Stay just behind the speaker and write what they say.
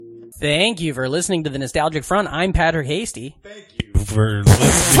Thank you for listening to The Nostalgic Front. I'm Patrick Hasty. Thank you for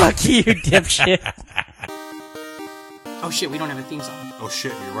listening. Fuck you, dipshit. Oh shit, we don't have a theme song. Oh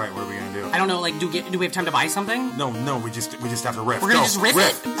shit, you're right. What are we gonna do? I don't know, like, do we have time to buy something? No, we just have to riff. We're gonna just riff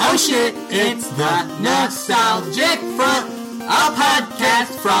it? Oh shit, it's the Nostalgic Front, a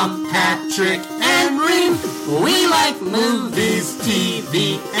podcast from Patrick and Reem. We like movies,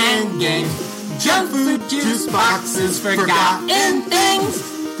 TV, and games, junk food, juice boxes, forgotten things.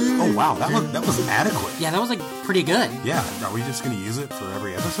 Oh wow, that was adequate. Yeah, that was, like, pretty good. Yeah, are we just gonna use it for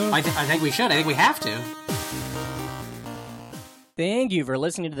every episode? I think we should. I think we have to. Thank you for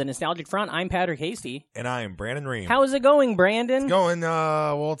listening to The Nostalgic Front. I'm Patrick Hasty. And I am Brandon Ream. How's it going, Brandon? It's going,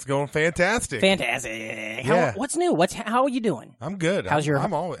 it's going fantastic. Fantastic. Yeah. What's new? How are you doing? I'm good. How's your...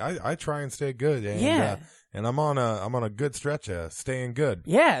 I try and stay good. And, yeah. And I'm on a good stretch of staying good.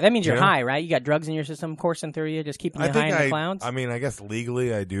 Yeah, that means you're high, right? You got drugs in your system coursing through you, just keeping you high in the clouds? I mean, I guess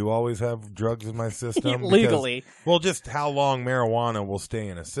legally I do always have drugs in my system. Legally? Well, just how long marijuana will stay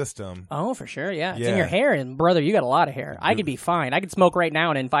in a system. Oh, for sure, yeah. It's in your hair, and brother, you got a lot of hair. I could be fine. I could smoke right now,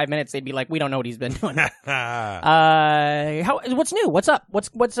 and in 5 minutes, they'd be like, we don't know what he's been doing. What's new? What's up?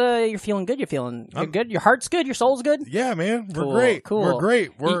 What's you're feeling good? You're good? Your heart's good? Your soul's good? Yeah, man. We're great. Cool. We're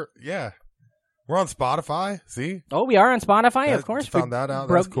great. We're on Spotify, see? Oh, we are on Spotify, of course. Found that out.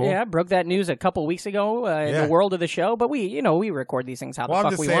 That's cool. Yeah, broke that news a couple weeks ago in the world of the show. But we record these things how the fuck we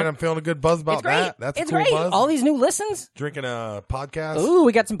want. I'm just saying I'm feeling a good buzz about that. That's a cool great. Buzz. All these new listens. Drinking a podcast. Ooh,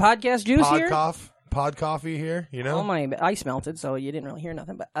 we got some podcast juice here. Pod coffee here, you know? Oh, my ice melted, so you didn't really hear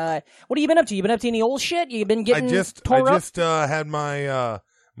nothing. But what have you been up to? You been up to any old shit? You been getting tore up? I just had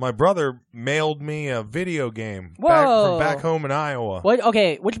my brother mailed me a video game from back home in Iowa. What?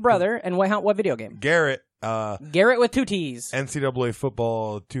 Okay, which brother and what video game? Garrett. Garrett with two T's. NCAA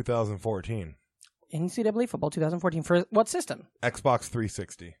Football 2014. NCAA Football 2014 for what system? Xbox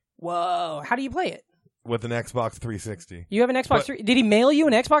 360. Whoa! How do you play it? With an Xbox 360. You have an Xbox 360? Did he mail you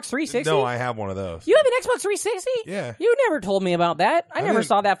an Xbox 360? No, I have one of those. You have an Xbox 360? Yeah. You never told me about that. I never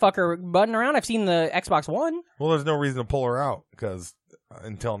saw that fucker button around. I've seen the Xbox One. Well, there's no reason to pull her out because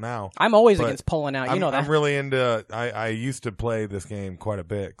until now. I'm always against pulling out. You know that. I'm really into. I used to play this game quite a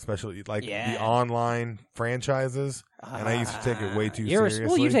bit, especially like the online franchises, and I used to take it way too seriously.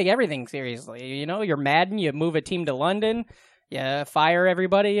 Well, you take everything seriously. You know, you're Madden. You move a team to London. You fire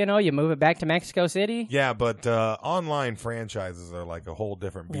everybody. You know, you move it back to Mexico City. Yeah, but online franchises are like a whole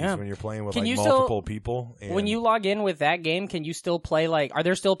different beast when you're playing with multiple people. And when you log in with that game, can you still play? Like, are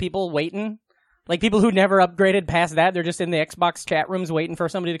there still people waiting? Like, people who never upgraded past that, they're just in the Xbox chat rooms waiting for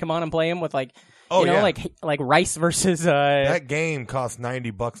somebody to come on and play them with, like, like Rice versus... That game costs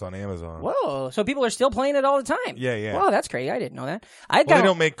 $90 on Amazon. Whoa, so people are still playing it all the time. Yeah. Whoa, that's crazy. I didn't know that. They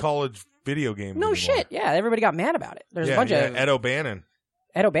don't make college video games anymore. Shit, yeah. Everybody got mad about it. There's a bunch of... Ed O'Bannon.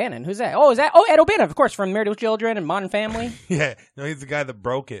 Ed O'Bannon? Who's that? Oh, is that... Oh, Ed O'Bannon, of course, from Married with Children and Modern Family. Yeah. No, he's the guy that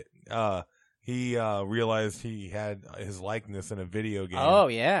broke it. He realized he had his likeness in a video game. Oh,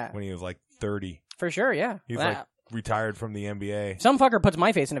 yeah. When he was, like, 30. For sure, yeah. He's like retired from the NBA. Some fucker puts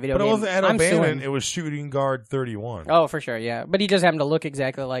my face in a video game. But it wasn't Ed O'Bannon. It was Shooting Guard 31. Oh, for sure, yeah. But he does happen to look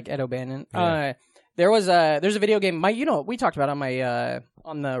exactly like Ed O'Bannon. Yeah. There's a video game. We talked about on my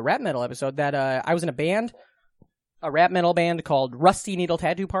on the rap metal episode that I was in a rap metal band called Rusty Needle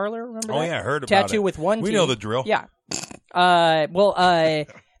Tattoo Parlor. Remember that? Oh yeah, I heard about it. Tattoo with one T. We know the drill. Yeah.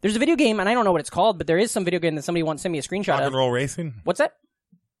 There's a video game, and I don't know what it's called, but there is some video game that somebody wants to send me a screenshot of. Rock and Roll Racing? What's that?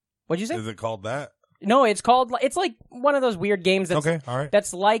 What'd you say? Is it called that? No, it's like one of those weird games that's, all right.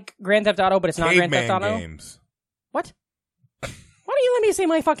 That's like Grand Theft Auto, but it's not Grand Theft Auto. Games. What? Why don't you let me say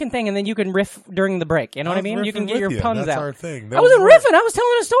my fucking thing, and then you can riff during the break? You know what I mean? You can get your puns out. That's our thing. I wasn't riffing. I was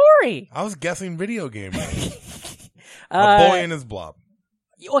telling a story. I was guessing video game names. A boy and his blob.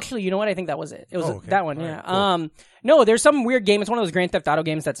 Actually, you know what? I think that was it. It was that one, yeah. Right, cool. No, there's some weird game. It's one of those Grand Theft Auto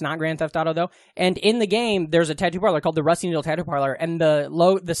games that's not Grand Theft Auto, though. And in the game, there's a tattoo parlor called the Rusty Needle Tattoo Parlor, and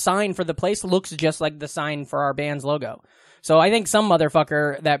the sign for the place looks just like the sign for our band's logo. So I think some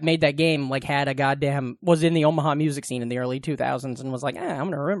motherfucker that made that game was in the Omaha music scene in the early 2000s and was like, I'm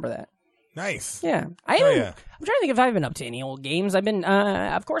going to remember that. Nice. Yeah. I'm trying to think if I've been up to any old games. I've been,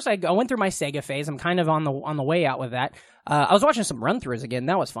 of course, I went through my Sega phase. I'm kind of on the way out with that. I was watching some run-throughs again.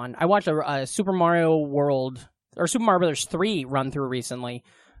 That was fun. I watched a Super Mario Brothers 3 run-through recently,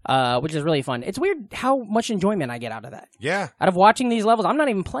 which is really fun. It's weird how much enjoyment I get out of that. Yeah. Out of watching these levels. I'm not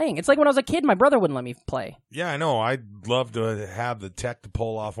even playing. It's like when I was a kid, my brother wouldn't let me play. Yeah, I know. I'd love to have the tech to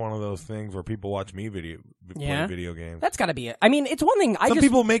pull off one of those things where people watch me play video games. That's got to be it. I mean, it's one thing. Some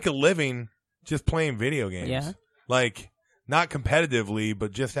people make a living just playing video games. Yeah. Like, not competitively,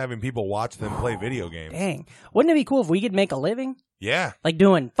 but just having people watch them play video games. Dang. Wouldn't it be cool if we could make a living? Yeah. Like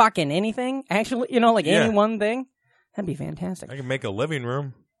doing fucking anything? Actually, any one thing? That'd be fantastic. I can make a living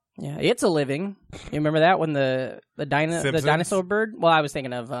room. Yeah, It's a Living. You remember that when the dinosaur bird? Well, I was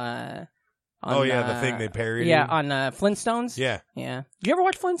thinking of the thing they parodied. Yeah, on Flintstones. Yeah. Did you ever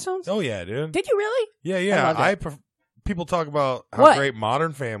watch Flintstones? Oh yeah, dude. Did you really? Yeah. People talk about how great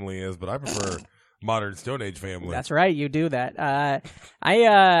Modern Family is, but I prefer Modern Stone Age Family. That's right, you do that. I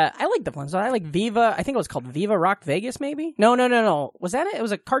like the Flintstones. I like Viva. I think it was called Viva Rock Vegas, maybe. No. Was that it? It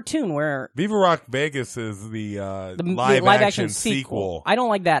was a cartoon where Viva Rock Vegas is the live action sequel. I don't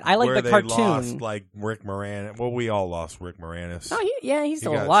like that. I like the cartoon. They lost, like Rick Moranis. Well, we all lost Rick Moranis. Oh, he's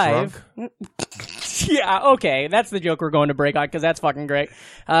still alive. Yeah, okay. That's the joke we're going to break on because that's fucking great.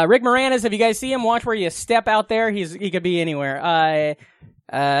 Rick Moranis, if you guys see him, watch where you step out there. He could be anywhere.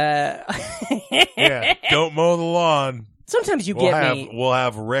 Yeah, don't mow the lawn. Sometimes me. We'll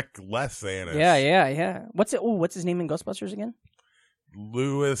have Rick Lesanis. Yeah. What's his name in Ghostbusters again?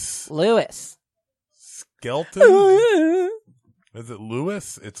 Lewis Skelton? Is it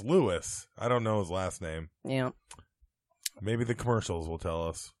Lewis? It's Lewis. I don't know his last name. Yeah. Maybe the commercials will tell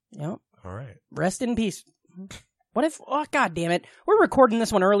us. Yep. All right. Rest in peace. What if? Oh, God damn it! We're recording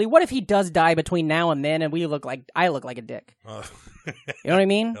this one early. What if he does die between now and then, and I look like a dick? You know what I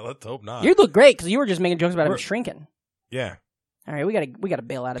mean? Yeah, let's hope not. You look great because you were just making jokes about him shrinking. Yeah. All right, we gotta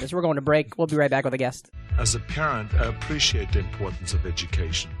bail out of this. We're going to break. We'll be right back with a guest. As a parent, I appreciate the importance of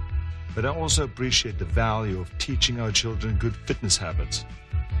education, but I also appreciate the value of teaching our children good fitness habits.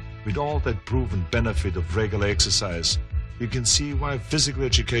 With all that proven benefit of regular exercise, you can see why physical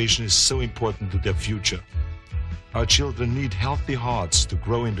education is so important to their future. Our children need healthy hearts to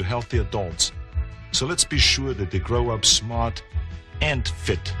grow into healthy adults. So let's be sure that they grow up smart and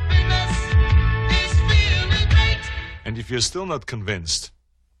fit. And if you're still not convinced,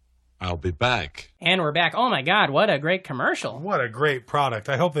 I'll be back. And we're back. Oh my God, what a great commercial. What a great product.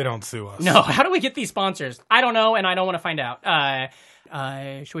 I hope they don't sue us. No, how do we get these sponsors? I don't know, and I don't want to find out.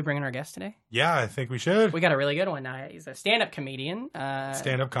 Should we bring in our guest today? Yeah, I think we should. We got a really good one. He's a stand-up comedian.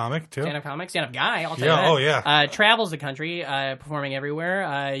 Stand-up comic, too. Stand-up guy, I'll tell you that. Oh, yeah. Travels the country, performing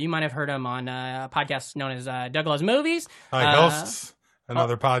everywhere. You might have heard him on a podcast known as Doug Loves Movies. He hosts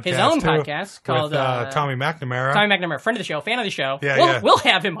another podcast, his own too, podcast called with, Tommy McNamara. Tommy McNamara, friend of the show, fan of the show. Yeah, we'll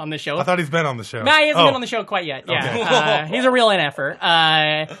have him on the show. I thought he's been on the show. No, he hasn't been on the show quite yet. Yeah, Okay. he's a real NF'er.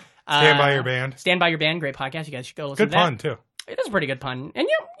 Stand By Your Band. Stand By Your Band, great podcast. You guys should go listen to that. Good pun, too. It is a pretty good pun. And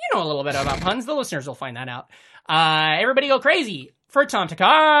you know a little bit about puns. The listeners will find that out. Everybody go crazy for Tom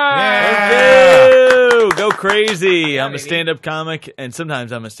Thakkar. Yeah. Go crazy. I'm a stand-up comic, and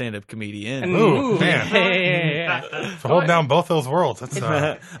sometimes I'm a stand-up comedian. Ooh, man. So hold down both those worlds. That's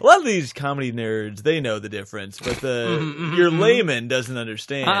a lot of these comedy nerds, they know the difference, but your layman doesn't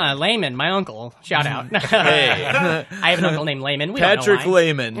understand. Layman, my uncle. Shout out. Hey. I have an uncle named Layman. Patrick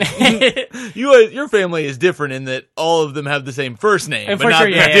Layman. Your family is different in that all of them have the same first name, but not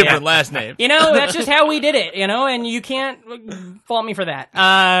different last name. That's just how we did it, and you can't fault me for that.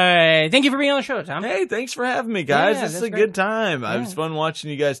 Thank you for being on the show, Tom. Hey, thanks for having me, guys. This is a good time. It was fun watching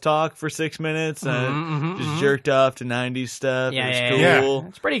you guys talk for 6 minutes and just jerked off to 90s stuff. It was cool. Yeah.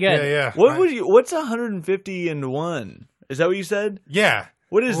 It's pretty good. Yeah. What's 150-1? Is that what you said? Yeah.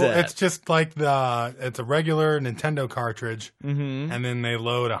 What is that? It's just like it's a regular Nintendo cartridge, and then they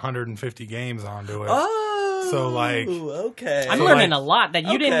load 150 games onto it. Oh. So okay. I'm learning a lot that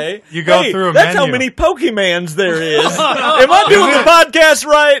you didn't. You go through a that's menu. how many Pokemans there is. Am I doing the podcast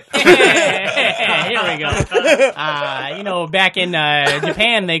right? Here we go. Back in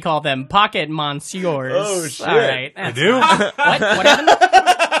Japan, they call them pocket monsieurs. Oh, shit. All right. You do? What happened?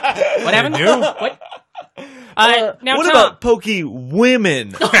 What happened? You do? What? Now, what Tom, about pokey women?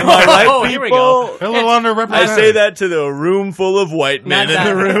 Am I right, here we people? go. They're a little underrepresented. I say that to the room full of white men in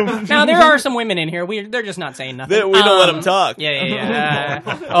the room. Now, there are some women in here. They're just not saying nothing. We don't let them talk. Yeah.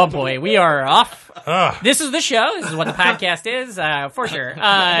 Oh, boy. We are off. This is the show. This is what the podcast is, for sure.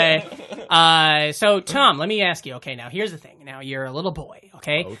 So, Tom, let me ask you. Okay, now, here's the thing. Now, you're a little boy,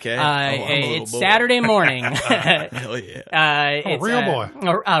 okay? Okay. It's Saturday morning. Hell yeah. Real boy.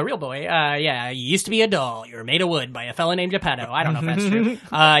 Real boy. Yeah, you used to be a doll. You were made of wood by a fella named Geppetto. I don't know if that's true.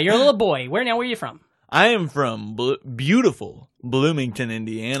 You're a little boy. Where are you from? I am from beautiful Bloomington,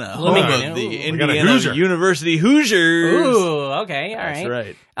 Indiana. Bloomington. Home of the We got a Indiana Hoosier. University Hoosiers. Ooh, okay, all right.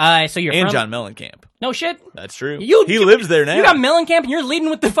 That's right. So you're And from... John Mellencamp. No shit. That's true. He lives there now. You got Mellencamp and you're leading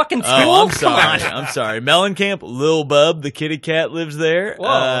with the fucking school? Oh, I'm Come on. sorry. I'm sorry. Mellencamp, Lil Bub, the kitty cat, lives there.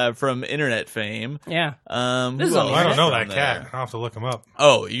 Whoa. From internet fame. Yeah. Who is else a- I don't is know from that there? cat. I'll have to look him up.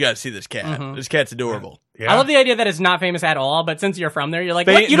 Oh, you got to see this cat. This cat's adorable. Yeah. I love the idea that it's not famous at all, but since you're from there, you're like,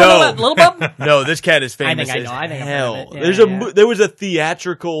 Fa- what? You don't know that Little Bub? No, this cat is famous I as know. I think I've heard hell. of it. Yeah, there was a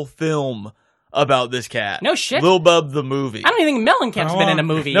theatrical film about this cat. No shit. Lil Bub the movie. I don't even think Mellencamp's been in a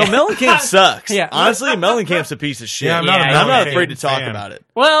movie. No, Mellencamp sucks. Yeah. Honestly, Mellencamp's a piece of shit. Yeah, I'm not afraid to talk fan. about it.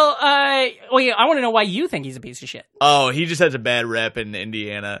 Well, I want to know why you think he's a piece of shit. Oh, he just has a bad rep in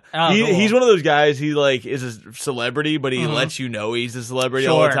Indiana. Oh, cool. He's one of those guys. He like is a celebrity, but he lets you know he's a celebrity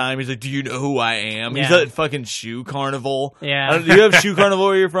all the time. He's like, "Do you know who I am?" Yeah. He's at fucking shoe carnival. Yeah. Do you have shoe carnival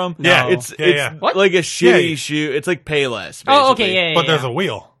where you're from? Yeah. It's What? like a shitty shoe. It's like Payless. Basically. Oh, okay, yeah. But there's a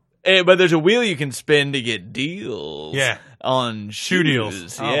wheel. But there's a wheel you can spin to get deals. Yeah. On Shoe deals.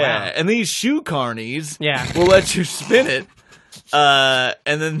 shoes. Oh, Yeah. wow. And these shoe carnies Yeah. will let you spin it.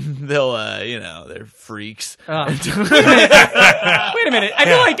 And then they'll, they're freaks. Wait a minute. I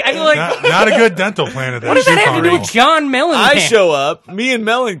feel like Not a good dental plan at that. what does that have to do carnival. with John Mellencamp? I show up, me and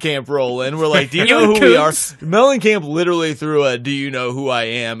Mellencamp roll in. We're like, do you You know and who we are? Coots? Mellencamp literally threw a do you know who I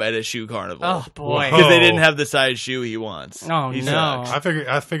am at a shoe carnival. Oh boy. Because they Whoa. didn't have the size shoe he wants. Oh, He no. sucks.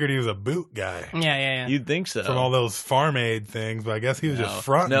 I figured he was a boot guy Yeah. You'd think so. from all those farm aid things, but I guess he was just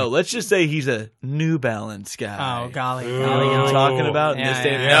fronting. No, let's just say he's a New Balance guy. Oh golly. Ooh. You know what I'm talking about in Yeah, this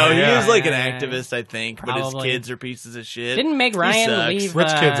day? yeah, No, yeah. he is like an Yeah. activist, I think, but his Probably. kids are pieces of shit. Didn't Meg He Ryan sucks. leave? Rich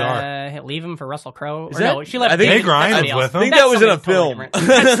kids are. Leave him for Russell Crowe. Or that- no, she left. I think Meg Ryan somebody was else. with him. I think that was in a somebody totally film.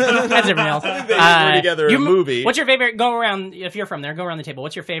 different. That's different else. They were together in a movie. What's your favorite? Go around. If you're from there, go around the table.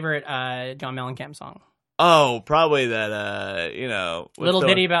 What's your favorite John Mellencamp song? Oh, probably that, what's Little the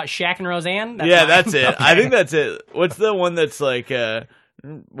ditty one? about Shaq and Roseanne? Yeah, mine. that's it. Okay. I think that's it. What's the one that's like,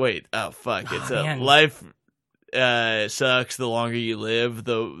 wait, oh, fuck. It's man. life sucks the longer you live.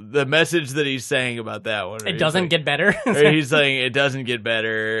 The message that he's saying about that one. It doesn't get better. Or he's saying it doesn't get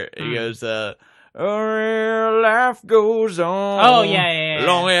better. He goes, life goes on. Oh, yeah.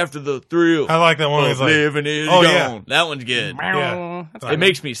 Long after the thrill. I like that one. He's of like, living is oh, gone. yeah. That one's good. Yeah. That's It good.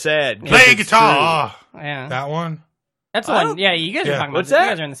 makes me sad. 'cause play it's guitar. Yeah. That one. That's the one. Yeah, you guys are Yeah. talking about What's this. You that?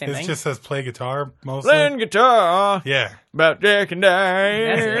 guys are in the same It thing. just says play guitar true. mostly. Playing guitar Yeah. about Jack and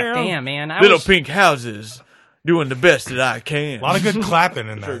That's it. Diane. Damn, man. Little pink houses doing the best that I can. A lot of good clapping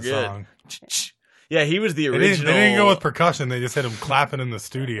in Sure that good. song. Yeah, he was the They original. didn't go with percussion. They just had him clapping in the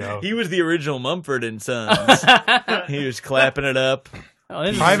studio. He was the original Mumford and Sons. He was clapping it up. Oh,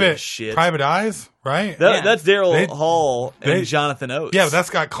 this is Private shit. Private Eyes, right? Yeah. That's Daryl They- Hall and they- Jonathan Oates. Yeah, but that's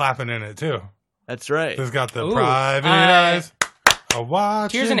got clapping in it too. That's right. It's got the Ooh. Private Eyes. A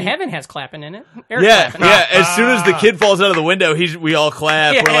watch. Tears in Heaven has clapping in it. Eric Yeah, clapping. yeah. As soon as the kid falls out of the window, we all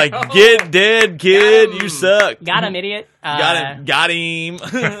clap. Yeah. We're like, "Get dead, kid! You suck." Got him, idiot. Got him.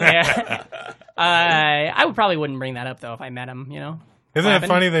 Yeah. I probably wouldn't bring that up though if I met him. You know. Isn't Clapping. it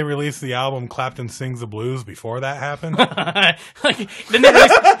funny they released the album Clapton Sings the Blues before that happened? Like, then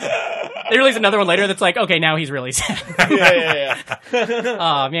they release another one later that's like, okay, now he's really sad. yeah.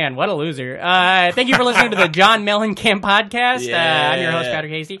 Oh man, what a loser! Thank you for listening to the John Mellencamp podcast. I'm your host,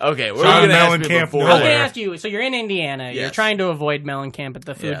 Patrick Casey. Okay, what John are you going to ask me Mellencamp before? I was nowhere. going to ask you. So you're in Indiana. You're Yes. trying to avoid Mellencamp at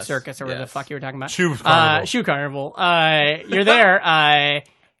the food Yes. circus or whatever the Yes. fuck you were talking about. Shoe Carnival. Shoe Carnival. You're there.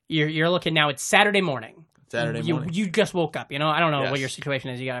 You're looking now. It's Saturday morning. Saturday morning. You just woke up. You know, I don't know Yes. what your situation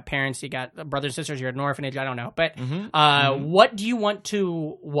is. You got parents, you got brothers and sisters, you're at an orphanage. I don't know, but Mm-hmm. what do you want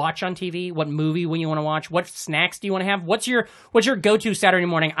to watch on TV? What movie when you want to watch? What snacks do you want to have? What's your go-to Saturday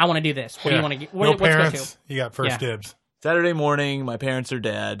morning? I want to do this. What do you want to get? No What's parents. go-to? You got first Yeah. dibs. Saturday morning, my parents are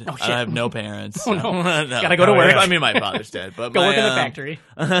dead. Oh, shit. I have no parents. Oh, no. No. Gotta go to Oh, work. yeah. I mean, my father's dead, but Go my, work in the factory.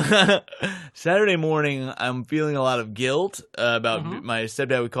 Saturday morning, I'm feeling a lot of guilt about my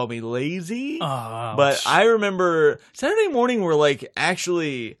stepdad would call me lazy. Oh, But I remember Saturday morning were like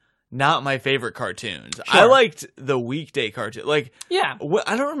actually not my favorite cartoons. I liked the weekday cartoon. Like, yeah.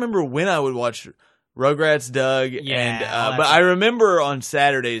 I don't remember when I would watch Rugrats, Doug, Yeah, and well, but that's- I remember on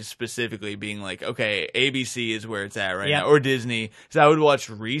Saturdays specifically being like, okay, ABC is where it's at right Yep. now, or Disney. So I would watch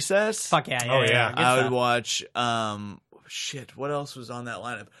Recess. Fuck yeah. Oh, yeah. Good I stuff. would watch shit. What else was on that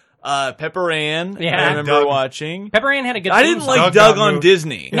lineup? Pepper Ann. Yeah. I remember Doug. watching. Pepper Ann had a good. I theme didn't song. like Doug Doug got on moved.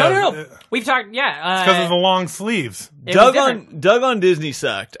 Disney. Yeah. No. We've talked. Yeah. It's because of the long sleeves. it was different. Doug on Disney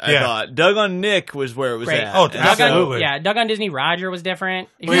sucked. I Yeah. thought Doug on Nick was where it was Great. at. Oh, And Doug absolutely. on, Doug on Disney. Roger was different.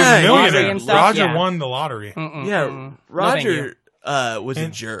 Well, he was Yeah, a Lottery millionaire. and stuff, Roger yeah. won the lottery. Yeah, No, Roger was a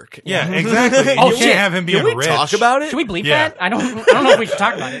jerk. Yeah, exactly. Oh, you shit. can't have him being Can we rich. talk about it? Should we bleep Yeah. that? I don't know if we should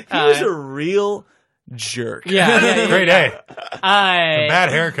talk about it. He was a real jerk. Yeah. Great A. Bad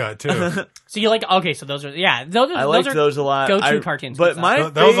haircut too. So you like? Okay, so those are I liked those a lot. Go-to cartoons. But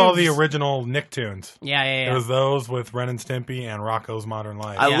those are all the original Nicktoons. Yeah. It was those with Ren and Stimpy and Rocko's Modern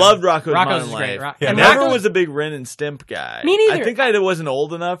Life. I loved Rocko's Modern Life. Yeah, I never was a big Ren and Stimp guy. Me neither. I think I wasn't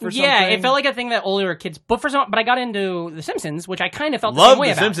old enough or something. Yeah, it felt like a thing that older kids. But I got into The Simpsons, which I kind of felt the Love same way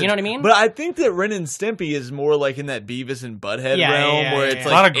the about. Simpsons. You know what I mean? But I think that Ren and Stimpy is more like in that Beavis and Butthead realm, where it's a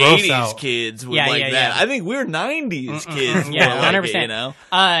lot like of gross 80s out. kids would like that. I think we're 90s kids. Yeah, 100%. You know.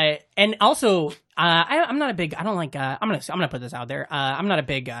 And also, I'm not a big. I don't like. I'm gonna put this out there. I'm not a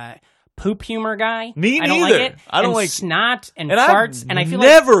big poop humor guy. Me neither. I don't like it. I don't like snot and farts. And I feel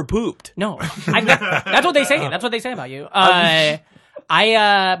never pooped. No, that's what they say. That's what they say about you.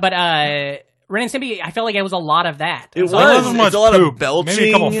 Ren and Stimpy, I felt like it was a lot of that. It wasn't much a lot poop. of belching. Maybe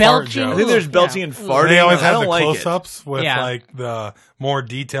a couple fart jokes. I think there's belching and farting. They always have the like close-ups with like the more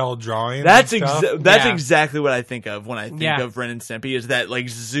detailed drawings. That's exactly what I think of when I think of Ren and Stimpy. Is that like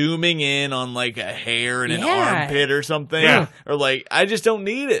zooming in on like a hair in an armpit or something? Yeah. Or like I just don't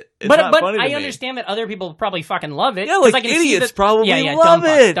need it. It's but not funny to I me. understand that other people probably fucking love it. Yeah, like idiots probably love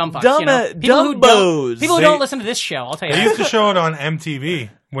it. Dumb fucks, you know? People who don't listen to this show, I'll tell you. They used to show it on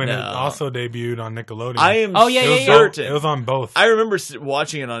MTV. When it also debuted on Nickelodeon. I am certain. It was on both. I remember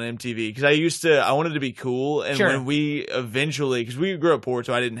watching it on MTV because I wanted to be cool. And when we eventually, because we grew up poor,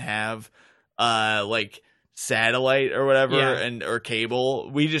 so I didn't have like satellite or whatever or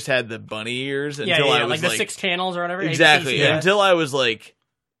cable. We just had the bunny ears until I was like the 6 channels or whatever. Exactly. ABC, until I was like,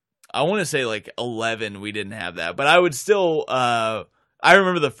 I want to say like 11, we didn't have that. But I would still... I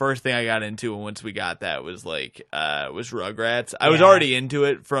remember the first thing I got into once we got that was like was Rugrats. I was already into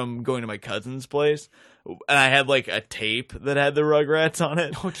it from going to my cousin's place, and I had like a tape that had the Rugrats on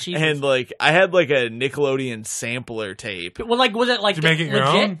it. Oh, Jesus. And like I had like a Nickelodeon sampler tape. Well, like was it like Did you make it your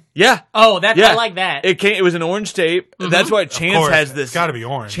own? Yeah. Oh, I like that. It was an orange tape. Mm-hmm. That's why Chance has this. It's got to be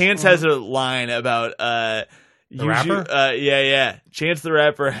orange. Chance has a line about the rapper? Chance the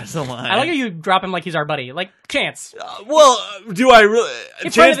Rapper has a line. I like how you drop him like he's our buddy. Like, Chance. Do I really?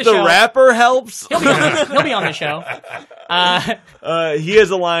 Chance the Rapper helps. He'll be on the show. He has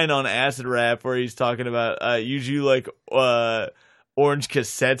a line on Acid Rap where he's talking about you like orange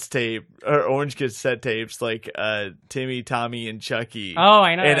cassette tapes like Timmy, Tommy, and Chucky. Oh,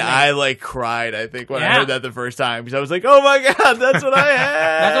 I know. And I like cried, I think, when I heard that the first time because I was like, oh my god, that's what I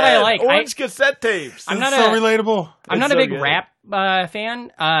had. That's what I like. Orange cassette tapes. It's so relatable. I'm not a big rap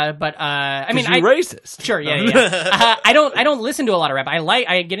fan, but I mean, you're racist. Sure, yeah. I don't listen to a lot of rap.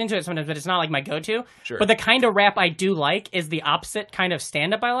 I get into it sometimes, but it's not like my go-to. Sure. But the kind of rap I do like is the opposite kind of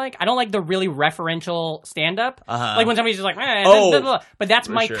stand-up I like. I don't like the really referential stand-up, like when somebody's just like, blah, blah. But that's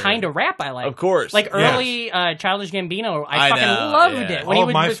my kind of rap I like. Of course, like early Childish Gambino, I fucking loved it. When all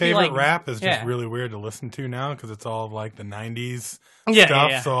of my favorite rap is just really weird to listen to now because it's all like the '90s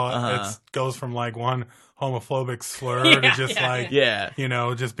stuff. So it goes from like one homophobic slur to just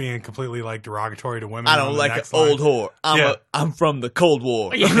just being completely like derogatory to women. I don't like an old whore. I'm from the Cold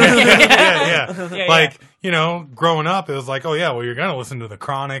War. Like, growing up, it was like, oh yeah, well, you're gonna listen to the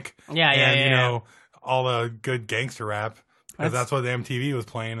Chronic, and all the good gangster rap because that's what the MTV was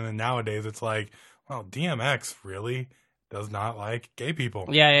playing. And then nowadays, it's like, well, DMX really does not like gay people.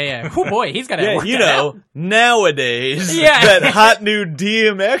 Oh boy, he's got it. Nowadays, that hot new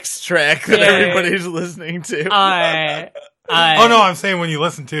DMX track that everybody's listening to. Oh no, I'm saying when you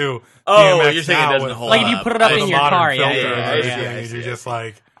listen to DMX you're saying now it doesn't hold like if you put it up in your car, you're just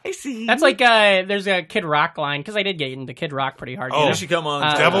like. I see. That's like there's a Kid Rock line because I did get into Kid Rock pretty hard. You should come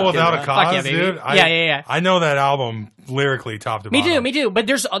on. Devil Without a Cause, dude. Yeah. I know that album lyrically top to bottom. Me too. But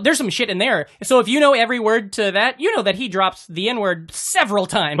there's some shit in there. So if you know every word to that, you know that he drops the N-word several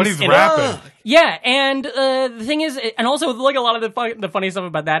times. But he's rapping. Yeah, and the thing is, and also like a lot of the funny stuff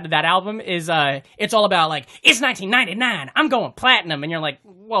about that album is it's all about like it's 1999, I'm going platinum, and you're like,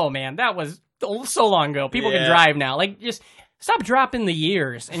 whoa, man, that was so long ago. People can drive now. Like just. Stop dropping the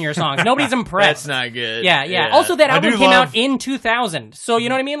years in your songs. Nobody's impressed. That's not good. Yeah. Also, that album came out in 2000. So, you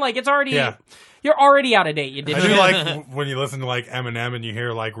know what I mean? Like, it's already... Yeah. You're already out of date. You did. I do like when you listen to, like, Eminem and you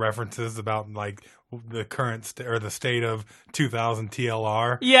hear, like, references about, like, the current or the state of 2000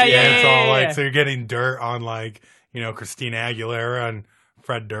 TLR. Yeah. It's all, like, so you're getting dirt on, like, Christina Aguilera and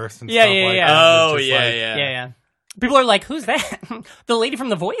Fred Durst and stuff like that. Oh, yeah. People are like, who's that? The lady from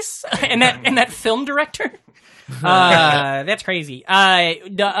The Voice? and that film director? That's crazy.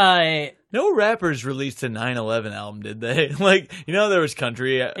 No rappers released a 9/11 album, did they? Like, there was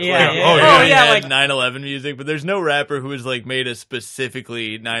country. Like 9/11 music, but there's no rapper who has like made a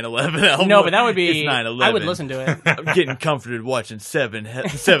specifically 9/11 album. No, but that would be. It's 9/11. I would listen to it. I'm getting comforted watching Seventh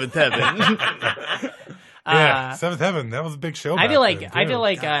Heaven. Seventh Heaven. That was a big show. I feel like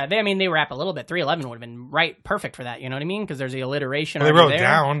they rap a little bit. 311 would have been perfect for that. You know what I mean? Because there's the alliteration. Well, they wrote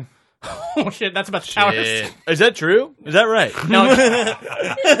down. Oh shit! That's about the towers. Is that true? Is that right? No.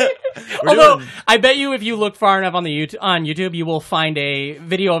 Although I bet you, if you look far enough on YouTube, you will find a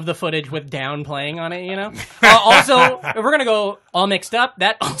video of the footage with Down playing on it. You know. Also, if we're gonna go all mixed up,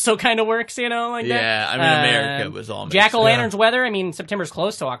 that also kind of works. You know, like that. Yeah, I mean, America was all mixed Jack O' Lantern's weather. I mean, September's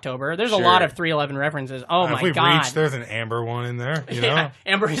close to October. There's a lot of 311 references. Oh my if god! Reach, there's an amber one in there. You know,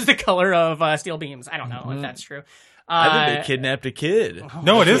 amber is the color of steel beams. I don't know if that's true. I think they kidnapped a kid.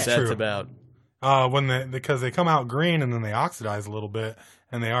 No, it is true. That's about. Because they come out green and then they oxidize a little bit,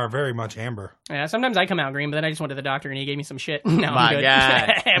 and they are very much amber. Yeah, sometimes I come out green, but then I just went to the doctor and he gave me some shit. No, my I'm good.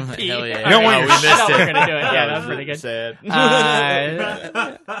 God. Hell yeah. No, we missed it. We're gonna do it. Yeah, that was pretty good. Sad.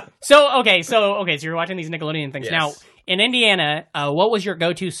 So you're watching these Nickelodeon things. Yes. Now, in Indiana, what was your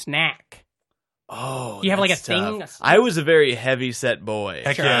go-to snack? Oh, do you have like a that's tough. thing? I was a very heavy set boy.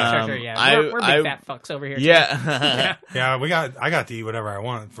 Heck Sure, yeah. We're big fat fucks over here. Yeah. Yeah, I got to eat whatever I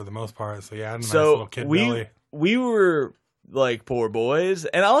want for the most part. So yeah, I had a nice little kid belly. We were like poor boys,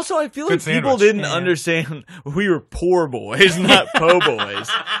 and also I feel Good like people sandwich. didn't understand we were poor boys, not po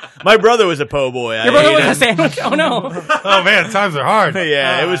boys. My brother was a po boy. Your brother was a sandwich? Oh no. Oh man, times are hard.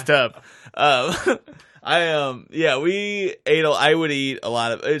 Yeah, it was tough. We ate. I would eat a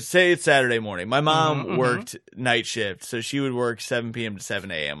lot of. Say it's Saturday morning. My mom worked night shift, so she would work 7 p.m. to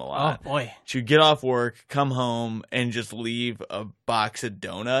 7 a.m. a lot. Oh boy. She would get off work, come home, and just leave a box of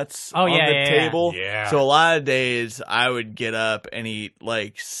donuts on the yeah. table. Yeah. So a lot of days I would get up and eat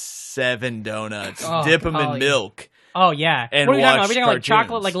like 7 donuts, dip them in milk. Oh yeah. And what are we talking about? watch Are we talking like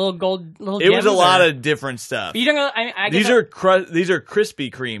chocolate, cartoons. like little It was a gems, lot or? of different stuff. Are you talking about, I guess These are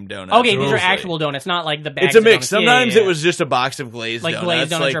Krispy Kreme donuts. Okay, these are mostly. actual donuts, not like the bags. It's a of mix. donuts. Sometimes Yeah. it was just a box of glazed like donuts.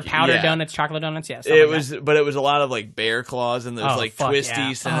 glazed donuts or powdered donuts. donuts, chocolate donuts. Yeah, But it was a lot of like bear claws and those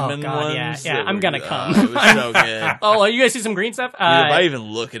twisty cinnamon ones. Yeah, I'm gonna come. It was so good. Oh, you guys see some green stuff? Dude, if I even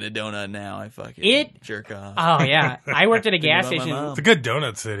look at a donut now, I fucking jerk off. Oh yeah, I worked at a gas station. It's a good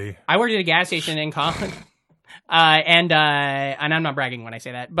donut city. I worked at a gas station in college. And I'm not bragging when I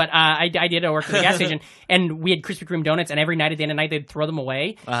say that, but I did work at the gas station, and we had Krispy Kreme donuts, and every night at the end of the night they'd throw them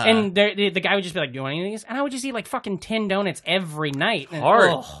away, and the guy would just be like, "Do you want any of these?" And I would just eat like fucking 10 donuts every night. And,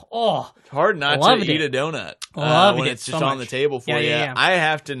 Hard. Hard not to eat a donut when it's just on the table for you. Yeah. I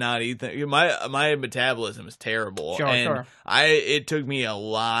have to not eat them. My metabolism is terrible. Sure. It took me a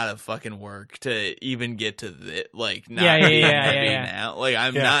lot of fucking work to even get to being out. Like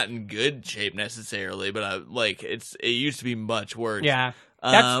I'm not in good shape necessarily, but it used to be much worse. Yeah.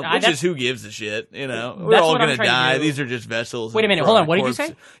 Which is who gives a shit, you know? We're all gonna die. These are just vessels. Wait a minute, hold on. What did you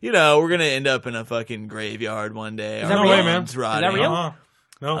say? You know, we're gonna end up in a fucking graveyard one day. Is that real, man? Is that real?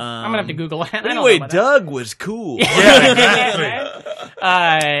 No. I'm gonna have to Google that. Anyway, Doug was cool. Yeah,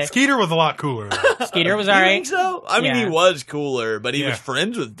 exactly. Skeeter was a lot cooler. Skeeter was You alright. think so? I mean, he was cooler, but he was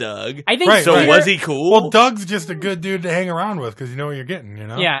friends with Doug. I think Right. So Skeeter, was he cool? Well, Doug's just a good dude to hang around with because you know what you're getting, you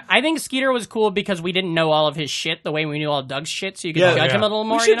know? Yeah, I think Skeeter was cool because we didn't know all of his shit the way we knew all of Doug's shit, so you could judge him a little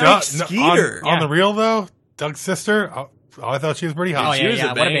more. should You know? make Skeeter. On the real, though, Doug's sister, I thought she was pretty hot. Oh She yeah, was a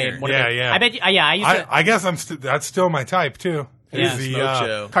what a banger. babe. What a babe. Yeah. I bet. I used to. I guess that's still my type too. Yeah, Is Smoke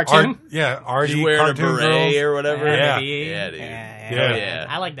show. Cartoon. Artie She's wearing a cartoon beret girls. or whatever. Yeah. dude. Yeah.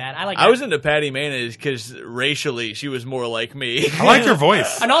 I like that. I was into Patty Mayonnaise because racially she was more like me. I liked her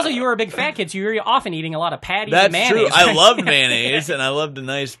voice. And also, you were a big fat kid, so you were often eating a lot of patties That's and mayonnaise. true. I loved mayonnaise, and I loved a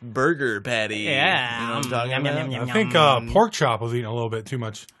nice burger patty. Yeah. You know what I'm talking about? I think pork chop was eating a little bit too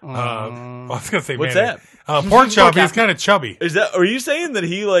much. I was gonna say What's mayonnaise. Pork chop. He's kind of chubby. Are you saying that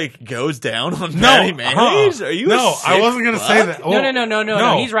he like goes down on Patty Mayonnaise? Are you? No, I wasn't gonna say that.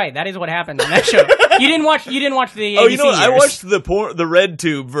 No. He's right. That is what happened on that show. You didn't watch the ABC Oh, you know what? I years. watched the red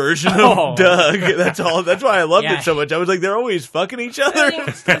tube version of Doug. That's all. That's why I loved it so much. I was like, they're always fucking each other.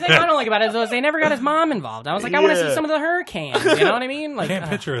 The thing I don't like about it is they never got his mom involved. I was like, I want to see some of the hurricanes. You know what I mean? Like, Can't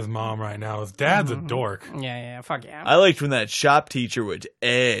picture his mom right now. His dad's a dork. Yeah, fuck yeah. I liked when that shop teacher was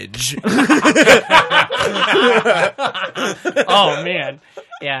Edge. Oh man,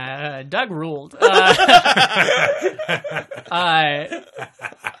 yeah, Doug ruled.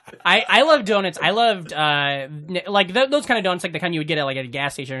 I love donuts. I loved like those kind of donuts, like the kind you would get at like at a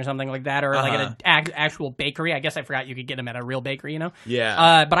gas station or something like that, or like at an actual bakery. I guess I forgot you could get them at a real bakery, you know?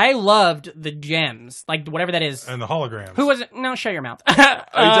 Yeah. But I loved the gems, like whatever that is. And the holograms. Who was it? No, shut your mouth. Are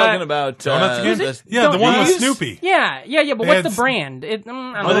you talking about donuts again? the- Yeah, the one with These? Snoopy. Yeah. But They what's the had brand? I don't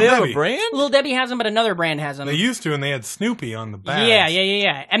Oh, know. they have a Debbie. brand? Little Debbie has them, but another brand has them. They used to, and they had Snoopy on the back.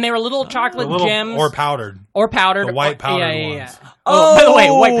 Yeah. And they were little chocolate gems. Or powdered. Or powdered. The white powdered yeah. ones. Oh, by the way,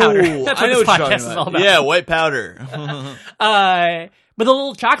 white powder. powder. That's what this podcast is all about. Yeah, white powder. But the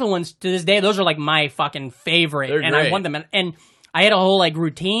little chocolate ones, to this day, those are like my fucking favorite. They're and great. I want them. And I had a whole like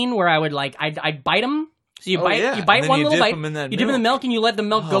routine where I would like, I'd bite them. So you bite one little bite, you dip them in the milk, and you let the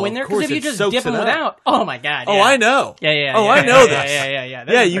milk go in there. Because if you just dip them without, oh my god! Yeah. Oh, I know. I know this. Yeah.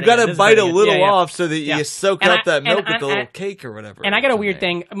 Yeah, you got to bite a little off so that you soak up that milk with the little cake or whatever. And I got a weird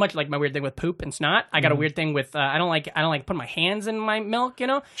thing, much like my weird thing with poop and snot. I got a weird thing with I don't like putting my hands in my milk, you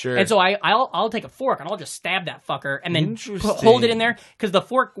know. Sure. And so I'll take a fork and I'll just stab that fucker and then hold it in there because the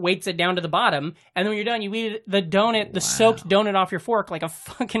fork weights it down to the bottom, and then when you're done, you eat the donut, the soaked donut off your fork like a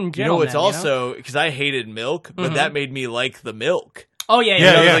fucking gentleman. You know, it's also because I hated milk, but that made me like the milk. Oh yeah.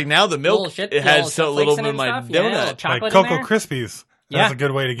 I was like, now the milk it has so little bit of my donut, like Cocoa Krispies. That's a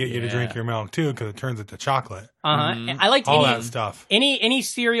good way to get you to drink your milk too, because it turns it to chocolate. I liked all that stuff. Any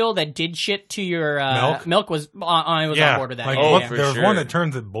cereal that did shit to your milk was I was on board with that. Like, there was one that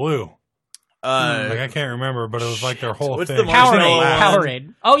turns it blue. Like I can't remember, but it was like their whole thing.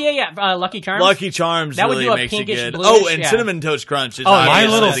 Powerade. Oh yeah. Lucky Charms. Lucky Charms that really would do a pinkish, good. Bluish, Oh, and Cinnamon Toast Crunch is my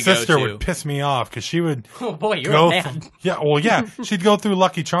little sister would piss me off because she would. Oh boy, you're mad. She'd go through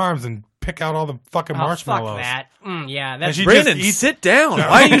Lucky Charms and pick out all the fucking marshmallows. Fuck that. That's Brandon. Sit down.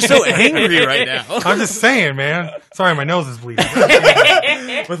 Why are you so angry right now? I'm just saying, man. Sorry, my nose is bleeding.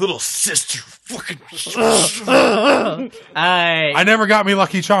 My little sister. Fucking. I never got me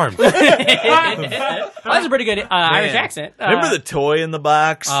Lucky Charms. That's a pretty good Irish accent. Remember the toy in the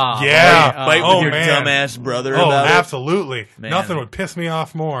box? Yeah. Fight with your dumbass brother about it? Absolutely. Nothing would piss me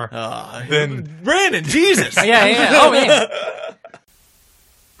off more than... Brandon, Jesus. Yeah. Oh, man.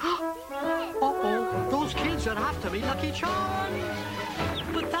 Uh-oh, those kids are after me Lucky Charms.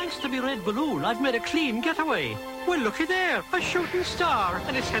 But thanks to me red balloon, I've made a clean getaway. Well, looky there, a shooting star,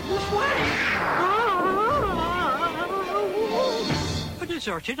 and it's heading this way. A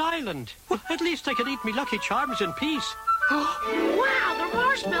deserted island. Well, at least I can eat me Lucky Charms in peace. Wow, they're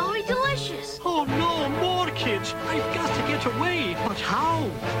marshmallowy delicious. Oh no, more kids. I've got to get away. But how?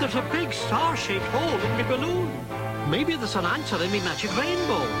 There's a big star-shaped hole in my balloon. Maybe there's an answer in me magic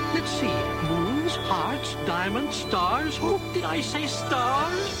rainbow. Let's see. Moons, hearts, diamonds, stars. Oh, did I say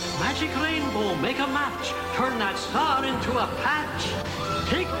stars? Magic rainbow, make a match. Turn that star into a patch.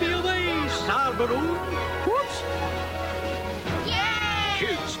 Take me away, star balloon. Whoops. Yay!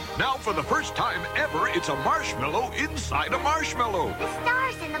 Kids, now for the first time ever, it's a marshmallow inside a marshmallow. The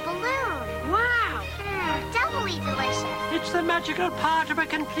stars in the balloon. Wow. Doubly delicious. It's the magical part of a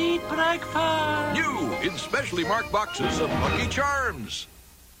complete breakfast. New in specially marked boxes of Lucky Charms.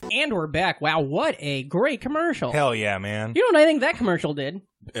 And we're back. Wow, what a great commercial. Hell yeah, man. You know what I think that commercial did?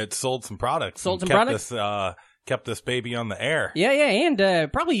 It sold some products. Kept this baby on the air. Yeah,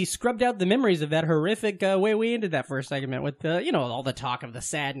 and probably scrubbed out the memories of that horrific way we ended that first segment with, all the talk of the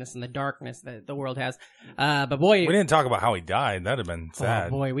sadness and the darkness that the world has. But boy... We didn't talk about how he died. That'd have been sad.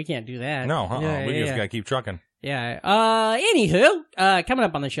 Oh, boy, we can't do that. No, we just gotta keep trucking. Yeah. Anywho, coming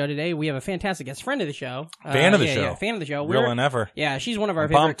up on the show today, we have a fantastic guest friend of the show. Fan of the show. Yeah, fan of the show. Real than ever. Yeah, she's one of our I'm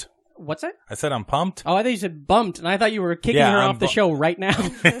favorite... pumped. What's that? I said I'm pumped. Oh, I thought you said bumped, and I thought you were kicking her off the show right now.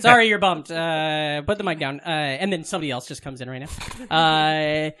 Sorry, you're bumped. Put the mic down. And then somebody else just comes in right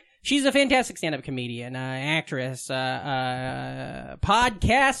now. She's a fantastic stand-up comedian, actress,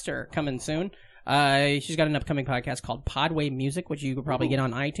 podcaster coming soon. She's got an upcoming podcast called Podway Music, which you could probably get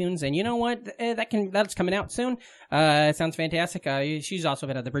on iTunes. And you know what? That's coming out soon. It sounds fantastic. She's also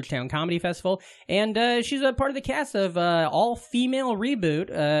been at the Bridgetown Comedy Festival, and she's a part of the cast of all-female reboot.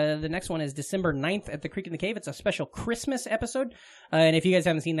 The next one is December 9th at the Creek in the Cave. It's a special Christmas episode. And if you guys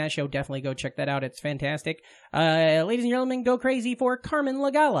haven't seen that show, definitely go check that out. It's fantastic. Ladies and gentlemen, go crazy for Carmen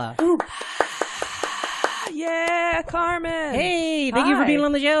Lagala. Yeah, Carmen. Hey, thank you for being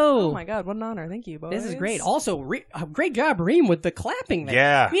on the show. Oh my God, what an honor. Thank you, boys. This is great. Also, great job, Reem, with the clapping there.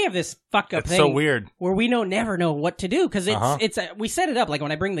 Yeah. We have this fuck up thing. It's so weird. Where we never know what to do, because we set it up, like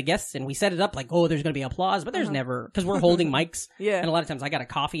when I bring the guests in, we set it up like, oh, there's going to be applause, but there's never, because we're holding mics. Yeah. And a lot of times I got a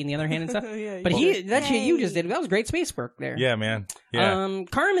coffee in the other hand and stuff. Yeah, but that shit you just did, that was great space work there. Yeah, man. Yeah.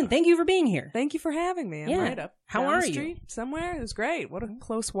 Carmen, thank you for being here. Thank you for having me. I'm right up. How down are the you? street, somewhere. It was great. What a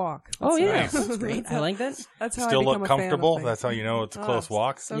close walk. Oh, yeah. nice. That's great. I like that. That's how Still I become look a fan comfortable. of That's how you know it's a close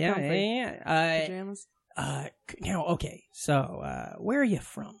walk. So Yeah. Pajamas. Okay. So, where are you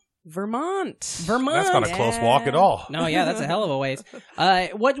from? Vermont. That's not a close walk at all. No, yeah, that's a hell of a ways.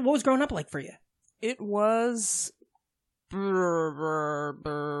 What was growing up like for you? It was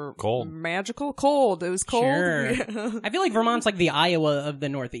Cold. magical cold. It was cold. Sure. Yeah. I feel like Vermont's like the Iowa of the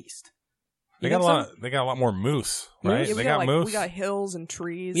Northeast. They got a lot more moose, right? Yeah, they got moose. We got hills and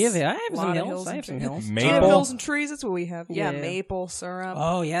trees. I have some hills. I have some hills. Maple. We have hills and trees. That's what we have. Yeah, maple syrup.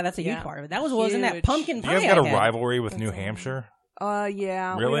 Oh yeah, that's a huge part of it. That wasn't that pumpkin pie. You guys got a rivalry with New Hampshire?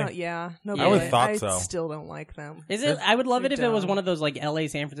 Yeah. Really? Yeah. No, I would thought so. I still don't like them. Is it? I would love it if it was one of those like LA,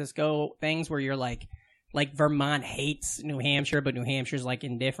 San Francisco things where you're like Vermont hates New Hampshire, but New Hampshire's like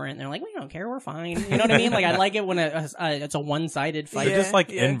indifferent. And they're like, we don't care, we're fine. You know what I mean? Like I like it when it's a one-sided fight. They're just like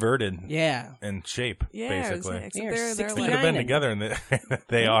inverted, in shape, yeah, basically. They're they could have been together, and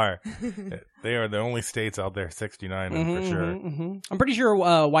they are. They are the only states out there 69 for sure. Mm-hmm. I'm pretty sure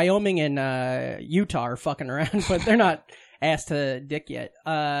Wyoming and Utah are fucking around, but they're not ass to dick yet.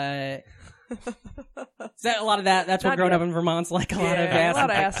 Is that a lot of that? That's what growing up in Vermont's like. A lot of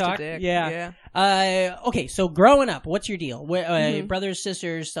ass to dick. Yeah. Okay, so growing up, what's your deal? Brothers,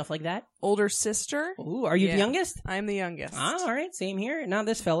 sisters, stuff like that? Older sister. Ooh, are you the youngest? I'm the youngest. All right, same here. Now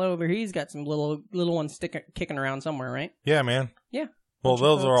this fellow over here, he's got some little ones kicking around somewhere, right? Yeah, man. Yeah. Well,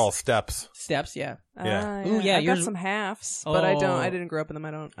 those are all steps. Steps, yeah. Yeah. Ooh, yeah. I got some halves, but I didn't grow up in them.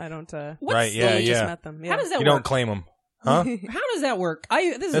 I don't. Right. Yeah. I just met them. Yeah. How does that work? You don't claim them. Huh? How does that work?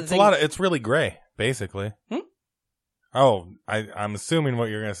 It's really gray, basically. Oh, I'm assuming what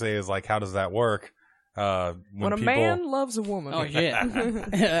you're going to say is like, how does that work? When a man loves a woman. Oh, shit.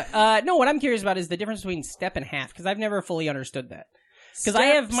 No, what I'm curious about is the difference between step and half, because I've never fully understood that. Because I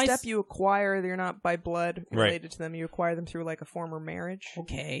have my step you acquire, they're not by blood related to them. You acquire them through like a former marriage.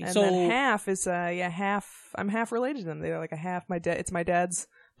 Okay, and then half is half. I'm half related to them. They're like a half. It's my dad's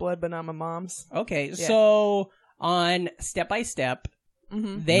blood, but not my mom's. Okay, so on Step by Step,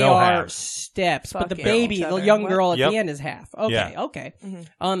 they are halves. Steps, but the baby, the young girl at the end is half. Okay, okay.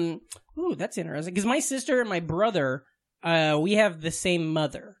 Ooh, that's interesting. Because my sister and my brother, we have the same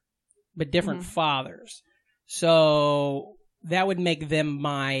mother, but different fathers. So that would make them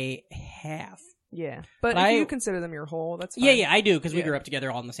my half. Yeah, but if you consider them your whole, that's fine. Yeah, I do, because we grew up together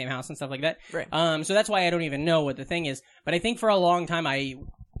all in the same house and stuff like that. Right. So that's why I don't even know what the thing is. But I think for a long time,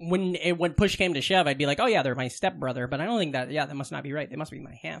 when push came to shove, I'd be like, oh yeah, they're my stepbrother. But I don't think that must not be right. They must be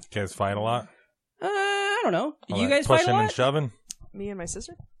my half. You guys fight a lot? I don't know. You guys fight a lot? Pushing and shoving? Me and my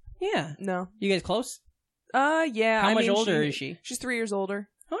sister? Yeah. No. You guys close? Yeah. How much older is she? She's 3 years older.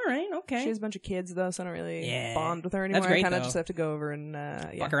 All right, okay. She has a bunch of kids, though, so I don't really bond with her anymore. That's great, I kind of just have to go over and,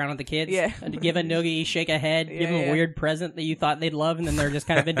 fuck around with the kids? Yeah. Give a noogie, shake a head, give them a weird present that you thought they'd love, and then they're just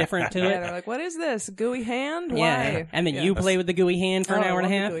kind of indifferent to it. Yeah, they're like, what is this? Gooey hand? Why? And then you play with the gooey hand for an hour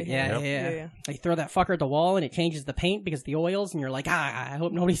and a half? Yeah. You throw that fucker at the wall, and it changes the paint because of the oils, and you're like, I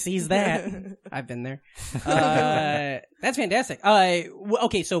hope nobody sees that. I've been there. That's fantastic.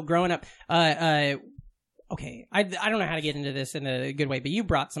 Okay, so growing up, okay, I don't know how to get into this in a good way, but you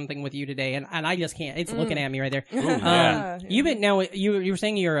brought something with you today, and I just can't. It's looking at me right there. Ooh, You've been you were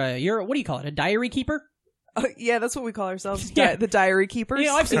saying you're what do you call it? A diary keeper? Yeah, that's what we call ourselves. The diary keepers. You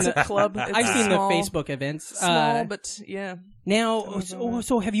know, I've seen the club. I've seen the Facebook events. Small, but yeah. Now,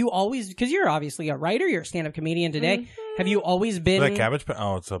 so have you always? Because you're obviously a writer. You're a stand-up comedian today. Have you always been? Is that cabbage?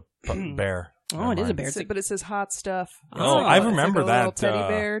 Oh, it's a bear. Oh, it is a bear. But it says hot stuff. Oh, I remember that little teddy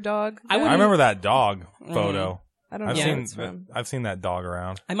bear dog. I remember that dog photo. I don't know. I've seen that dog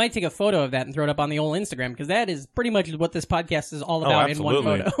around. I might take a photo of that and throw it up on the old Instagram, because that is pretty much what this podcast is all about in one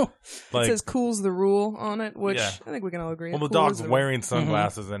photo. It says "Cool's the rule" on it, which I think we can all agree. Well, the dog's wearing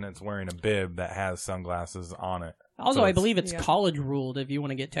sunglasses and it's wearing a bib that has sunglasses on it. Also, I believe it's college ruled, if you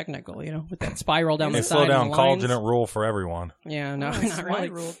want to get technical, with that spiral down the side. Slow down, college didn't rule for everyone. Yeah, no, not really.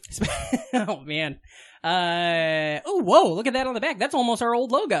 Ruled. Oh, man. Whoa, look at that on the back. That's almost our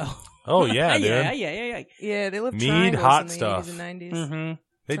old logo. Oh, yeah, dude. Yeah, they lived Mead hot in the stuff. 80s and 90s. Mm-hmm.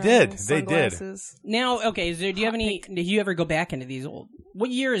 They did. Now, okay, so do you have any, did you ever go back into these old,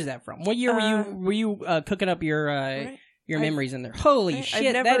 what year is that from? What year were you cooking up your memories in there? Holy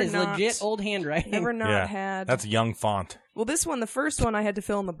shit, that is legit old handwriting. Never had. That's young font. Well, this one, the first one, I had to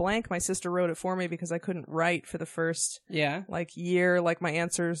fill in the blank. My sister wrote it for me because I couldn't write for the first year. Like my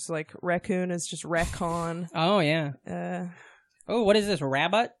answers, like raccoon is just raccon. Oh yeah. What is this?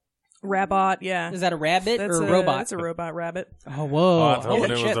 Rabbit? Rabbit, yeah. Is that a rabbit or a robot? It's a robot rabbit. Oh, whoa. I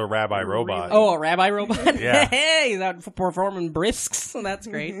thought it was a rabbi robot. Oh, a rabbi robot? Yeah. Hey, he's out performing brisks. That's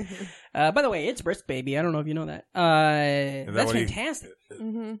great. By the way, it's brisk, baby. I don't know if you know that. That's fantastic.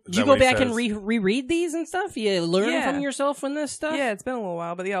 Did you go back and reread these and stuff? You learn from yourself in this stuff? Yeah, it's been a little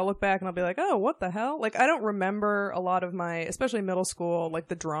while, but I'll look back and I'll be like, oh, what the hell? Like, I don't remember a lot of my, especially middle school, like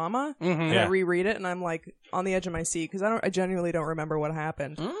the drama. And I reread it and I'm like on the edge of my seat because I genuinely don't remember what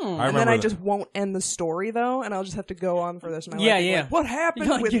happened. And then I just won't end the story though, and I'll just have to go on for this. Like, what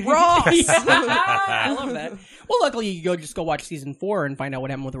happened with Ross? I love that. Well, luckily you just go watch season 4 and find out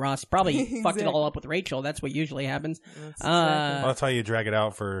what happened with Ross. probably fucked it all up with Rachel. That's what usually happens. That's how you drag it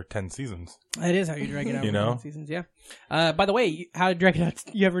out for 10 seasons. It is how you drag it out for 10 seasons, yeah. By the way, how to drag it out,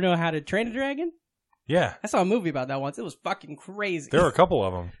 you ever know How to Train a Dragon? Yeah. I saw a movie about that once. It was fucking crazy. There were a couple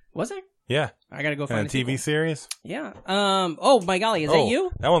of them. Was there? Yeah. I gotta go find a TV series? Yeah. Oh my golly, is that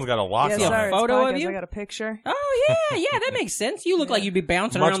you? That one's got a lock on it. Sorry, photo of you? I got a picture. Oh yeah, that makes sense. You look like you'd be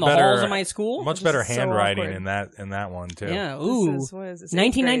bouncing around the halls of my school. Much better handwriting in that one too. Yeah. Ooh. What is this?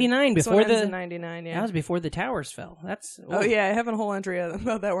 1999 before the 99. Yeah. That was before the towers fell. That's. Ooh. Oh yeah, I have a whole entry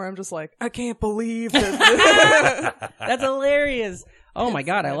about that where I'm just like, I can't believe that. That's hilarious. Oh my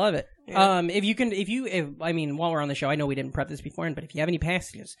god, I love it. Yeah. I mean, while we're on the show, I know we didn't prep this beforehand, but if you have any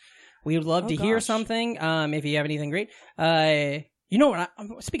passages, we would love to hear something. If you have anything great, you know what?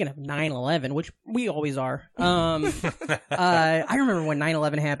 Speaking of 9/11, which we always are. I remember when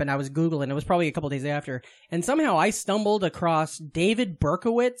 9/11 happened. I was Googling. It was probably a couple days after, and somehow I stumbled across David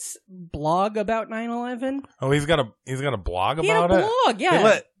Berkowitz's blog about 9/11. Oh, he's got a blog about it. He had a blog, yeah. They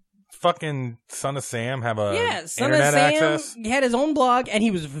let fucking Son of Sam have Son internet of Sam access. He had his own blog, and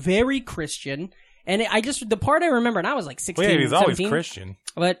he was very Christian. And the part I remember, and I was like 16, well, yeah, he's 17, always Christian.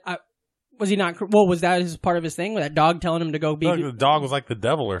 But was he not? Well, was that his part of his thing? With that dog telling him to go be? No, the dog was like the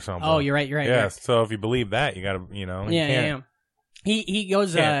devil or something. Oh, you're right. You're right. Yeah. You're right. So if you believe that, you gotta, Yeah. He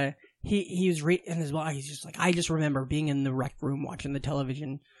goes. He was in his blog. He's just like, I just remember being in the rec room watching the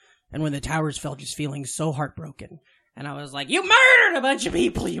television, and when the towers fell, just feeling so heartbroken. And I was like, you murdered a bunch of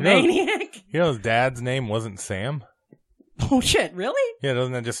people, you maniac! You know his dad's name wasn't Sam? Oh shit! Really? Yeah.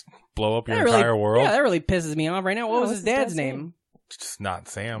 Doesn't that just blow up your entire world? Yeah, that really pisses me off right now. What was his dad's name? It's just not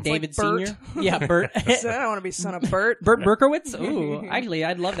Sam. David like Sr.? Yeah, Bert. I don't want to be son of Bert. Bert Berkowitz? Ooh, actually,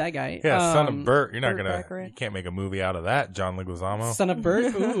 I'd love that guy. Yeah, son of Bert. You're not Bert you can't make a movie out of that, John Leguizamo. Son of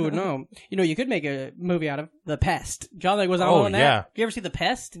Bert? Ooh, no. You could make a movie out of The Pest. John Leguizamo on that? Yeah. You ever see The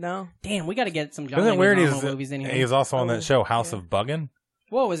Pest? No. Damn, we got to get some John Leguizamo movies in here. He's also on that show, House of Buggin'.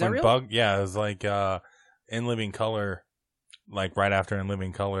 Whoa, was that real? Yeah, it was like In Living Color, like right after In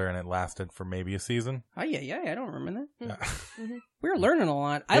Living Color, and it lasted for maybe a season. Oh, yeah, I don't remember that. Yeah. We were learning a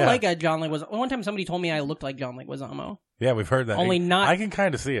lot. I like John Leguizamo. One time somebody told me I looked like John Leguizamo. Yeah, we've heard that. I can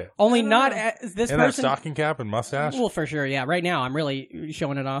kind of see it. Only not this person. That stocking cap and mustache? Well, for sure, yeah. Right now, I'm really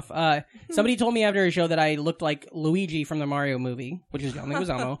showing it off. Somebody told me after a show that I looked like Luigi from the Mario movie, which is John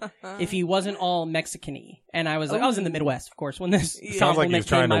Leguizamo, if he wasn't all Mexican-y. And I was like, I was in the Midwest, of course, when this sounds like he was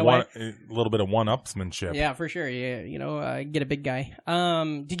trying to a little bit of one-upsmanship. Yeah, for sure. Yeah, get a big guy.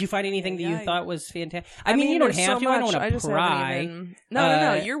 Did you find anything that you thought was fantastic? I mean, you don't have to. I don't want to pry.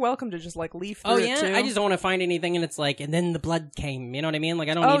 No. You're welcome to just like leaf through it too. I just don't want to find anything, and it's like, and then the blood came. You know what I mean? Like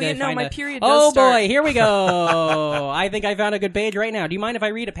I don't need to find my period does start. Boy, here we go. I think I found a good page right now. Do you mind if I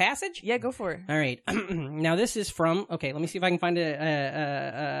read a passage? Yeah, go for it. All right. Now this is from. Okay, let me see if I can find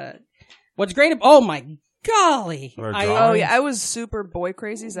what's great. Oh my golly! I was super boy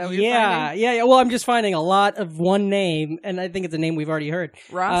crazy. Is that what you're finding? Yeah. Well, I'm just finding a lot of one name, and I think it's a name we've already heard.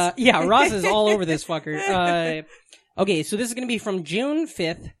 Ross. Ross is all over this fucker. Okay, so this is going to be from June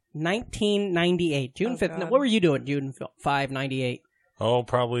 5th, 1998. June 5th. God. What were you doing June 5, 98? Oh,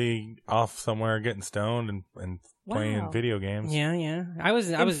 probably off somewhere getting stoned and playing video games. Yeah. I was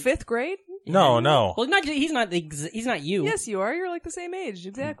in 5th grade? No. Well, he's not you. Yes, you are. You're like the same age.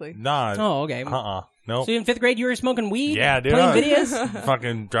 Exactly. Nah. Oh, okay. Nope. So in 5th grade, you were smoking weed? Yeah, dude. Playing videos?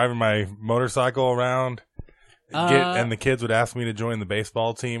 Fucking driving my motorcycle around. And the kids would ask me to join the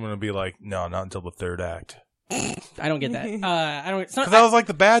baseball team, and it'd be like, no, not until the 3rd act. I don't get that. I don't. Because I was like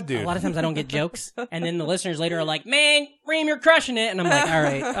the bad dude. A lot of times I don't get jokes, and then the listeners later are like, "Man, Reem, you're crushing it," and I'm like, "All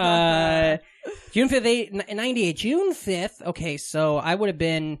right." June 5th, 98. June 5th. Okay, so I would have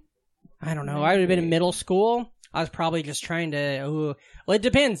been. I don't know. I would have been in middle school. I was probably just trying to. Well, it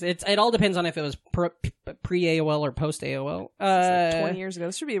depends. It all depends on if it was pre AOL or post AOL. Like 20 years ago.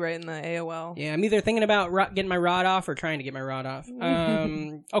 This should be right in the AOL. Yeah, I'm either thinking about getting my rod off or trying to get my rod off.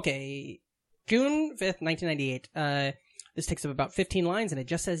 Okay. June 5th, 1998. This takes up about 15 lines, and it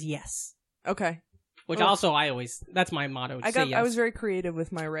just says yes. Okay. Which also, that's my motto. Say yes. I was very creative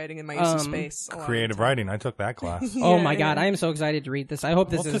with my writing and my use of space. Creative writing. I took that class. Oh my God. I am so excited to read this. I hope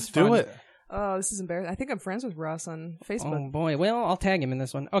this is just fun. Do it. Oh, this is embarrassing. I think I'm friends with Ross on Facebook. Oh boy. Well, I'll tag him in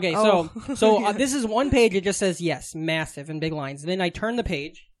this one. Okay. So this is one page. It just says yes, massive in big lines. Then I turn the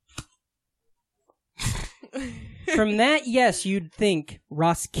page. From that yes, you'd think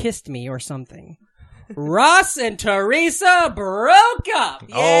Ross kissed me or something. Ross and Teresa broke up.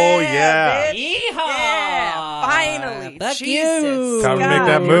 Oh, yeah. Yeehaw. Yeah, finally. Fuck Jesus. you. Time to make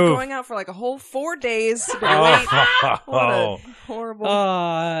that We're move. going out for like a whole 4 days. Oh. What a horrible.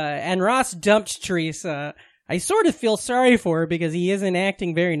 And Ross dumped Teresa. I sort of feel sorry for her because he isn't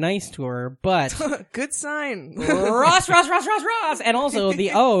acting very nice to her, but... Good sign. Ross! And also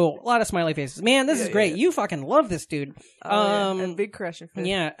a lot of smiley faces. Man, this is great. You fucking love this dude. And big crush in fifth.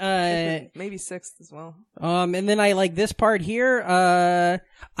 Yeah. Maybe sixth as well. And then I like this part here.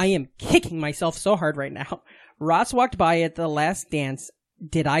 I am kicking myself so hard right now. Ross walked by at the last dance.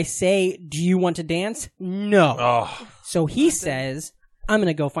 Did I say, do you want to dance? No. Oh. So he says... I'm going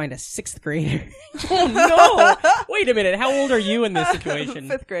to go find a 6th grader. Oh, no. Wait a minute. How old are you in this situation?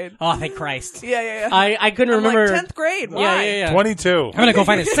 5th grade. Oh, thank Christ. Yeah. I couldn't remember. Like 10th grade. Why? Yeah. 22. I'm going to go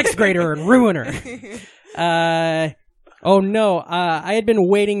find a 6th grader and ruin her. Oh, no. I had been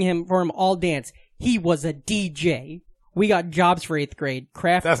waiting for him all dance. He was a DJ. We got jobs for 8th grade.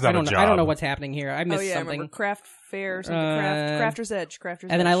 Craft. That's not a job. I don't know what's happening here. I missed something. I remember craft fair or something. Crafter's Edge.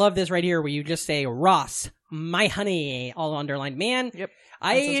 And then I love this right here where you just say, Ross, my honey, all underlined. Man. Yep.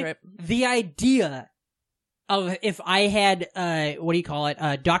 The idea of if I had,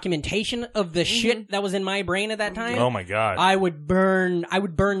 documentation of the shit that was in my brain at that time. Oh my God. I would burn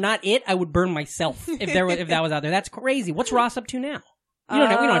not it, I would burn myself if that was out there. That's crazy. What's Ross up to now? We don't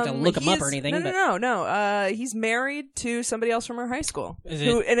have to look him up or anything. No. He's married to somebody else from our high school. Is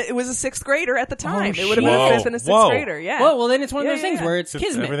it? And it was a 6th grader at the time. Oh, it would have been a 5th and a 6th grader. Yeah. Well, then it's one of those things where it's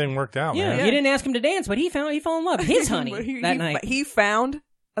kismet. Everything worked out. Yeah, man. You didn't ask him to dance, but he fell in love. His honey that night. He found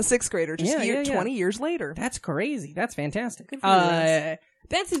a 6th grader 20 years later. That's crazy. That's fantastic. Good for you,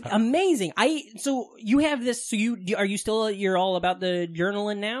 that's amazing. So you have this. So you're all about the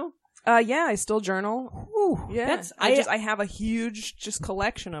journaling now? Yeah, I still journal. Ooh, yeah, I have a huge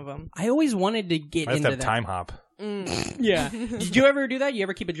collection of them. I always wanted to get into that. Time hop. Yeah. Did you ever do that? You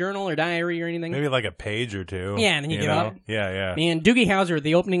ever keep a journal or diary or anything? Maybe like a page or two. Yeah, and then you give up. Yeah. Man, Doogie Howser,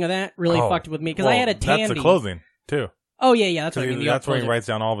 the opening of that really fucked with me because I had a Tandy. That's the closing too. Oh yeah. That's what I mean. That's where he writes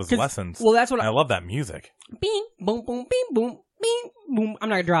down all of his lessons. Well, that's what I love that music. Bing, boom, boom, bing, boom. Bing, boom. I'm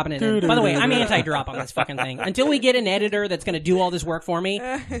not dropping it in. By the way, I'm anti-drop on this fucking thing. Until we get an editor that's going to do all this work for me,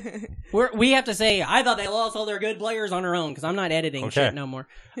 we have to say, I thought they lost all their good players on their own because I'm not editing shit no more.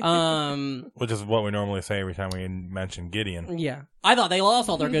 Which is what we normally say every time we mention Gideon. Yeah. I thought they lost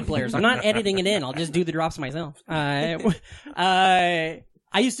all their good players. I'm not editing it in. I'll just do the drops myself. I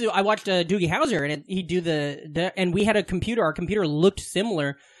watched Doogie Howser and he'd do and we had a computer. Our computer looked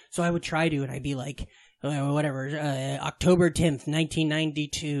similar. So I would try to, and I'd be like, October 10th,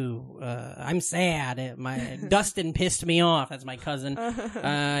 1992. I'm sad. Dustin pissed me off. That's my cousin.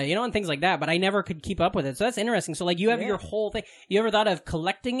 And things like that. But I never could keep up with it. So that's interesting. So like you have your whole thing. You ever thought of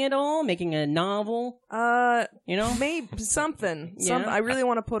collecting it all, making a novel? Maybe something. Yeah. I really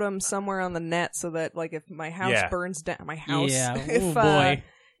want to put them somewhere on the net so that like if my house burns down, boy.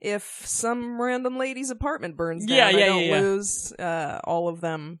 If some random lady's apartment burns down, I don't lose all of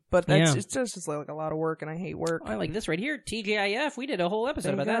them. But that's it's just like a lot of work, and I hate work. I like this right here, TGIF. We did a whole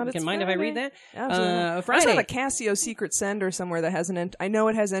episode about that. Can mind if I read that? Absolutely. Friday. I have a Casio secret sender somewhere that has I know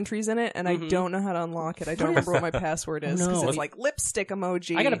it has entries in it, and I don't know how to unlock it. I don't remember what my password is because it's like lipstick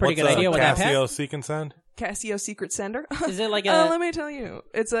emoji. I got a pretty good idea what that Casio secret send? Casio secret sender. Is it like a? Let me tell you,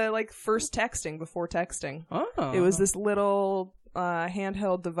 it's a like first texting before texting. Oh, it was this little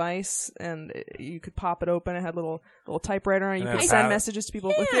handheld device, and you could pop it open. It had little typewriter on it. You could send messages to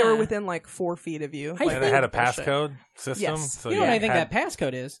people if they were within like 4 feet of you. And it had a passcode system. Yes. So you know what I think that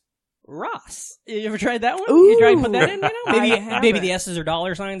passcode is? Ross. You ever tried that one? Ooh, you tried to put that in? Maybe the S's are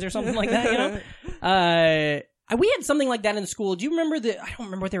dollar signs or something like that. We had something like that in school. Do you remember I don't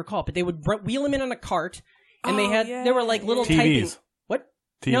remember what they were called, but they would wheel them in on a cart, and they were like little TVs. typing. What?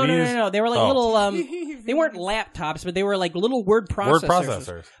 TVs? No. They were like little, they weren't laptops, but they were like little word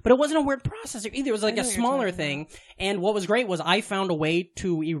processors. But it wasn't a word processor either. It was like a smaller thing. And what was great was I found a way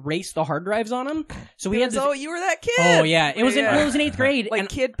to erase the hard drives on them. So we had Oh, you were that kid. Oh, yeah. It was in 8th grade. Like and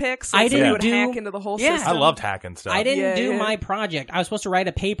kid pics. I didn't hack into the whole system. I loved hacking stuff. I didn't do my project. I was supposed to write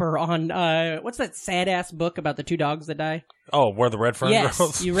a paper on, what's that sad-ass book about the 2 dogs that die? Oh, Where the Red Fern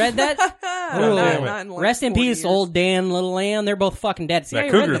Grows? You read that? Not in like Rest in peace, years. old Dan, little Lamb. They're both fucking dead. See, that I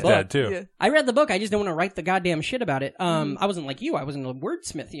read the cougar's book. dead, too. Yeah. I read the book. I just don't want to write the goddamn shit about it. I wasn't like you. I wasn't a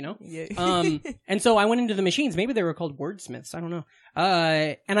wordsmith, Yeah. And so I went into the machines. Maybe they were called wordsmiths. I don't know.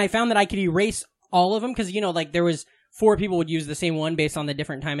 And I found that I could erase all of them because, like there was 4 people would use the same one based on the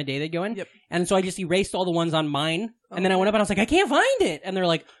different time of day they'd go in. Yep. And so I just erased all the ones on mine. And then I went up and I was like, I can't find it. And they're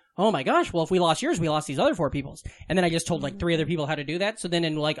like, oh my gosh, well, if we lost yours, we lost these other 4 people's. And then I just told like 3 other people how to do that. So then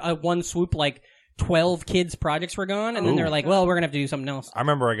in like one swoop, like 12 kids' projects were gone. And then they're like, well, we're going to have to do something else. I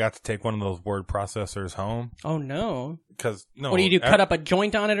remember I got to take one of those word processors home. Oh, no. Because, What do you do, cut up a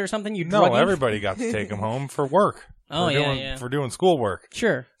joint on it or something? No, everybody got to take them home for work. for doing schoolwork.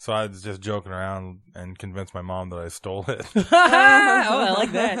 Sure. So I was just joking around and convinced my mom that I stole it. Oh, I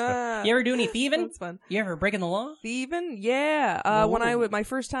like that. You ever do any thieving? That's fun. You ever breaking the law? Thieving? Yeah. When my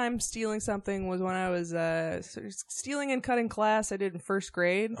first time stealing something was when I was stealing and cutting class. I did in first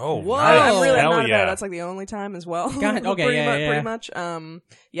grade. Oh, whoa! nice. I'm really Hell not yeah. about it. That's like the only time as well. God, okay, pretty much.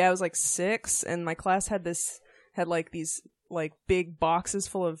 I was like 6, and my class had like these like big boxes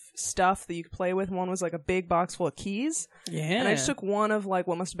full of stuff that you could play with. One was like a big box full of keys. Yeah. And I just took one of like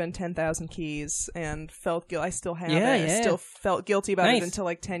what must have been 10,000 keys and felt guilty. I still have it. Yeah. I still felt guilty about Nice. it until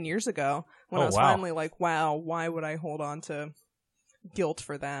like 10 years ago when I was finally like, wow, why would I hold on to guilt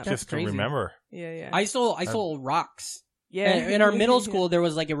for that? Just to remember. Yeah. I stole rocks. Yeah. In our middle school, there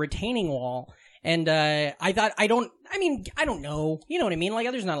was like a retaining wall. And I thought, I don't know. You know what I mean?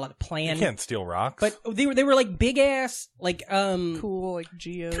 Like, there's not a lot of plan. You can't steal rocks. But they were like big ass, like cool, like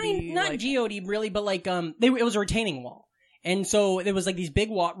geode. Not geode really, but like it was a retaining wall. And so there was like these big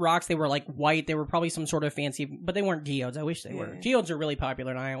rocks. They were like white. They were probably some sort of fancy, but they weren't geodes. I wish they were. Geodes are really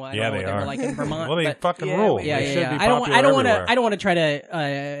popular in Iowa. I don't know what they were like in Vermont. Well, they fucking rule. They should be I don't want to try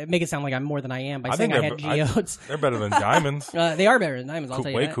to make it sound like I'm more than I am by saying I had geodes. They're better than diamonds. They are better than diamonds. I'll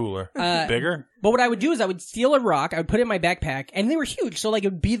tell you way that. Cooler, bigger. But what I would do is I would steal a rock. I would put it in my backpack, and they were huge. So like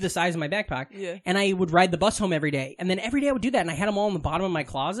it would be the size of my backpack. Yeah. And I would ride the bus home every day, and then every day I would do that, and I had them all in the bottom of my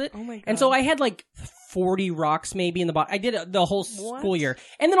closet. Oh my god! And so I had like 40 rocks maybe in the bottom. I did it the whole school year.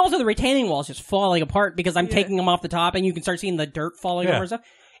 And then also the retaining wall is just falling apart because I'm taking them off the top and you can start seeing the dirt falling over and stuff.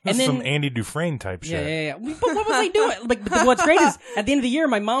 That's and then some Andy Dufresne type shit. Yeah. But what was I doing? Like, but what's great is at the end of the year,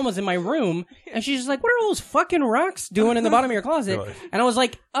 my mom was in my room and she's just like, "What are all those fucking rocks doing in the bottom of your closet?" And I was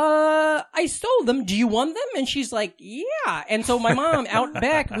like, I stole them. Do you want them?" And she's like, "Yeah." And so my mom out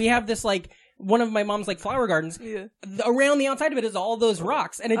back, we have this like one of my mom's like flower gardens. Yeah. Around the outside of it is all those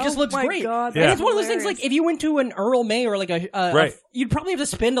rocks, and it just looks great. God, and it's one of those things like if you went to an Earl May or like you'd probably have to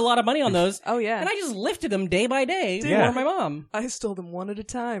spend a lot of money on those. Oh yeah, and I just lifted them day by day for my mom. I stole them one at a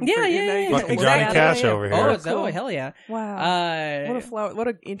time. Yeah. Fucking Johnny Cash over here. Oh, cool. Hell yeah! Wow, what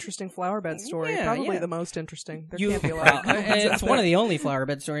an interesting flower bed story. Probably the most interesting. There can't be a lot. It's one of the only flower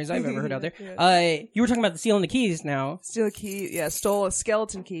bed stories I've ever heard out there. You were talking about stealing the keys now. Steal a key. Yeah, stole a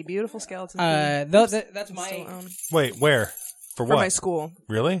skeleton key. Beautiful skeleton key. That's my... Wait, where? For what? For my school.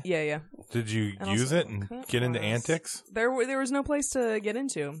 Really? Yeah. Did you use it and get into antics? There was no place to get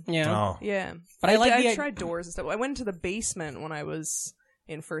into. Yeah. Oh. Yeah. But I tried doors and stuff. I went into the basement when I was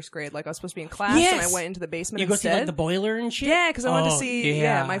in first grade. Like, I was supposed to be in class, and I went into the basement instead. You go see, like, the boiler and shit? Yeah, because I wanted to see...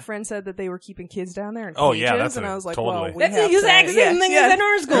 Yeah, my friend said that they were keeping kids down there in cages, that's and I was like, totally. well, that's the exact same thing as in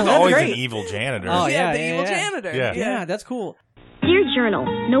our school. There's That's always great. an evil janitor. Oh, yeah, the evil janitor. Yeah, that's cool. Dear Journal,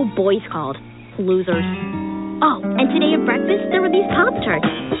 no boys called. Losers. Oh, and today at breakfast, there were these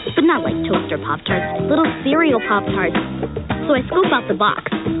Pop-Tarts. But not like toaster Pop-Tarts, little cereal Pop-Tarts. So I scooped out the box.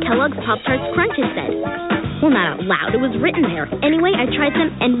 Kellogg's Pop-Tarts Crunch, it said. Well, not out loud, it was written there. Anyway, I tried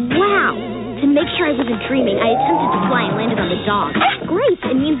them, and wow! To make sure I wasn't dreaming, I attempted to fly and landed on the dog. Great!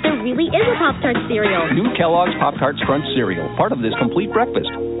 It means there really is a Pop-Tart cereal. New Kellogg's Pop-Tarts Crunch cereal, part of this complete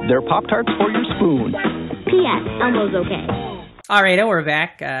breakfast. They're Pop-Tarts for your spoon. P.S. Elmo's okay. All right, we're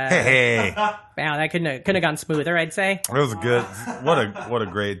back. Hey. Wow, that couldn't have gone smoother, I'd say. It was good. What a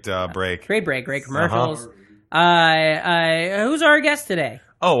great break. Great break, great commercials. Who's our guest today?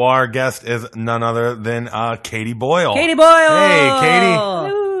 Oh, our guest is none other than Katie Boyle. Katie Boyle! Hey, Katie.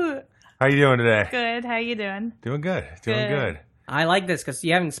 Hello. How you doing today? Good. How you doing? Doing good. Doing good. I like this because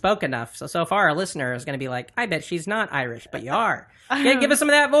you haven't spoke enough. So far, our listener is going to be like, I bet she's not Irish, but you are. Give us some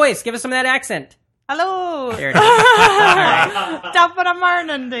of that voice. Give us some of that accent. Hello. There it is. Top of the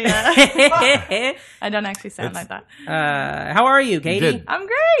morning, do you? I don't actually sound like that. How are you, Katie? I'm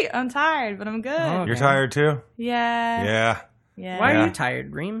great. I'm tired, but I'm good. Oh, You're tired too? Yeah. Why are you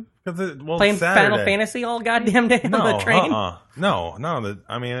tired, Reem? Playing Saturday. Final Fantasy all goddamn day on the train? No.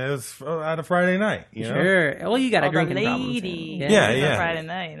 I mean, it was at a Friday night. You know? Sure. Well, you got a drinking problem. Yeah. Friday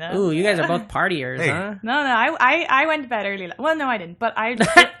night. No? Ooh, you guys are both partiers, huh? No. I went to bed early. Well, no, I didn't. But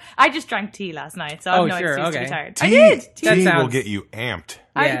I just drank tea last night, so I have no excuse to be tired. Tea, I did. Tea will get you amped.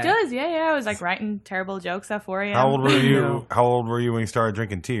 It does, yeah. I was like writing terrible jokes at 4 a.m. How old were you when you started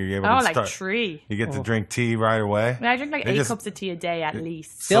drinking tea? Were you able to like 3. You get to drink tea right away? I drink like 8 cups of tea a day at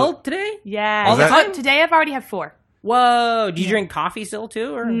least. Still today? Yeah. Today I've already had 4. Whoa! Do you drink coffee still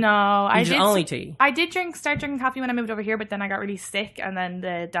too, or no? I did only tea. I did start drinking coffee when I moved over here, but then I got really sick, and then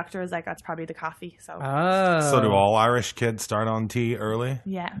the doctor was like, "That's probably the coffee." So, so do all Irish kids start on tea early?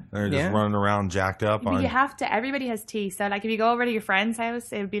 Yeah, they're just running around jacked up. But you have to. Everybody has tea. So, like, if you go over to your friend's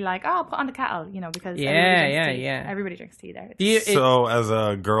house, it would be like, "Oh, put on the kettle," because everybody drinks tea there. So, as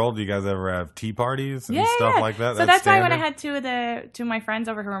a girl, do you guys ever have tea parties and stuff like that? So that's why when I had two of my friends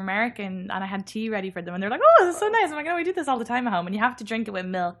over who were American, and I had tea ready for them, and they're like, "Oh, this is so nice." I'm like, "Oh, we do this all the time at home, and you have to drink it with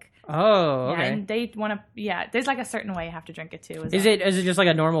milk." Oh, okay. Yeah, and they want to. Yeah, there's like a certain way you have to drink it too. Is it just like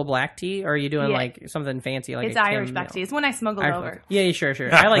a normal black tea, or are you doing like something fancy? Like it's Irish black tea. It's one I smuggled over. Yeah,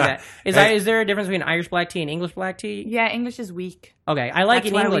 sure. I like that. Is there a difference between Irish black tea and English black tea? Yeah, English is weak. Okay, I like That's it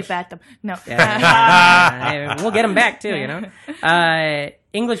in why English. we bet them. No, we'll get them back too.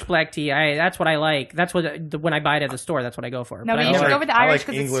 English black tea. That's what I like. That's what when I buy it at the store. That's what I go for. No, but you should go with the Irish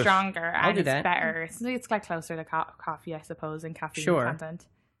because it's stronger I'll and do that. It's better. It's like closer to coffee, I suppose, and caffeine content.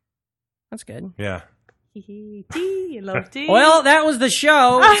 That's good. Yeah. Tea, I love tea. Well, that was the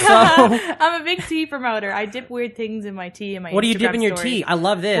show. So I'm a big tea promoter. I dip weird things in my tea and my. What do you Instagram dip in your stories. tea? I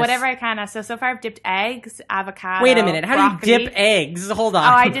love this. Whatever I can. So far I've dipped eggs, avocado. Wait a minute. How broccoli. do you dip eggs? Hold on.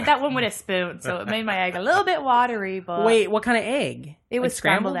 Oh, I did that one with a spoon, so it made my egg a little bit watery. But wait, what kind of egg? It was like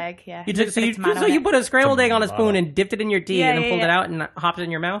scrambled egg. Yeah. You took, so you put a scrambled egg on a spoon and dipped it in your tea and then pulled it out and hopped it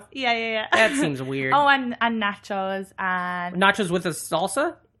in your mouth. Yeah. That seems weird. Oh, and nachos and nachos with a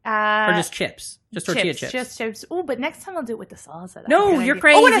salsa. Or just chips? Just tortilla chips? Just chips. Oh, but next time I'll do it with the salsa. No, you're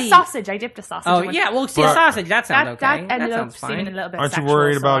crazy. Oh, and a sausage. I dipped a sausage. Oh, yeah. Well, see, a sausage. That sounds okay. That ended sounds up fine. seeming a little bit Aren't you sexual,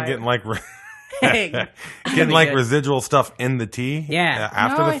 worried about so getting like residual stuff in the tea? Yeah.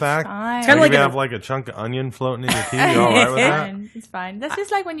 After the fact? Fine. It's kind of like you have like a chunk of onion floating in your tea. You all right with that? It's fine. That's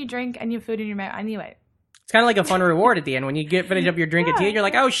just like when you drink and you have food in your mouth. Anyway. It's kind of like a fun reward at the end when you finish up your drink of tea. You're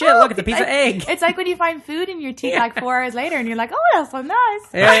like, oh shit, look at the piece of egg. It's like when you find food in your tea like 4 hours later, and you're like, oh, that's so nice.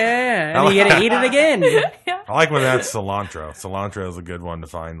 Yeah. And you get to eat it again. I like when that's cilantro. Cilantro is a good one to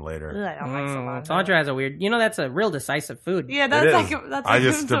find later. I don't like cilantro. Cilantro has a weird. That's a real decisive food. Yeah, that's I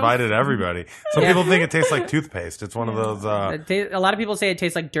just divided everybody. Some people think it tastes like toothpaste. It's one of those. A lot of people say it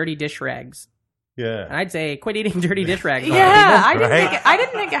tastes like dirty dish rags. Yeah, and I'd say quit eating dirty dish rags. Yeah, I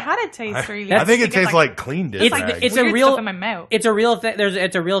didn't think it had a taste really. I think it tastes like clean dish rags. It's a real stuff in my mouth. It's a real thing.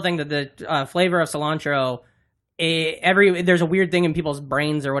 It's a real thing that the flavor of cilantro. There's a weird thing in people's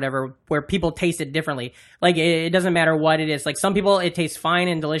brains or whatever where people taste it differently. Like it doesn't matter what it is. Like some people it tastes fine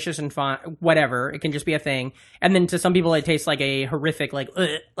and delicious and fine, whatever. It can just be a thing. And then to some people it tastes like a horrific like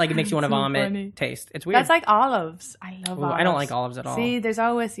it makes you want to vomit taste. It's weird. That's like olives. I love olives. I don't like olives at all. See, there's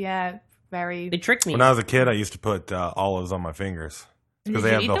always They tricked me. When I was a kid, I used to put olives on my fingers because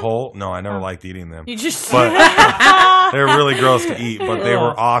they have the whole. No, I never liked eating them. You just. But they're really gross to eat, but they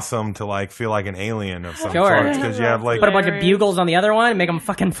were awesome to like feel like an alien of some sort because you have like put a bunch of bugles on the other one and make them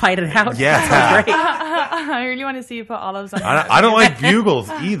fucking fight it out. Yeah, that's great. I really want to see you put olives on. I don't like bugles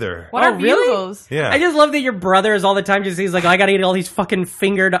either. What are bugles? Yeah, I just love that your brother is all the time just he's like, I gotta eat all these fucking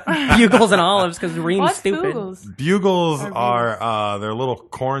fingered bugles and olives because Reem's stupid. Bugles are they're little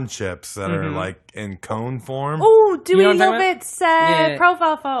corn chips that are like in cone form. Oh, Dewey Lovett's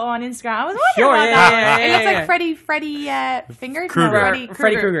profile photo on Instagram. I was wondering about that. It looks like Freddy Fingers. Krueger. No,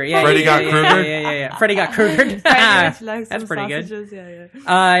 Freddy Krueger. Yeah, Freddy got Krueger. Yeah. Freddy got Krugered. That's pretty good.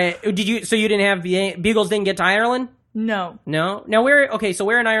 Did you? So you didn't have bugles? Didn't get to Ireland? No. Now where? Okay, so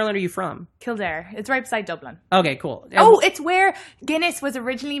where in Ireland are you from? Kildare. It's right beside Dublin. Okay, cool. Oh, it's where Guinness was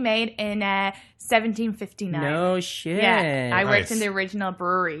originally made in 1759. No shit. Yeah, I worked in the original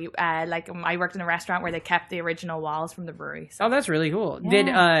brewery. I worked in a restaurant where they kept the original walls from the brewery. So. Oh, that's really cool.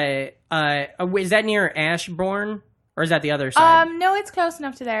 Yeah. Is that near Ashbourne? Or is that the other side? No, it's close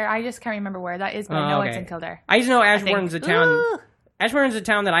enough to there. I just can't remember where that is, but I know it's in Kildare. I just know Ashbourne's a town. Ooh. Ashbourne's a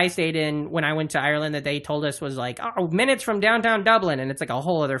town that I stayed in when I went to Ireland that they told us was like, minutes from downtown Dublin, and it's like a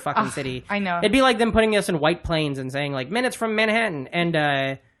whole other fucking city. I know. It'd be like them putting us in White Plains and saying like minutes from Manhattan.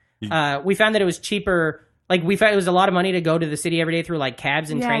 And we found that it was cheaper. Like we found it was a lot of money to go to the city every day through like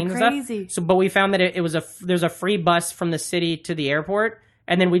cabs and trains and stuff. So, but we found that it was there's a free bus from the city to the airport.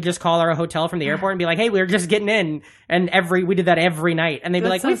 And then we just call our hotel from the airport and be like, "Hey, we're just getting in." And we did that every night. And they'd be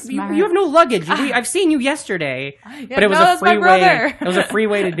like, you have no luggage. I've seen you yesterday." But it was a free way. It was a free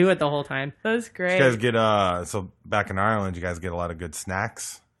way to do it the whole time. That's great. You guys get so back in Ireland, you guys get a lot of good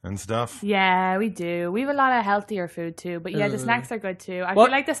snacks and stuff. Yeah, we do. We have a lot of healthier food too. But yeah, the snacks are good too. I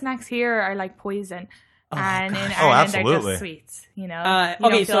feel like the snacks here are like poison. And in Ireland, they're just sweets. You know, you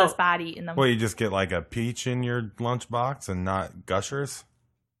don't feel as bad eating them. Well, you just get like a peach in your lunchbox and not Gushers.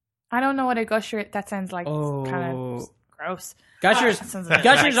 I don't know what a gusher. That sounds like kind of gross. Gushers Like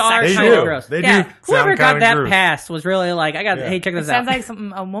are kind of gross. They do. Whoever got that pass was really like, hey, check this out. Sounds like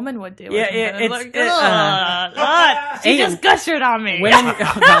something a woman would do. Yeah, she just gushered on me. Women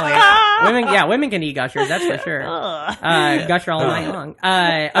can eat gushers, that's for sure. Gusher all night long.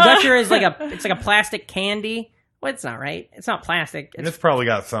 A gusher is like a plastic candy. Well, it's not right. It's not plastic. It's probably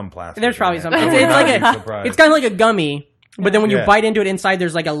got some plastic. There's probably some. It's kind of like a gummy. But then when you bite into it, inside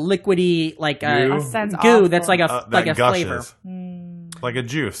there's like a liquidy, like goo that's like a flavor, like a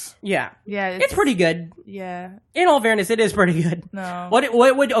juice. Yeah, it's pretty good. Yeah, in all fairness, it is pretty good. No,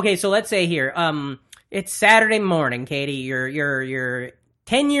 what would okay? So let's say here, it's Saturday morning, Katie. You're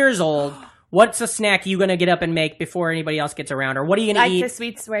 10 years old. What's a snack you gonna get up and make before anybody else gets around, or what are you gonna eat? Like the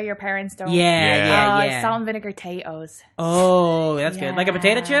sweets where your parents don't. Yeah. Salt and vinegar potatoes. Oh, that's good. Like a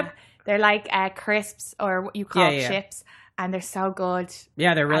potato chip. They're like crisps, or what you call chips. And they're so good.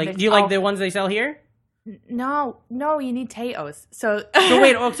 Yeah, they're really. Do you like the ones they sell here? No, you need Tato's. So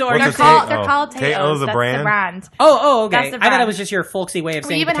wait, they're called Tato's. Tato's a That's brand? the brand. Oh, okay. That's the I brand. thought it was just your folksy way of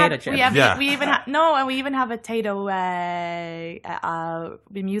saying potato chips. We even have a Tato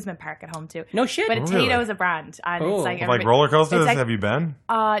amusement park at home too. No shit. But Tato's a brand, and it's like roller coasters. Have you been?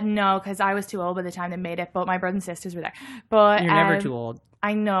 No, because I was too old by the time they made it. But my brothers and sisters were there. But you're never too old.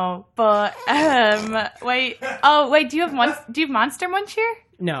 I know, but wait. Do you have Monster Munch here?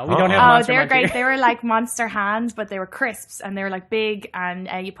 No, we don't have Monster Munch. Oh, they're great. Here. They were like Monster Hands, but they were crisps, and they were like big, and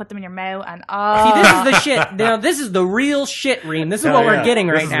you put them in your mouth, and See, this is the shit. Now, this is the real shit, Reem. This is what we're getting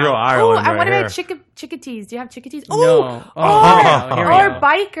right now. This is real Ireland and what right about chickatees? Do you have chickatees? No. Or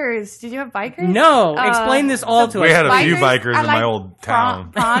bikers. Did you have bikers? No. Explain this all to us. We had a few bikers in my old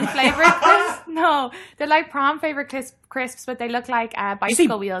town. Prawn flavored crisps? No, they're like prawn flavored crisps, but they look like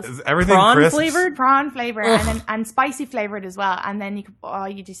bicycle wheels. Is everything prawn crisps? flavored? Prawn flavored, and spicy flavored as well. And then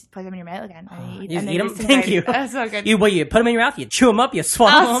you just put them in your mouth again. And you eat them? Thank you. That's so good. You put them in your mouth, you chew them up, you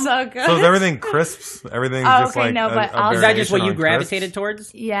swallow them. So good. So is everything crisps? Everything's just like no, but is that just what you gravitated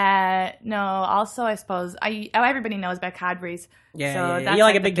towards? Yeah, no. Also, I suppose everybody knows about Cadbury's. Yeah, so that's you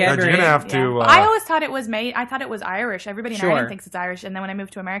like a big Cadbury. You're gonna have to. I always thought it was made. I thought it was Irish. Everybody in Ireland thinks it's Irish, and then when I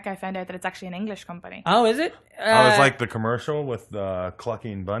moved to America, I found out that it's actually an English company. Oh, is it? It's like the commercial with the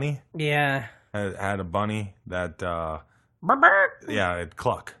clucking bunny. Yeah, it had a bunny that. It'd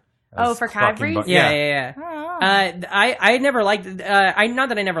cluck. For Cadbury's? Yeah. Oh. I never liked. Not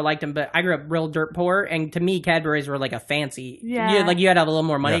that I never liked them, but I grew up real dirt poor, and to me, Cadbury's were like a fancy. Yeah. You had to have a little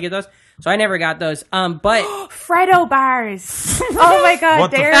more money to get those. So I never got those. But Freddo bars. Oh my god,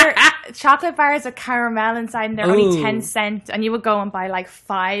 they're chocolate bars with caramel inside, and they're only 10 cents. And you would go and buy like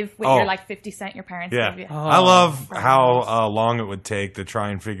 5 with your like 50 cent your parents gave you. I love how long it would take to try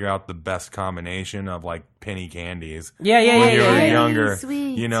and figure out the best combination of like penny candies. When you were younger,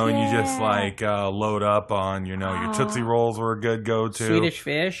 and you just like load up on your Tootsie Rolls were a good go-to. Swedish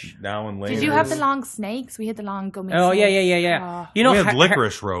Fish. Now and later. Did you have the long snakes? We had the long gummy. Oh snakes. yeah. We had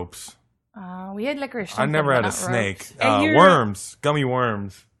licorice ropes. We had licorice. I never had a snake. Worms, gummy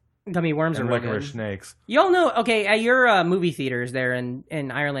worms. Gummy worms and are really licorice good. snakes. You all know, at your movie theaters there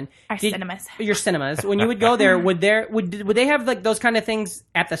in Ireland, cinemas. Your cinemas. When you would go there, would they have like those kind of things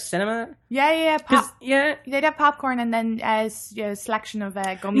at the cinema? Yeah. They'd have popcorn and then a selection of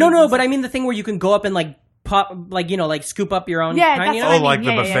gummies. No, but I mean the thing where you can go up and like pop, like scoop up your own. Kind, like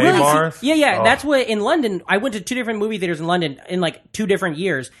the buffet bars. Yeah. That's what in London. I went to 2 different movie theaters in London in like 2 different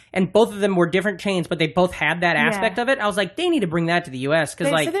years, and both of them were different chains, but they both had that aspect of it. I was like, they need to bring that to the U.S.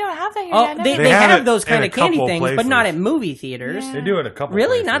 because so they don't have that here. They have those kind of candy things, but not at movie theaters. They do it a couple.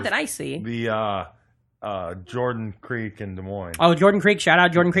 Really, places. not that I see. The Jordan Creek in Des Moines. Oh, Jordan Creek! Shout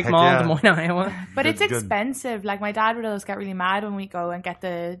out Jordan Creek Mall in Des Moines, Iowa. But it's expensive. Like my dad would always get really mad when we go and get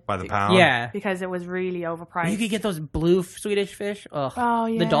by the pound. Yeah, because it was really overpriced. You could get those blue Swedish fish. Ugh. Oh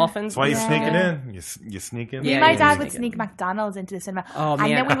yeah, the dolphins. That's why you sneak it in. You sneak in. My dad would sneak McDonald's into the cinema. Oh man!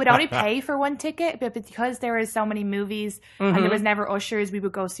 And then we would only pay for 1 ticket, but because there were so many movies and there was never ushers, we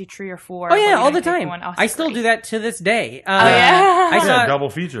would go see 3 or 4. Oh yeah, all the time. I still do that to this day. I saw a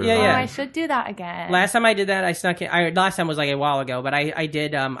double feature. Yeah. I should do that again. Last time I did that, I snuck in. Last time was like a while ago, but I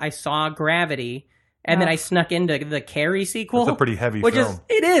did. I saw Gravity, and then I snuck into the Carrie sequel. It's a pretty heavy film.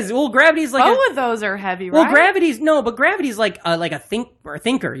 It is. Well, Gravity's like both of those are heavy. Well, right? Gravity's like a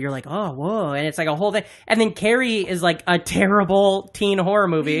thinker. You're like, oh, whoa, and it's like a whole thing. And then Carrie is like a terrible teen horror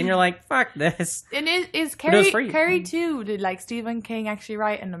movie, and you're like, fuck this. And is Carrie 2? Did like Stephen King actually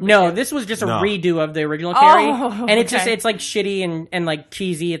write in them? No, this was just a redo of the original Carrie, and it's just it's like shitty and like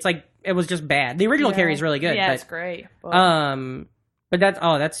cheesy. It's like. It was just bad. The original Carrie is really good. Yeah, it's great. But But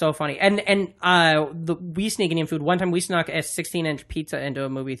that's so funny. And we sneak Indian food. One time we snuck a 16-inch pizza into a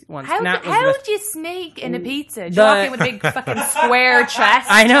movie once. How did you sneak in a pizza? Did you walk in with a big fucking square chest?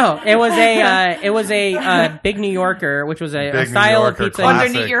 I know. It was a Big New Yorker, which was a style of pizza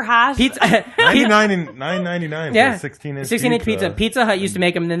underneath your hat. Pizza $9.99 yeah, for a 16-inch pizza. Pizza Hut used to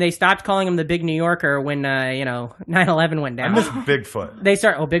make them, and then they stopped calling them the Big New Yorker when 9/11 went down. I miss Bigfoot.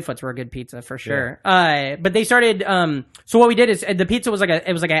 Bigfoot's were a good pizza for sure. Yeah. But they started. So what we did is the pizza was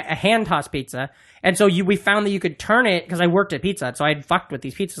like a hand toss pizza, and so we found that you could turn it because I worked at Pizza Hut, so I'd fucked with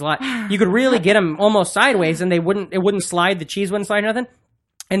these pizzas a lot. You could really get them almost sideways, and it wouldn't slide. The cheese wouldn't slide, nothing.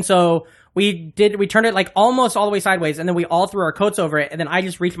 And so we turned it like almost all the way sideways, and then we all threw our coats over it, and then I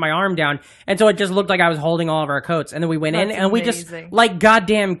just reached my arm down, and so it just looked like I was holding all of our coats, and then we went in, and we just like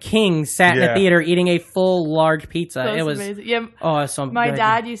goddamn kings sat in the theater eating a full large pizza. It was amazing. Yeah, so my good.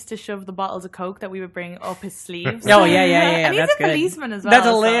 Dad used to shove the bottles of Coke that we would bring up his sleeves. Oh yeah, and that's he's a policeman as well. That's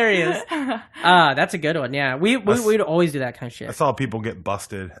hilarious. That's a good one. Yeah, we'd always do that kind of shit. I saw people get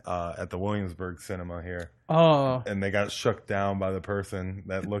busted at the Williamsburg Cinema here. Oh. And they got shook down by the person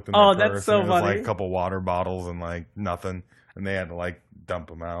that looked in their purse. That's so and it funny. was like a couple water bottles and like nothing. And they had to like dump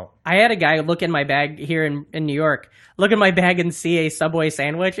them out. I had a guy look in my bag here in New York, look in my bag and see a Subway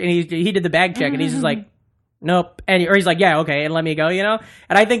sandwich, and he did the bag check, and he's just like, nope. Or he's like, yeah, okay, and let me go, And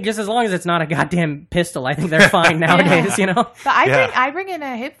I think just as long as it's not a goddamn pistol, I think they're fine nowadays, But I bring in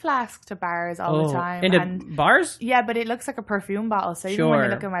a hip flask to bars all the time. Into bars? Yeah, but it looks like a perfume bottle, so even when they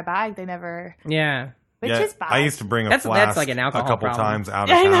look in my bag, they never... Yeah. Which is bad. I used to bring a flask that's like an alcohol a couple problem. times out of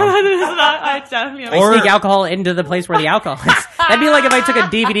town. I sneak alcohol into the place where the alcohol is. That'd be like if I took a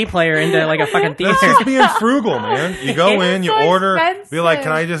DVD player into like a fucking theater. That's just being frugal, man. You go in, you order, be like,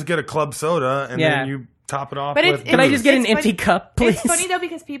 can I just get a club soda? And then you top it off with can I just get an empty cup, please? It's funny though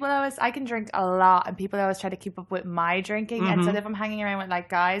because I can drink a lot, and people always try to keep up with my drinking. And so if I'm hanging around with like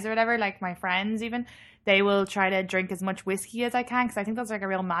guys or whatever, like my friends even, they will try to drink as much whiskey as I can because I think that's like a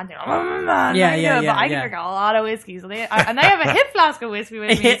real man thing. But I can drink a lot of whiskey, so and I have a hip flask of whiskey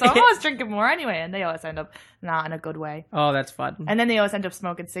with me, so I'm always drinking more anyway. And they always end up not in a good way. Oh, that's fun. And then they always end up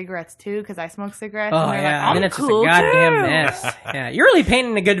smoking cigarettes too because I smoke cigarettes. Oh and yeah, and then it's cool just a goddamn mess. Yeah, you're really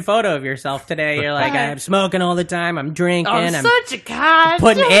painting a good photo of yourself today. You're like, I'm smoking all the time. I'm drinking. I'm such a cat.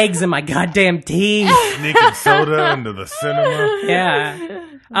 Putting eggs in my goddamn tea. Sneaking soda into the cinema. Yeah.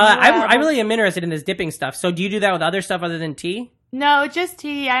 I really am interested in this dipping stuff. So do you do that with other stuff other than tea? No, just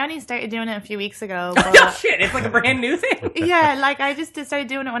tea. I only started doing it a few weeks ago. But oh, shit. It's like a brand new thing. Yeah, like I just started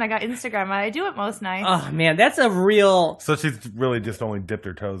doing it when I got Instagram. I do it most nights. Oh, man. That's a real... So she's really just only dipped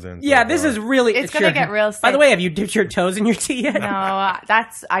her toes in. Yeah, this is really... It's going to get real sick. By the way, have you dipped your toes in your tea yet? No,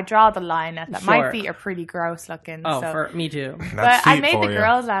 I draw the line at that. Sure. My feet are pretty gross looking. Oh, so. me too. But I made the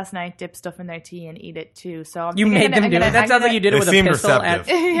girls last night dip stuff in their tea and eat it too. So you made them do it? That sounds like you did it with a pistol at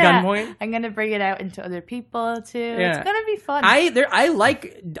gunpoint. I'm going to bring it out into other people too. Yeah. It's going to be fun. I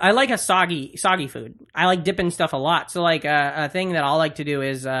like a soggy food. I like dipping stuff a lot. So like a thing that I'll like to do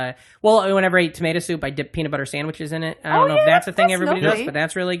is whenever I eat tomato soup, I dip peanut butter sandwiches in it. I don't know if that's a thing everybody does, but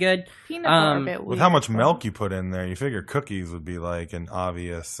that's really good. Peanut butter a bit weird. With how much milk you put in there, you figure cookies would be like an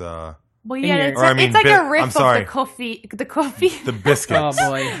obvious well, yeah, it's like a riff of the coffee. The biscuits. Oh,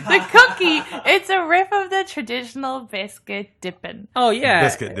 boy. The cookie. It's a riff of the traditional biscuit dipping. Oh, yeah.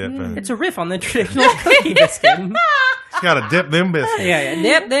 Biscuit dipping. It's a riff on the traditional cookie biscuit. It's got to dip them biscuits. Yeah.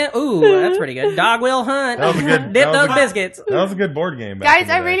 Dip them. Ooh, that's pretty good. Dog will hunt. That was a good. Dip those biscuits. That was a good board game. Guys,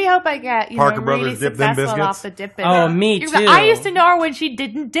 I really hope I get Parker really Brothers dip them biscuits off the dipping. Oh, me too. I used to know her when she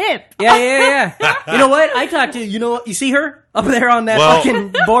didn't dip. Yeah. You know what? I talked to, you see her up there on that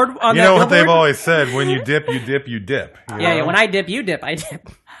fucking board? On you know what they've always said, when you dip, you dip, you dip. Yeah, when I dip, you dip, I dip.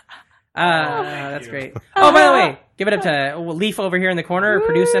 That's great. Oh, by the way, give it up to Leaf over here in the corner,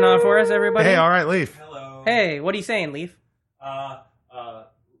 producing on for us, everybody. Hey, all right, Leaf. Hello. Hey, what are you saying, Leaf?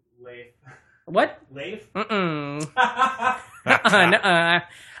 Leaf. What? Leaf?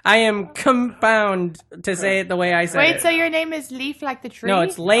 I am compound to say it the way I said it. Wait, so your name is Leaf like the tree? No,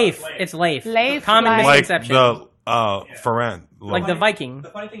 it's Leif. It's Leif. Leif. Common misconception. Like the Ferent. Like the Viking. The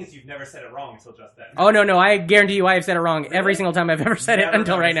funny thing is you've never said it wrong until just then. Oh, no. I guarantee you I have said it wrong every single time I've ever said it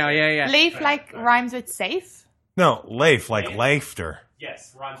until right now. Yeah. Leif like rhymes with safe? No, Leif like laughter.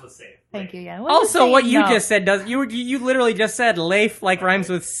 Yes, rhymes with safe. Thank you, yeah. Also, what you just said does... You literally just said Leif like rhymes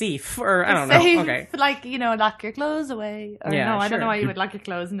with safe, or I don't know. Okay. Like, lock your clothes away. Or yeah, I don't know why you would lock your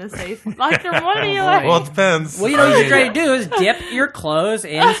clothes in the safe. Lock your money away. away. Well, it depends. Well, what you try to do is dip your clothes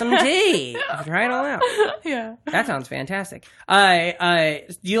in some tea. Try it all out. Yeah. That sounds fantastic. Do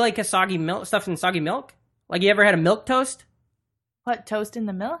you like a soggy milk, stuff in soggy milk? Like, you ever had a milk toast? What, toast in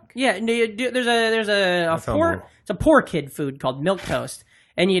the milk? Yeah, there's a poor kid food called milk toast.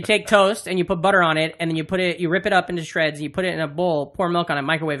 And you take toast and you put butter on it, and then you rip it up into shreds, and you put it in a bowl, pour milk on it,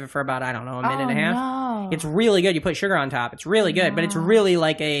 microwave it for about, I don't know, a minute and a half. No. It's really good. You put sugar on top. It's really good, but it's really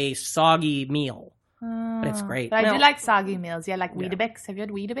like a soggy meal. But it's great. But I do like soggy meals. Yeah, like Weetabix. Have you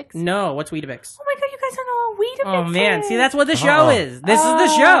had Weetabix? No, what's Weetabix? Oh my god, you guys don't know what Weetabix is. Oh man, see, that's what the show is. This is the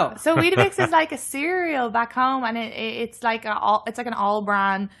show. So Weetabix is like a cereal back home, and it's like an all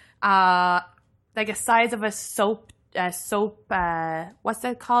bran, like a size of a soap. What's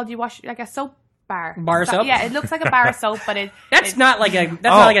that called? You wash like a soap bar. Bar soap? Yeah, it looks like a bar of soap, but that's not like an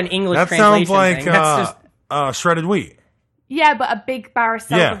English translation. That sounds like thing. That's just shredded wheat. Yeah, but a big bar of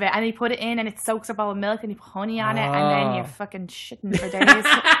soap of it, and you put it in, and it soaks up all the milk, and you put honey on it, and then you're fucking shitting for days.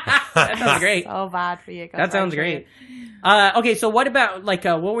 That sounds great. So bad for you. That sounds great. Okay, so what about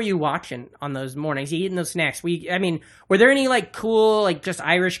what were you watching on those mornings? You eating those snacks? Were there any like cool like just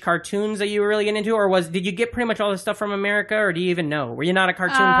Irish cartoons that you were really getting into, or did you get pretty much all this stuff from America, or do you even know? Were you not a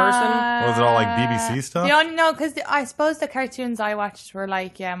cartoon person? Was it all like BBC stuff? No, because I suppose the cartoons I watched were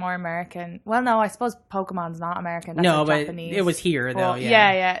like more American. Well, no, I suppose Pokemon's not American. That's no, like but Japanese. it was here though.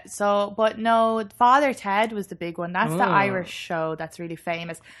 Yeah. So, but no, Father Ted was the big one. That's the Irish show that's really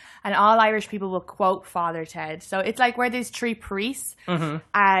famous. And all Irish people will quote Father Ted. So it's like where there's three priests.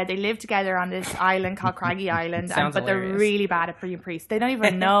 They live together on this island called Craggy Island. But they're really bad at being priests. They don't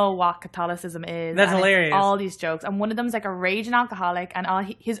even know what Catholicism is. That's hilarious. All these jokes. And one of them's like a raging alcoholic.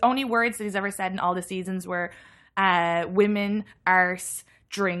 And his only words that he's ever said in all the seasons were women, arse,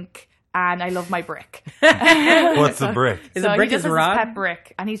 drink, and I love my brick. What's the brick? Is a brick his rod? pet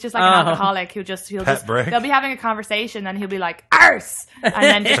brick, and he's just like an alcoholic who brick? They'll be having a conversation, and he'll be like arse, and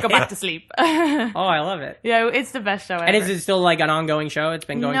then just go back to sleep. Oh, I love it. Yeah, it's the best show ever. And is it still like an ongoing show? It's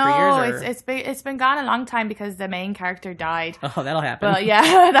been going for years. No, it's been gone a long time because the main character died. Oh, that'll happen. But yeah,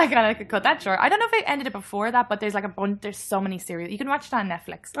 that kind of could cut that short. I don't know if it ended it before that, but there's like a bunch. There's so many series you can watch it on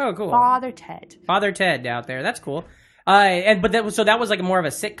Netflix. Oh, cool. Father Ted out there. That's cool. That was like more of a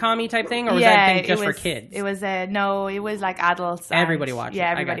sitcom-y type thing, or was that thing just for kids? It was it was like adults. Everybody watched it.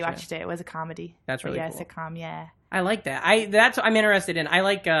 Yeah, everybody watched it. It was a comedy. That's really cool. Sitcom. Yeah, I like that. I'm interested in. I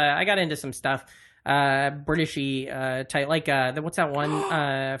like. I got into some stuff, Britishy type, like what's that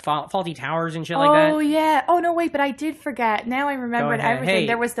one? Faulty Towers and shit like that. Oh yeah. Oh no, wait, but I did forget. Now I remembered everything. Hey.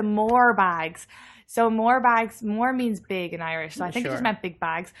 There was the more bags. So more means big in Irish. So I think it just meant big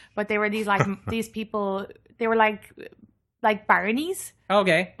bags. But they were these like these people. They were like Barneys.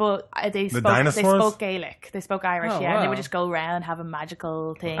 Okay. But they spoke Gaelic. They spoke Irish, wow. And they would just go around having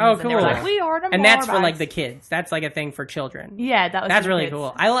magical things. Oh, cool. And they were like, we are the and more that's bags. for like the kids. That's like a thing for children. Yeah, that's really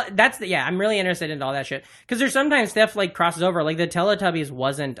cool. I'm really interested in all that shit. Because there's sometimes stuff like crosses over. Like the Teletubbies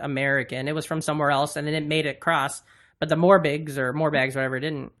wasn't American. It was from somewhere else, and then it made it cross. But the Morbigs or Morbags, whatever,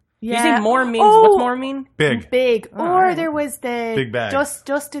 didn't. Yeah. You think more means, what's more mean? Big. Or there was the big bag.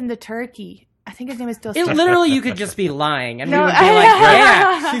 Dustin the turkey. I think his name is Dustin. It literally, you could just be lying, and we would be like,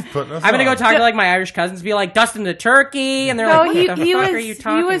 "Yeah, she's putting us I'm gonna go talk to like my Irish cousins, be like Dustin the turkey," and they're like, "What the fuck are you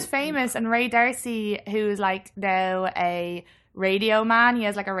talking?" He was famous, and Ray Darcy, who's like now a radio man, he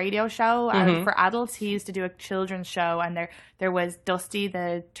has like a radio show for adults. He used to do a children's show, and there was Dusty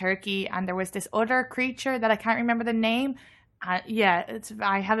the turkey, and there was this other creature that I can't remember the name. I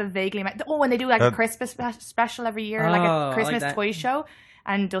have it vaguely. When they do like a Christmas special every year, like a Christmas toy show.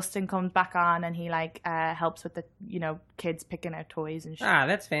 And Dustin comes back on, and he helps with the kids picking out toys and shit. Ah,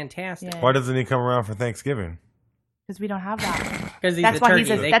 that's fantastic. Yeah. Why doesn't he come around for Thanksgiving? Because we don't have that. Because that's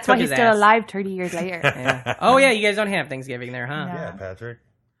why he's still alive 30 years later. Yeah. Oh yeah, you guys don't have Thanksgiving there, huh? No. Yeah, Patrick.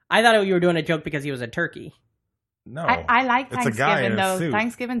 I thought you were doing a joke because he was a turkey. No, I like it's Thanksgiving though. Suit.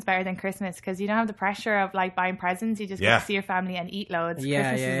 Thanksgiving's better than Christmas because you don't have the pressure of like buying presents. You just get to see your family and eat loads.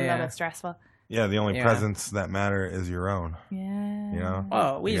 Christmas is a little bit stressful. Yeah, the only presents that matter is your own. Yeah.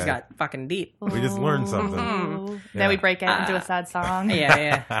 Oh, we just got fucking deep. We just learned something. Then we break out into a sad song.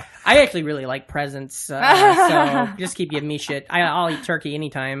 Yeah. I actually really like presents, so just keep giving me shit. I'll eat turkey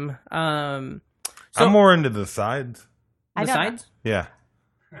anytime. I'm more into the sides. The sides? Yeah.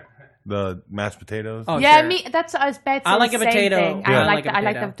 The mashed potatoes. Oh, yeah, sure. That's I bet. I like a potato. Thing. Yeah. I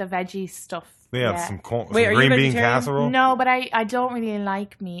like the veggie stuff. We have some green bean casserole. No, but I don't really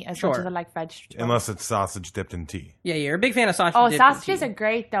like meat as much as I like vegetables. Unless it's sausage dipped in tea. Yeah, you're a big fan of sausage. Oh, sausages are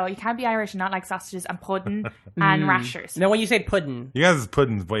great though. You can't be Irish and not like sausages and pudding and rashers. No, when you say pudding, you guys'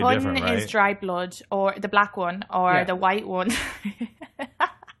 pudding's way different, right? Pudding is dry blood, or the black one, or the white one.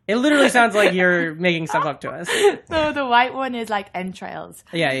 It literally sounds like you're making stuff up to us. So the white one is like entrails.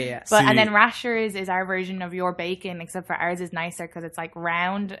 Yeah. But and then rashers is our version of your bacon, except for ours is nicer because it's like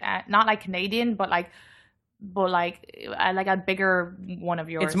round, not like Canadian, but like but like a bigger one of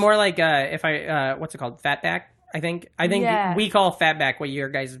yours. It's more like if I what's it called? Fatback. I think we call fatback what your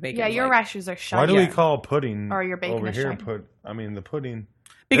guys' bacon. Yeah, is your like. rashers are shiny. Why do we call pudding or your bacon over here? shiny? The pudding.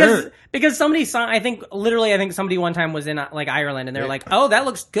 Because somebody saw, I think somebody one time was in like Ireland and they're like, oh, that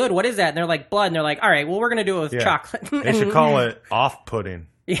looks good. What is that? And they're like, blood. And they're like, all right, well, we're going to do it with chocolate. They should call it off pudding.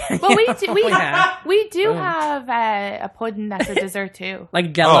 Well, we do have a pudding that's a dessert too.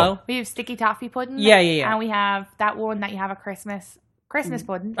 Like Jello? We have sticky toffee pudding. Yeah. And we have that one that you have at Christmas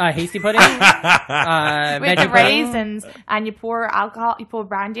pudding. Hasty pudding. With the raisins, and you pour alcohol, you pour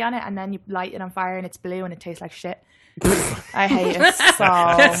brandy on it, and then you light it on fire, and it's blue, and it tastes like shit. I hate it so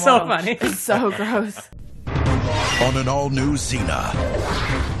much. It's so funny. It's so gross. On an all-new Cena,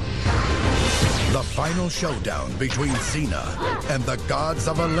 the final showdown between Cena and the gods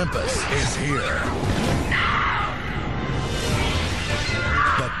of Olympus is here.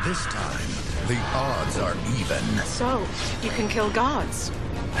 But this time, the odds are even. So, you can kill gods.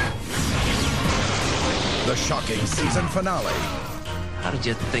 The shocking season finale. How did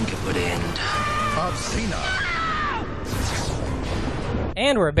you think it would end? Of Cena.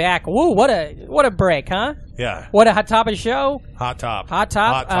 And we're back. Woo, what a break, huh? Yeah. What a hot topic show. Hot top.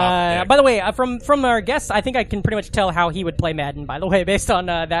 By the way, from our guests, I think I can pretty much tell how he would play Madden, by the way, based on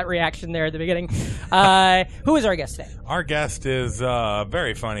that reaction there at the beginning. Who is our guest today? Our guest is a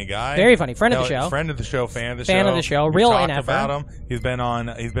very funny guy. Very funny. Friend of the show. Fan of the show. Fan of the show. Real NFer. About him. He's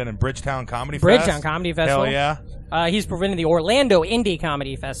been in Bridgetown Comedy Festival. Hell yeah. He's presented the Orlando Indie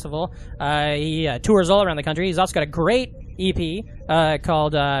Comedy Festival. He tours all around the country. He's also got a great EP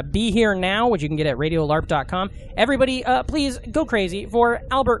called Be Here Now, which you can get at radiolarp.com. Everybody, please go crazy for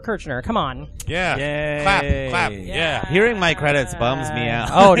Albert Kirchner. Come on. Yeah. Yay. Clap. Yeah. Hearing my credits bums me out.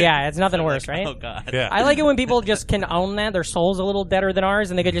 Oh, yeah. It's nothing worse, right? Oh, God. Yeah. I like it when people just can own that. Their soul's a little better than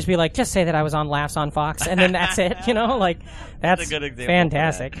ours, and they could just be like, just say that I was on Laughs on Fox, and then that's it. You know? Like, that's a good example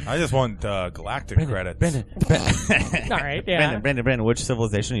fantastic. I just want galactic credits. Brandon. All right, yeah. Brandon, which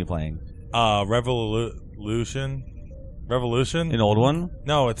civilization are you playing? Revolution? An old one?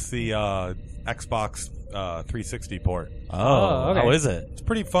 No, it's the Xbox 360 port. Oh, okay. How is it? It's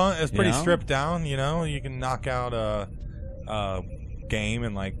pretty fun. It's pretty stripped down, you know. You can knock out a game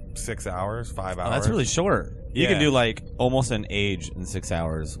in like 6 hours, 5 hours. Oh, that's really short. You Yeah. can do like almost an age in 6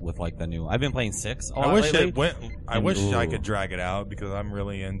 hours with like the new. I've been playing 6. I wish I could drag it out because I'm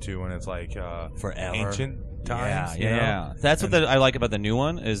really into when it's like forever ancient times. Yeah. That's what I like about the new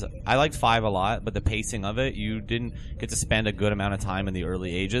one is I liked 5 a lot, but the pacing of it, you didn't get to spend a good amount of time in the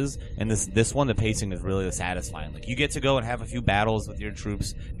early ages. And this one, the pacing is really satisfying. Like you get to go and have a few battles with your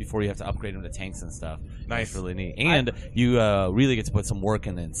troops before you have to upgrade them to tanks and stuff. Nice, that's really neat. And you really get to put some work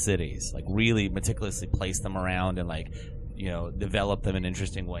in cities, like really meticulously place them around and like develop them in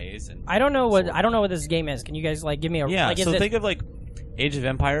interesting ways. And I don't know what this game is. Can you guys like give me a think of like Age of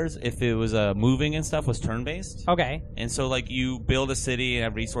Empires, if it was moving and stuff, was turn-based. Okay. And so, like, you build a city and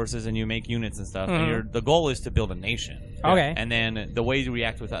have resources and you make units and stuff. Mm-hmm. And the goal is to build a nation. Okay. And then the way you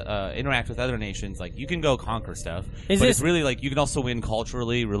interact with other nations, like, you can go conquer stuff. But it's really, like, you can also win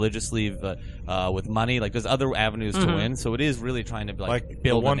culturally, religiously, with money. Like, there's other avenues to win. So it is really trying to, like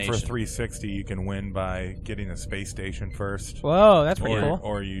build the one a nation. for 360, you can win by getting a space station first. Whoa, that's pretty cool.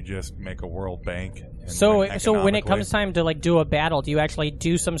 Or you just make a world bank. So when it comes time to like do a battle, do you actually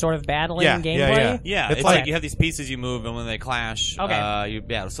do some sort of battling gameplay? Yeah. It's like you have these pieces you move, and when they clash, you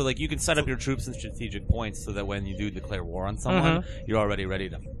battle. So like you can set up your troops in strategic points so that when you do declare war on someone, you're already ready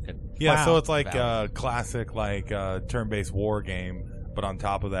to. So it's like a classic like turn-based war game, but on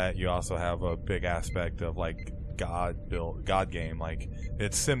top of that, you also have a big aspect of like God game. Like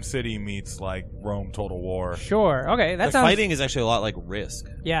it's SimCity meets like Rome Total War. Sure. Okay. That sounds. Fighting is actually a lot like Risk.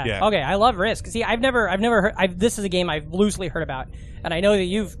 Yeah. Okay. I love Risk. See, I've never heard. This is a game I've loosely heard about, and I know that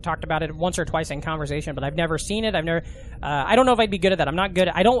you've talked about it once or twice in conversation, but I've never seen it. I've never. I don't know if I'd be good at that. I'm not good.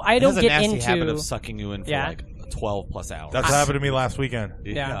 I don't it has get a nasty into habit of sucking you in for like 12 plus hours. That's what happened to me last weekend.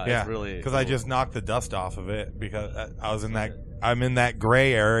 Yeah. It's really because I just knocked the dust off of it because I was in that. I'm in that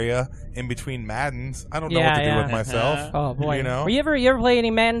gray area in between Maddens. I don't know what to do with myself. Oh boy! You know? You ever play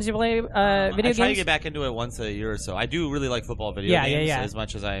any Maddens? You play video games? I try to get back into it once a year or so. I do really like football video games as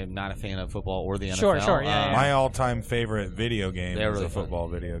much as I'm not a fan of football or the NFL. Sure. My all-time favorite video game is a football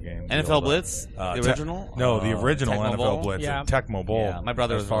video game. NFL Blitz, the original? The original Tecmo NFL Bowl? Blitz, Yeah. Tecmo Bowl. Yeah, my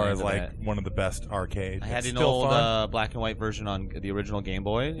brother as was far really as into like one of the best arcades. I had an still old fun. black and white version on the original Game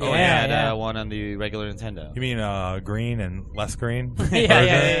Boy. Oh, I had one on the regular Nintendo. You mean green and less green?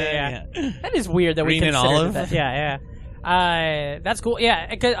 Yeah. That is weird that Green we and considered olive? that. Yeah. That's cool.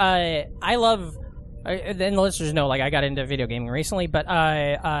 Yeah, 'cause, I love And the listeners know, like, I got into video gaming recently, but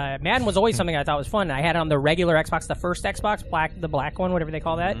Madden was always something I thought was fun. I had it on the regular Xbox, the first Xbox, the black one, whatever they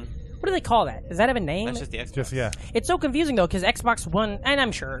call that. What do they call that? Does that have a name? That's just the Xbox. Just, yeah. It's so confusing, though, because Xbox One, and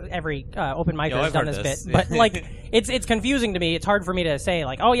I'm sure every open micer has done this bit, but, like, it's confusing to me. It's hard for me to say,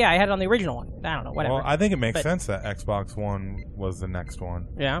 like, oh, yeah, I had it on the original one. I don't know, whatever. Well, I think it makes sense that Xbox One was the next one.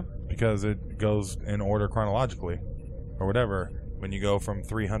 Yeah? Because it goes in order chronologically, or whatever. When you go from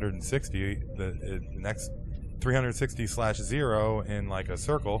 360, the next 360/0 in, like, a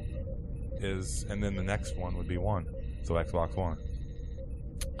circle is, and then the next one would be 1. So Xbox One.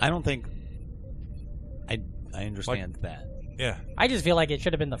 I don't think I understand that. Yeah. I just feel like it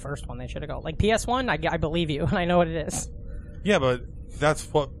should have been the first one. They should have gone. Like, PS1, I believe you, and I know what it is. Yeah, but that's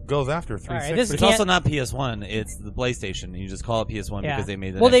what goes after 360. Right, it's also not PS1. It's the PlayStation. You just call it PS1 because they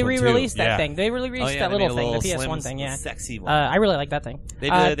made the Well, next they one, too. re-released that thing. They re-released that little thing, the PS1 slim, thing, yeah. Sexy one. I really like that thing. They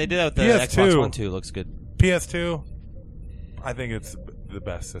did that with the Xbox One, too. Looks good. PS2, I think it's the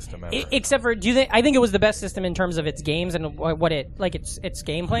best system ever. Except for, I think it was the best system in terms of its games and what it, like, its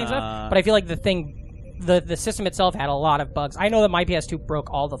gameplay and stuff, but I feel like the system itself had a lot of bugs. I know that my PS2 broke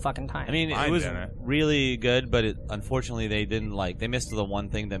all the fucking time. I mean, it was really good, but unfortunately they didn't, like, they missed the one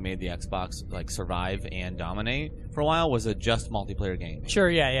thing that made the Xbox, like, survive and dominate for a while was a just multiplayer game. Sure,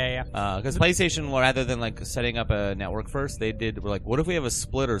 yeah. Because PlayStation, rather than, like, setting up a network first, we're like, what if we have a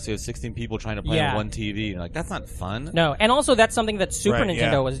splitter so you have 16 people trying to play on one TV? And you're like, that's not fun. No, and also that's something that Super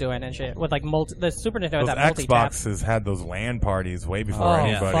Nintendo was doing and shit. With, like, the Super Nintendo had that multi-tap. Xboxes had those LAN parties way before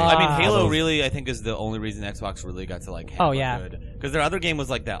anybody. I mean, Halo really, I think, is the only reason Xbox really got to, like, have good. Because their other game was,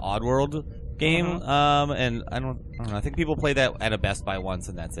 like, that Oddworld game, and I don't know. I think people play that at a Best Buy once,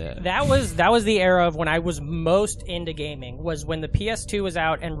 and that's it. That was the era of when I was most into gaming. Was when the PS2 was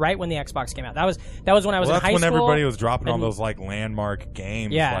out, and right when the Xbox came out. That was when I was in high school. That's when everybody was dropping all those, like, landmark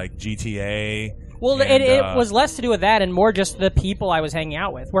games, like GTA. Well, it was less to do with that and more just the people I was hanging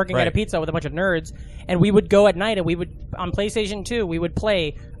out with, working at a pizza with a bunch of nerds, and we would go at night and we would, on PlayStation 2, we would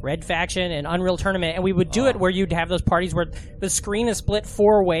play Red Faction and Unreal Tournament, and we would do it where you'd have those parties where the screen is split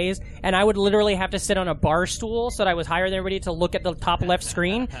 4 ways, and I would literally have to sit on a bar stool so that I was higher than everybody to look at the top left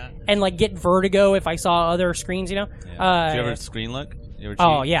screen and, like, get vertigo if I saw other screens, you know? Yeah. Did you ever screen look?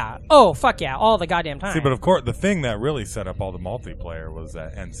 Oh, yeah. Oh, fuck yeah. All the goddamn time. See, but of course, the thing that really set up all the multiplayer was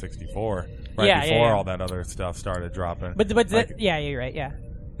that N64. Before all that other stuff started dropping. But you're right, yeah.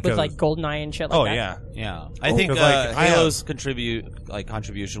 With, like, GoldenEye and shit like that. Yeah. I think Halo's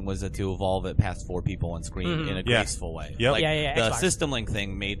contribution was to evolve it past 4 people on screen in a graceful way. Yep. Like, the Xbox. System Link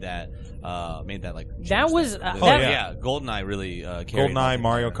thing made that like... That was... GoldenEye really carried GoldenEye,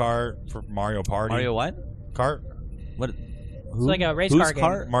 Mario Kart, for Mario Party. Mario what? Kart. What? It's like a race car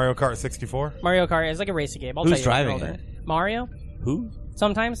game. Mario Kart 64. Mario Kart is like a racing game. Who's driving it? Mario. Who?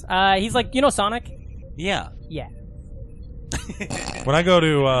 Sometimes. He's like, you know Sonic? Yeah. Yeah. When I go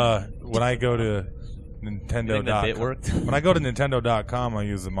to Nintendo.com, when I go to Nintendo.com, I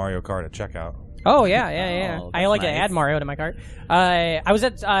use the Mario Kart at checkout. Oh, yeah. I like to add Mario to my cart. I was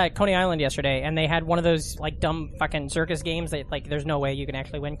at Coney Island yesterday, and they had one of those, like, dumb fucking circus games that, like, there's no way you can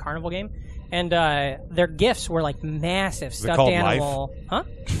actually win carnival game. And their gifts were, like, massive stuffed animal. Life? Huh?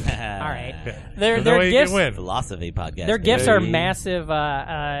 All right. Their gifts. Philosophy podcast. Their gifts are massive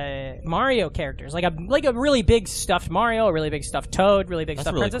Mario characters, like a really big stuffed Mario, a really big stuffed Toad, really big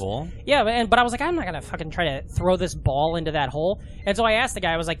stuffed Princess. Cool. Yeah, but I was like, I'm not gonna fucking try to throw this ball into that hole. And so I asked the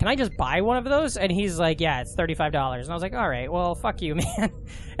guy, I was like, can I just buy one of those? And he's like, yeah, it's $35. And I was like, all right, well, fuck you, man.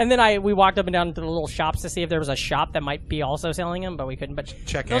 And then we walked up and down to the little shops to see if there was a shop that might be also selling them, but we couldn't. But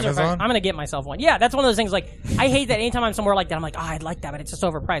check Amazon. I'm gonna get myself one. Yeah, that's one of those things. Like, I hate that anytime I'm somewhere like that, I'm like, oh, I'd like that, but it's just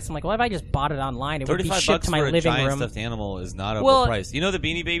overpriced. I'm like, well, if I just bought it online, it would be shipped to my living room. $35 for a giant stuffed animal is not overpriced. You know, the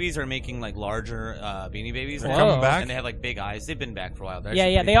Beanie Babies are making, like, larger Beanie Babies. They're coming back, and they have, like, big eyes. They've been back for a while.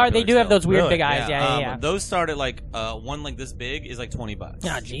 Yeah, they are. They do have those weird big eyes. Yeah. Those start at, like, one like this big is like $20.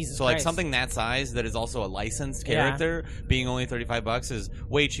 Ah, Jesus. So, like, Christ. something that size that is also a licensed character being only $35 is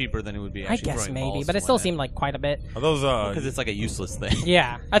way cheaper than it would be. I guess maybe, but it still seemed like quite a bit. Are those because it's like a useless thing.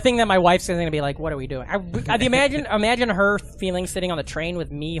 Yeah, I think that my wife's going to be like, "What are we doing?" Imagine her feeling sitting on the train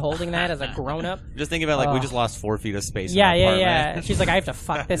with me holding that as a grown up. Just think about we just lost 4 feet of space. Yeah. She's like, I have to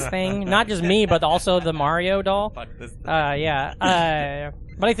fuck this thing, not just me, but also the Mario doll. Fuck this thing. Yeah.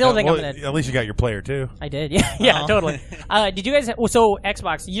 But I still think I'm gonna. At least you got your player too. I did, yeah, totally. Did you guys? So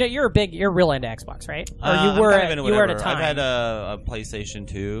Xbox, you're real into Xbox, right? Or you were at a time. I've had a PlayStation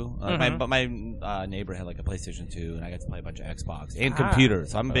 2. But my neighbor had like a PlayStation 2, and I got to play a bunch of Xbox and computers.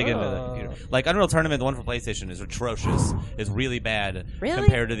 So I'm big into the computer. Like Unreal Tournament, the one for PlayStation is atrocious. It's really bad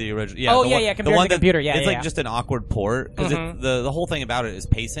compared to the original. Yeah, compared to the computer. Yeah, it's like just an awkward port because the whole thing about it is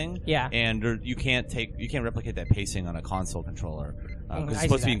pacing. Yeah, and you can't replicate that pacing on a console controller. Because it's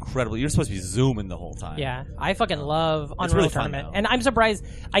supposed to be incredible. You're supposed to be zooming the whole time. Yeah, I fucking love Unreal Tournament. And I'm surprised,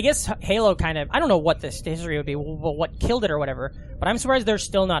 I guess Halo kind of, I don't know what this history would be, what killed it or whatever, but I'm surprised there's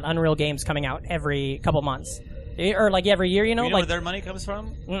still not Unreal games coming out every couple months. Or like every year, you know like where their money comes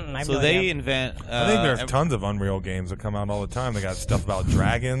from? So they invent. I think there's tons of Unreal games that come out all the time. They got stuff about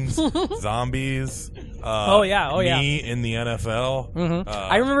dragons, zombies. Me in the NFL.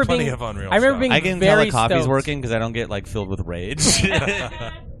 I remember plenty of Unreal. I remember being I can very tell the coffee's stoked. working because I don't get like filled with rage.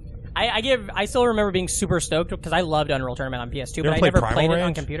 I still remember being super stoked because I loved Unreal Tournament on PS2, but I never played it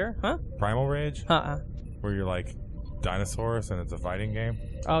on computer. Huh? Primal Rage? Where you're like dinosaurs and it's a fighting game?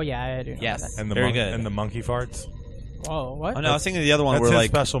 Oh yeah, I do. Yes, and very good. And the monkey farts. Whoa, what? Oh no, I was thinking of the other one that's where his like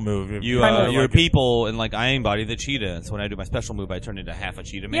special move. You're people and like I embody the cheetah, and so when I do my special move, I turn into half a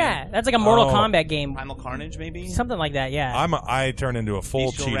cheetah man. Yeah, that's like a Mortal Kombat game. Primal Carnage, maybe something like that. Yeah, I turn into a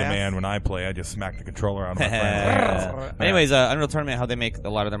full cheetah man when I play. I just smack the controller out of my friend. Anyways, Unreal Tournament, how they make a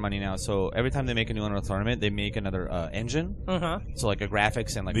lot of their money now. So every time they make a new Unreal Tournament, they make another engine. So like a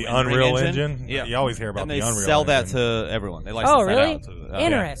graphics and like the Unreal engine. Yeah, you always hear about the Unreal. And they sell that to everyone. They license that out. To,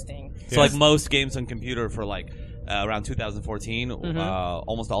 interesting. So like most games on computer for like. Around 2014,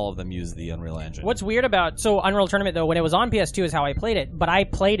 almost all of them use the Unreal Engine. What's weird about Unreal Tournament though, when it was on PS2 is how I played it. But I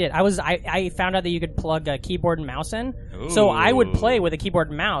played it. I found out that you could plug a keyboard and mouse in, so I would play with a keyboard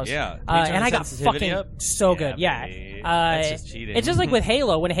and mouse. Yeah, and I got fucking so good. Yeah, that's just cheating. It's just like with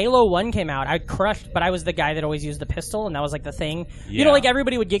Halo. When Halo 1 came out, I crushed. But I was the guy that always used the pistol, and that was like the thing. Yeah. You know, like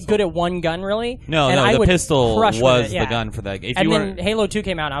everybody would get good at one gun, really. No, the pistol was the gun for that. Then Halo 2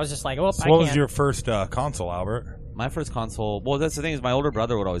 came out, and I was just like, oh, so what was your first console, Albert? My first console. Well, that's the thing is my older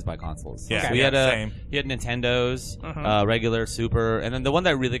brother would always buy consoles. Yeah, so he had Nintendos, regular, Super, and then the one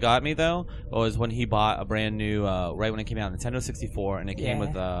that really got me though was when he bought a brand new right when it came out, Nintendo 64, and it came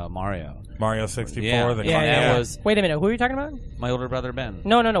with Mario. Mario 64. That was. Wait a minute, who are you talking about? My older brother Ben.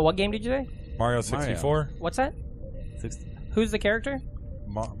 No. What game did you say? Mario 64. What's that? Who's the character?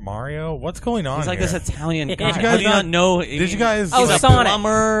 Mario? What's going on? He's like here? this Italian guy. Did you guys not know? Did you guys? Oh, Sonic.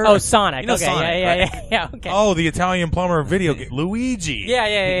 Plumber. Oh, Sonic. You know okay, Sonic, yeah. Okay. Oh, the Italian plumber video game, Luigi.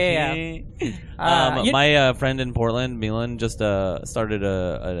 Yeah. My friend in Portland, Milan, just started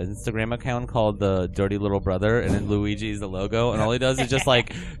an Instagram account called the Dirty Little Brother, and then Luigi is the logo, and all he does is just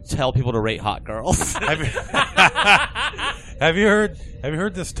like tell people to rate hot girls. Have you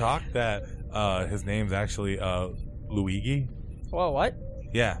heard this talk that his name's actually Luigi? Whoa, what?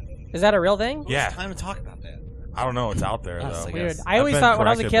 Yeah. Is that a real thing? Yeah. It's time to talk about that. I don't know. It's out there, though. Weird. I always thought, when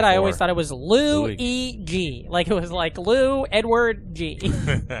I was a kid, I always thought it was Lou-E-G. Like, it was like Lou Edward G.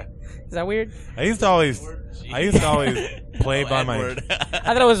 Is that weird? I used to always play by my... I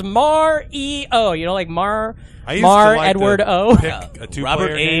thought it was Mar-E-O. You know, like Mar like Edward O. Pick a two-player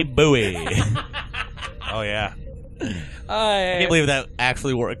Robert A. game. Bowie. Oh, yeah. I can't believe that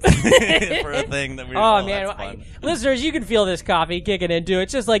actually worked for a thing that we. Oh man, listeners, you can feel this coffee kicking into it.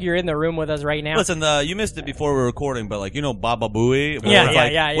 It's just like you're in the room with us right now. Listen, you missed it before we were recording, but like Baba Booey.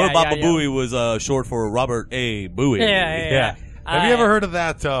 Yeah. Baba Booey was short for Robert A. Bowie. Yeah. Have you ever heard of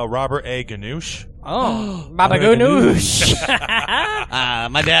that Robert A. Ganoush? Oh, Baba Ganoush.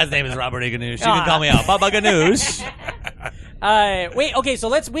 My dad's name is Robert A. Ganoush. You can call me out, Baba Ganoush. Wait, okay, so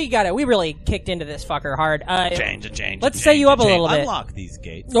we really kicked into this fucker hard. Change. Let's set you up a little bit. Unlock these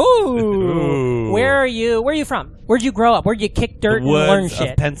gates. Ooh. Where are you from? Where'd you grow up? Where'd you kick dirt and learn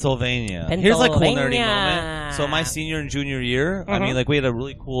shit? Of Pennsylvania. Here's like cool nerdy moment. So my senior and junior year, I mean, like we had a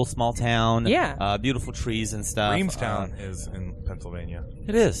really cool small town. Yeah. Beautiful trees and stuff. Reamstown is in Pennsylvania.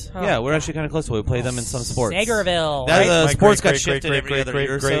 It is. Oh, yeah, we're actually kind of close to it. We play them in some sports. Sagerville. Sports got shifted every other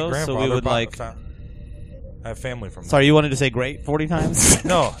year or so we would like... I have family from there. Sorry, you wanted to say great 40 times?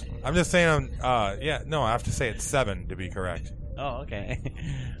 No, I'm just saying, I have to say it's 7 to be correct. Oh, okay.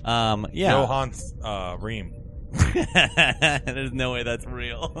 Johan's Ream. There's no way that's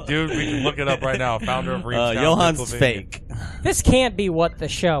real. Dude, we can look it up right now. Founder of Reamstown, Johan's fake. This can't be what the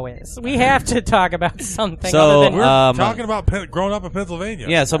show is. We have to talk about something other than... We're talking about growing up in Pennsylvania.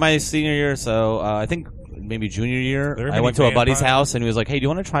 Yeah, so my senior year, I think... maybe junior year, I went to a buddy's house and he was like, hey, do you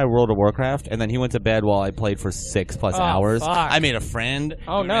want to try World of Warcraft? And then he went to bed while I played for 6+ hours. Fuck. I made a friend.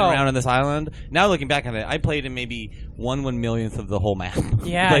 Oh, no. Around on this island. Now looking back on it, I played in maybe 1/1,000,000th of the whole map.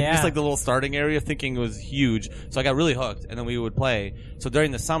 Yeah, Just like the little starting area, thinking it was huge. So I got really hooked, and then we would play. So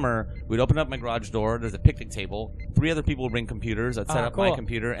during the summer, we'd open up my garage door. There's a picnic table. 3 other people would bring computers. I'd set up my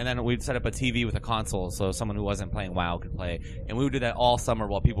computer, and then we'd set up a TV with a console, so someone who wasn't playing WoW could play. And we would do that all summer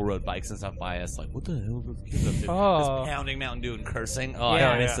while people rode bikes and stuff by us. Like, what the hell are those kids up to? Just pounding Mountain Dew and cursing. Oh,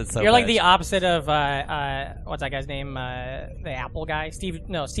 I missed it so You're like bad. the opposite of what's that guy's name? The Apple guy, Steve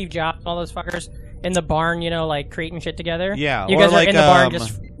Jobs, all those fuckers in the barn, like creating shit together. Yeah, you guys are in the barn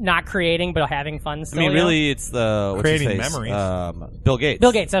just not creating but having fun still. I mean, really, it's the creating memories. Bill Gates.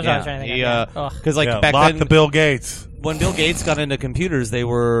 Bill Gates. That's what I was trying to think of. Because back lock then, the Bill Gates. When Bill Gates got into computers, they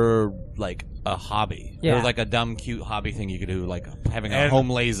were like a hobby. Yeah. It was like a dumb, cute hobby thing you could do, like having a And home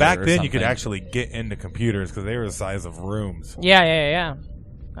laser. Back or then, something. you could actually get into computers because they were the size of rooms. Yeah.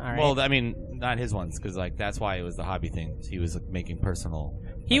 All right. Well, I mean, not his ones, because that's why it was the hobby thing. He was making personal.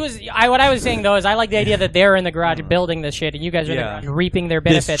 What I was saying though is I like the idea that they're in the garage building this shit, and you guys are in the garage reaping their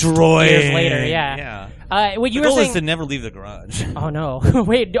benefits years later. Yeah. What you the were goal saying is to never leave the garage. Oh no!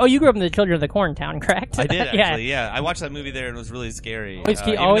 Wait. Oh, you grew up in the Children of the Corn town, correct? I did actually. Yeah. I watched that movie there, and it was really scary. Always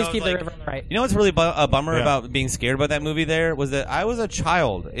keep the river on the right. You know what's really a bummer about being scared about that movie? There was that I was a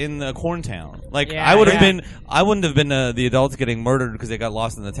child in the corn town. I would have been. I wouldn't have been the adults getting murdered because they got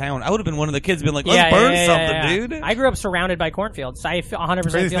lost in the town. I would have been one of the kids being like, "Let's burn something, dude." I grew up surrounded by cornfields. I 100% feel The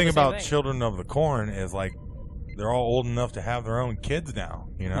crazy thing the about same thing. Children of the Corn is they're all old enough to have their own kids now.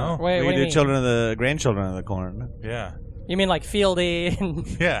 You know, Wait, what do you mean? Children of the grandchildren of the corn. Yeah. You mean like Fieldy and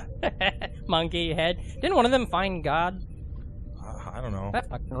Yeah. Monkey Head? Didn't one of them find God? I don't know. That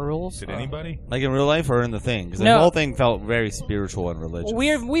fucking rules. Did anybody? Like in real life or in the thing? Because No. the whole thing felt very spiritual and religious.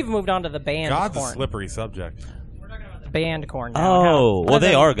 We've moved on to the band. God's corn. a slippery subject. Band corn. Now. Oh, well,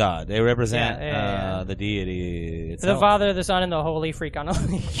 they are God. They represent Yeah. the deity The itself. Father, the Son, and the Holy Freak on a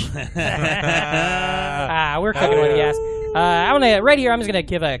leash. We're cooking with gas. Right here, I'm just going to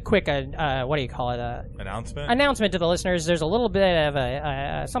give a quick, what do you call it? Announcement to the listeners. There's a little bit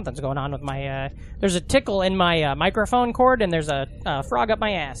of something's going on with my, there's a tickle in my microphone cord, and there's a frog up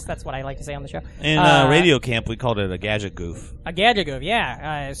my ass. That's what I like to say on the show. In radio camp, we called it a gadget goof. A gadget goof,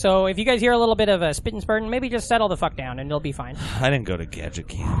 yeah. So if you guys hear a little bit of a spit and spurting, maybe just settle the fuck down, and it'll be fine. I didn't go to gadget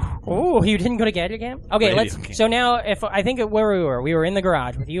camp. Oh, you didn't go to gadget camp? Okay, Radio camp. So now, I think where we were in the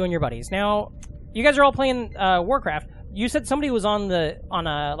garage with you and your buddies. Now, you guys are all playing Warcraft. You said somebody was on a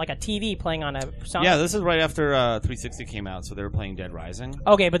TV playing on a sound. Yeah, this is right after 360 came out, so they were playing Dead Rising.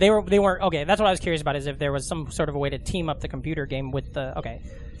 Okay, but they weren't. Okay, that's what I was curious about. Is if there was some sort of a way to team up the computer game with the. Okay,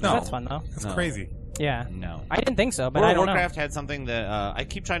 No, that's fun though. That's crazy. Yeah, no, I didn't think so. But World I don't Warcraft know. had something that I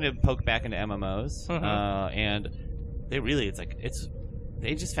keep trying to poke back into MMOs, and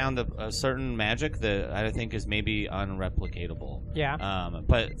they just found a certain magic that I think is maybe unreplicatable. Yeah.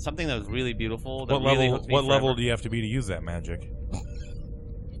 But something that was really beautiful. That What really level? hooked me What level forever. do you have to be to use that magic?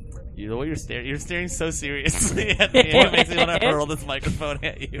 You know what you're staring? You're staring so seriously at me. It makes me want to hurl this microphone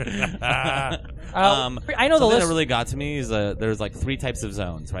at you. I know the something list. that really got to me is there's like 3 types of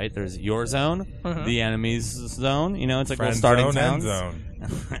zones, right? There's your zone, the enemy's zone. You know, it's like Friend little starting zone, towns.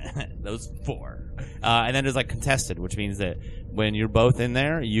 end zone. Those 4. And then there's like contested, which means that when you're both in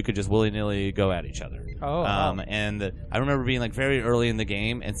there, you could just willy-nilly go at each other. Oh, wow. And I remember being like very early in the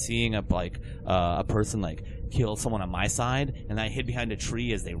game and seeing a person like kill someone on my side, and I hid behind a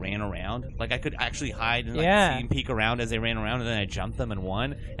tree as they ran around. Like I could actually hide and see and peek around as they ran around, and then I jumped them and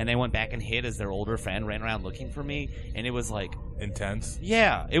won. And they went back and hid as their older friend ran around looking for me, and it was like intense.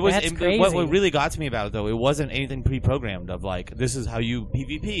 Yeah, it was. That's crazy. What really got to me about it though, it wasn't anything pre-programmed of like this is how you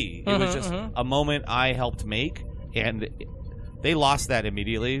PvP. It was just a moment I helped make, and they lost that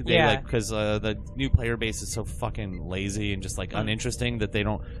immediately. Because the new player base is so fucking lazy and just like uninteresting that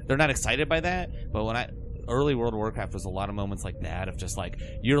they're not excited by that. But early World of Warcraft was a lot of moments like that of just like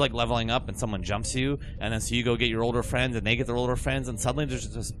you're like leveling up and someone jumps you, and then so you go get your older friends and they get their older friends, and suddenly there's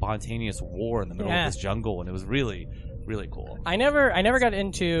just a spontaneous war in the middle of this jungle, and it was really, really cool. I never got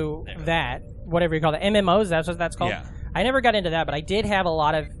into that, whatever you call it, MMOs. That's what that's called. Yeah. I never got into that, but I did have a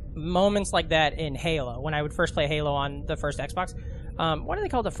lot of moments like that in Halo when I would first play Halo on the first Xbox. What do they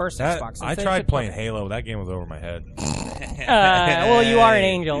call the first Xbox? I tried playing Halo. That game was over my head. Well, you are an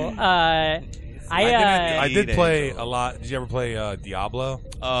angel. I did play a lot. Did you ever play Diablo?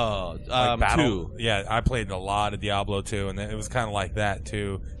 Oh, Battle? 2. Yeah, I played a lot of Diablo 2, and it was kind of like that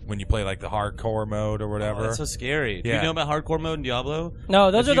too. When you play like the hardcore mode or whatever. Oh, that's so scary. Yeah. Do you know about hardcore mode in Diablo? No,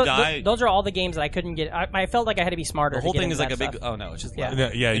 those If are all the games that I couldn't get. I felt like I had to be smarter. The whole to get thing into is like that a big. stuff. Oh no, it's just Yeah.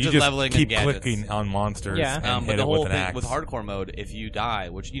 leveling. Yeah, It's you just just leveling keep and gadgets. clicking on monsters and but hit the it whole with an thing axe. with hardcore mode, if you die,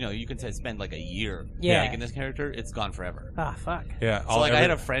 which you can spend like a year Yeah. making this character, it's gone forever. Ah, fuck. Yeah. So like I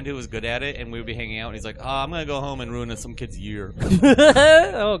had a friend who was good at it, and we would be hanging out, and he's like, "Oh, I'm gonna go home and ruin some kid's year."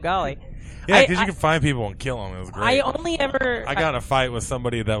 Oh golly. Yeah, because you can find people and kill them. It was great. I only ever. I got in a fight with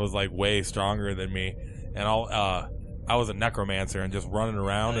somebody that was like way stronger than me, and I was a necromancer and just running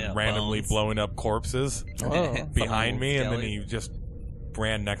around and randomly blowing up corpses behind me, and then he just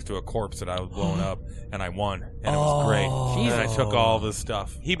ran next to a corpse that I was blowing up, and I won, and it was great. And I took all this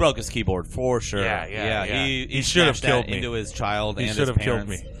stuff. He broke his keyboard for sure. Yeah. He should have killed me. Into his child. He and should his have killed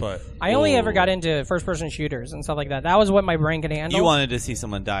parents. me, but I only ever got into first-person shooters and stuff like that. That was what my brain could handle. You wanted to see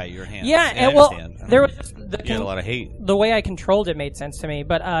someone die at your hands. Yeah, and well, there was you had a lot of hate. The way I controlled it made sense to me,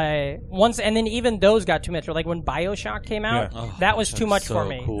 but once, and then even those got too much. Like when BioShock came out, that was too much for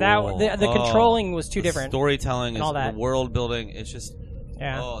me. Cool. That the controlling was too different. Storytelling and all that. The world building. It's just.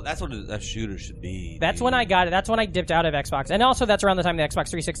 Yeah. Oh, that's what a shooter should be. That's when I got it. That's when I dipped out of Xbox. And also that's around the time the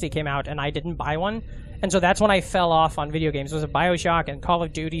Xbox 360 came out and I didn't buy one. And so that's when I fell off on video games. It was a BioShock and Call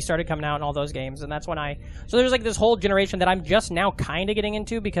of Duty started coming out and all those games. And that's when so there's like this whole generation that I'm just now kind of getting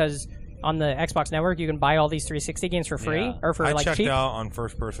into because on the Xbox Network you can buy all these 360 games for free or for I like checked cheap. out on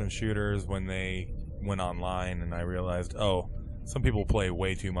first-person shooters when they went online, and I realized, some people play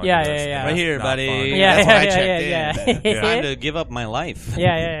way too much. Yeah. Right here, buddy. Fun. That's why I checked in. Time to give up my life.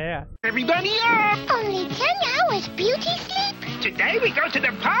 Yeah. Everybody up! Only 10 hours beauty sleep? Today we go to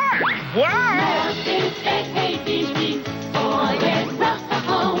the park. Wow!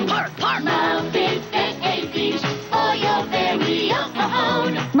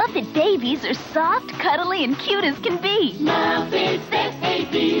 Muppet babies are soft, cuddly, and cute as can be. Muppet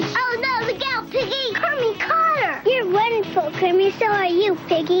babies. Oh no, look out, Piggy! Carmen Carter! You're wonderful, Kermie. So are you,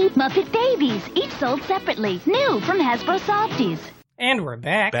 Piggy. Muppet babies, each sold separately. New from Hasbro Softies. And we're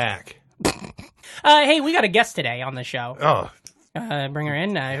back. Hey, we got a guest today on the show. Oh. Bring her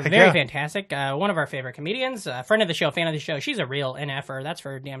in. Very fantastic. One of our favorite comedians. Friend of the show, fan of the show. She's a real NFer, that's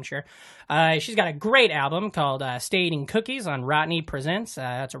for damn sure. She's got a great album called Stay Eating Cookies on Rodney Presents.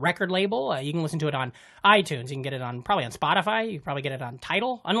 It's a record label. You can listen to it on iTunes. You can get it probably on Spotify. You can probably get it on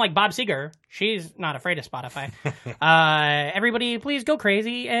Tidal. Unlike Bob Seger, she's not afraid of Spotify. Everybody, please go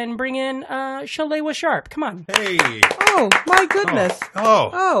crazy and bring in Shalewa Sharpe. Come on. Hey. Oh, my goodness.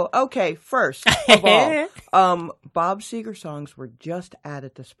 Oh, okay. First of all, Bob Seger songs were just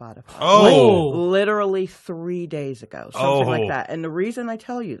added to Spotify. Literally 3 days ago. Something like that. And the reason I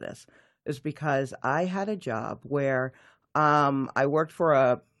tell you this is because I had a job where I worked for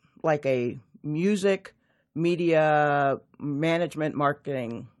a music media management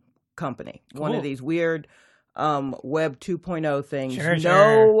marketing company. Cool. One of these weird Web 2.0 things.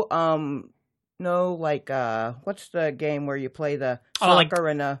 No, what's the game where you play the soccer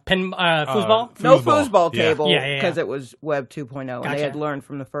and a foosball? No foosball table because it was Web 2.0 and they had learned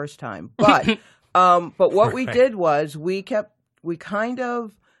from the first time. But what we did was we kind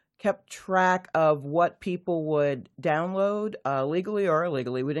of kept track of what people would download legally or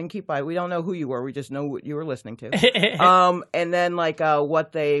illegally. We didn't keep we don't know who you were. We just know what you were listening to. And then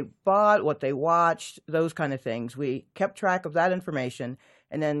what they bought, what they watched, those kind of things. We kept track of that information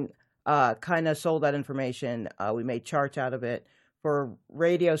and then kind of sold that information. We made charts out of it for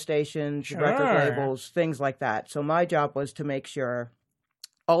radio stations, record labels, things like that. So my job was to make sure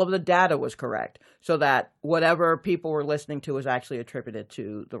all of the data was correct so that whatever people were listening to was actually attributed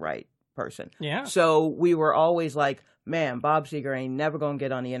to the right person. Yeah. So we were always like, man, Bob Seger ain't never going to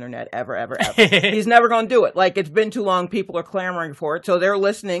get on the internet ever, ever, ever. He's never going to do it. It's been too long. People are clamoring for it. So they're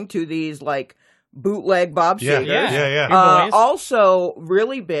listening to these bootleg Bob Seger. Yeah. Also,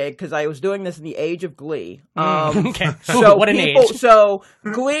 really big because I was doing this in the age of Glee. Okay. So what an age. So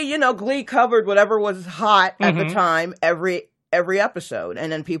Glee, Glee covered whatever was hot at the time every episode, and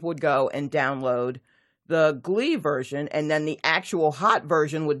then people would go and download the Glee version, and then the actual hot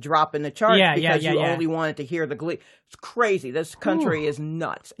version would drop in the charts because you only wanted to hear the Glee. It's crazy. This country is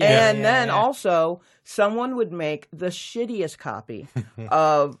nuts. And then also, someone would make the shittiest copy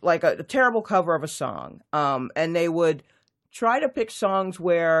of a terrible cover of a song, and they would try to pick songs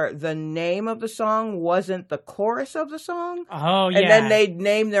where the name of the song wasn't the chorus of the song. Oh, yeah. And then they'd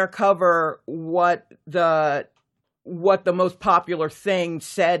name their cover what the most popular thing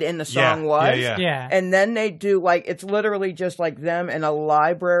said in the song was. Yeah. And then they do it's literally just them and a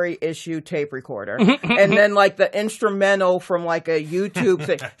library issue tape recorder. And then the instrumental from a YouTube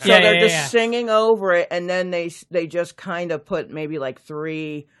thing. So they're just singing over it, and then they just kind of put maybe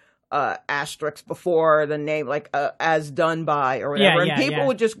 3 asterisks before the name, as done by or whatever. And people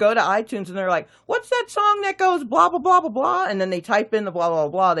would just go to iTunes and they're like, what's that song that goes blah, blah, blah, blah, blah? And then they type in the blah, blah,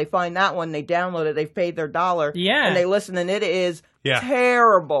 blah. They find that one. They download it. They've paid their $1. Yeah. And they listen, and it is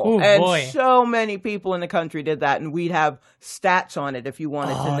terrible. Ooh, and boy. so many people in the country did that, and we'd have stats on it if you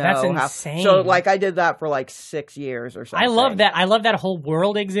wanted to know. That's insane. So, like, I did that for like 6 years or something. I love that. I love that whole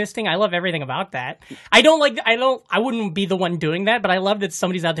world existing. I love everything about that. I wouldn't be the one doing that, but I love that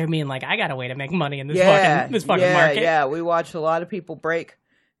somebody's out there being like, I got a way to make money in this fucking market. Yeah, we watched a lot of people break.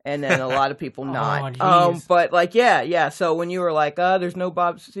 And then a lot of people not. Geez. But like, yeah. So when you were like, there's no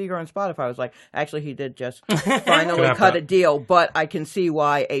Bob Seger on Spotify, I was like, actually, he did just finally cut a deal. But I can see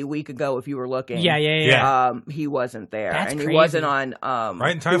why a week ago, if you were looking, he wasn't there. That's and crazy. He wasn't on,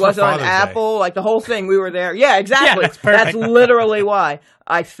 right in time he for wasn't on Father's Apple, like the whole thing. We were there. Yeah, exactly. Yeah, that's literally why.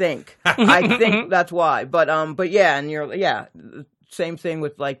 I think that's why. But yeah, and same thing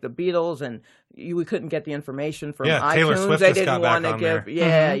with like the Beatles and. We couldn't get the information from iTunes. Taylor Swift they just got didn't want to give.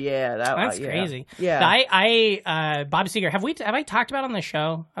 there. That's crazy. Yeah, Bob Seger. Have I talked about on the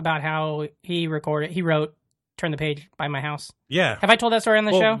show about how he wrote "Turn the Page" by my house? Yeah. Have I told that story on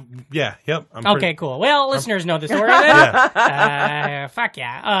the show? Yeah. Yep. Okay. Cool. Well, listeners know the story. Then. Fuck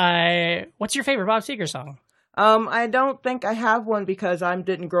yeah. What's your favorite Bob Seger song? I don't think I have one because I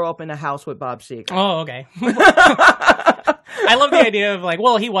didn't grow up in a house with Bob Seger. Oh, okay. I love the idea of like,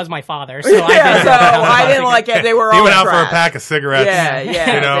 well, he was my father, so I didn't like it. They were all He went out trash. for a pack of cigarettes.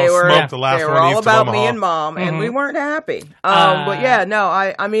 They were, smoked the last they one. were all East about Omaha. me and Mom, and we weren't happy. But yeah, no,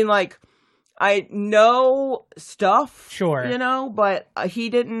 I mean, like, I know stuff, sure, but he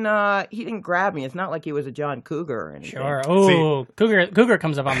didn't grab me. It's not like he was a John Cougar or anything. Sure. Oh, Cougar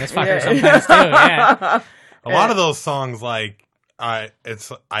comes up on this fucker sometimes too. Yeah. A lot of those songs, like,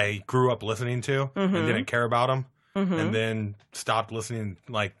 I grew up listening to and didn't care about them. And then stopped listening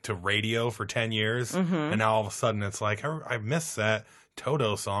like to radio for 10 years. And now all of a sudden it's like, I miss that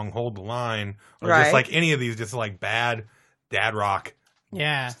Toto song, Hold the Line. Or just like any of these just like bad dad rock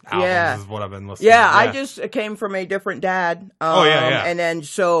albums is what I've been listening to. I just came from a different dad. And then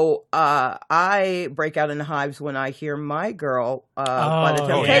so I break out into hives when I hear My Girl by the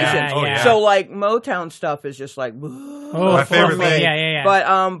Temptations. So like Motown stuff is just like my favorite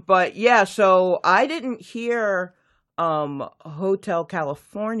thing. But yeah, so I didn't hear Hotel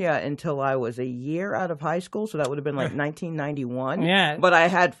California until I was a year out of high school, so that would have been like 1991. Yeah. But I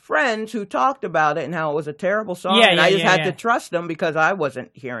had friends who talked about it and how it was a terrible song, and I just had to trust them because I wasn't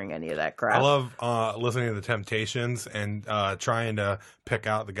hearing any of that crap. I love listening to the Temptations and trying to pick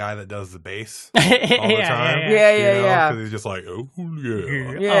out the guy that does the bass all the time. Yeah. Because he's just like,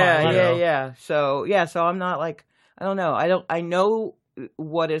 So I'm not like, I don't know. I know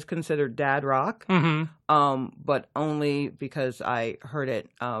what is considered dad rock, but only because I heard it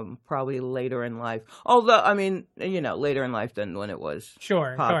probably later in life. Although, I mean, later in life than when it was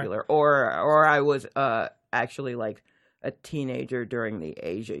popular. Or I was actually like a teenager during the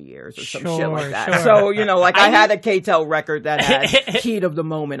Asia years or some shit like that. So, I had a K-Tel record that had Heat of the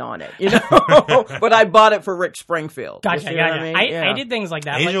Moment on it, but I bought it for Rick Springfield. Gotcha. I did things like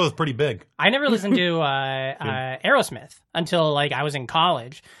that. Asia was pretty big. I never listened to Aerosmith until like I was in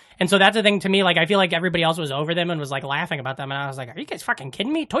college. And so that's the thing to me, like I feel like everybody else was over them and was like laughing about them, and I was like, are you guys fucking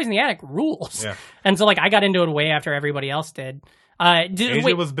kidding me? Toys in the Attic rules. Yeah. And so like I got into it way after everybody else did.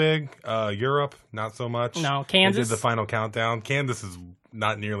 Asia was big. Europe, not so much. No, Kansas. They did the Final Countdown. Kansas is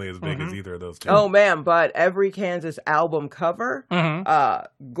not nearly as big as either of those two. Oh man, but every Kansas album cover,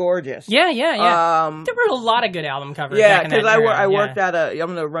 gorgeous. Yeah. There were a lot of good album covers. Yeah, because I worked at I'm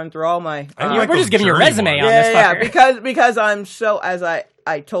going to run through all my. We're just giving you a resume on this fucker. Yeah, because I'm so as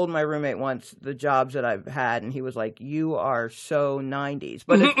I told my roommate once the jobs that I've had, and he was like, "You are so 90s,"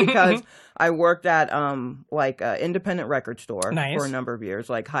 but it's because I worked at independent record store for a number of years,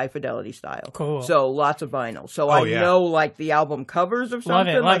 like high fidelity style. Cool. So lots of vinyl. So I know like the album covers of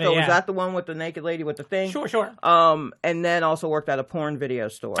something. Love it, was that the one with the naked lady with the thing? Sure. And then also worked at a porn video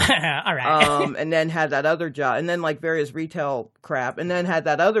store. All right. And then had that other job, and then like various retail crap, and then had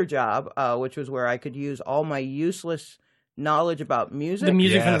that other job, which was where I could use all my useless knowledge about music. The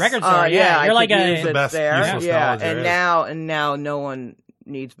music from the record store. You're like a best there. And now no one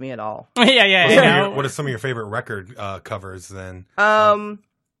needs me at all. What are some of your favorite record covers then?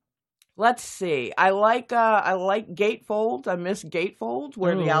 Let's see. I like gatefolds. I miss gatefolds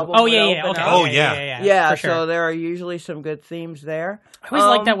where the album. Yeah. So there are usually some good themes there. I always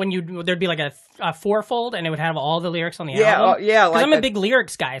like that when there'd be like a fourfold and it would have all the lyrics on the album. Because I'm a big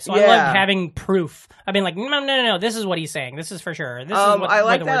lyrics guy, so I love having proof. I've been like, no, this is what he's saying. This is for sure. This is what I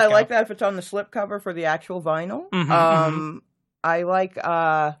like that. I like that if it's on the slipcover for the actual vinyl. I like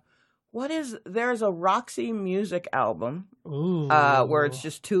there's a Roxy Music album where it's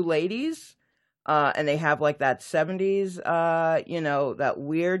just two ladies and they have like that 70s that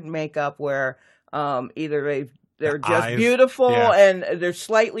weird makeup where either they've they're just eyes. beautiful, Yeah. and they're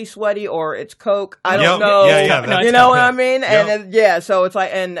slightly sweaty, or it's Coke. I don't know. Yeah, you know what I mean? And so it's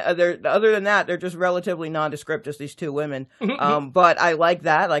like, and other than that, they're just relatively nondescript, just these two women. But I like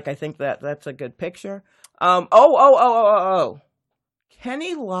that. Like, I think that's a good picture.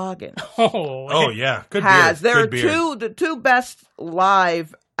 Kenny Loggins. Oh yeah, good beard. There are the two best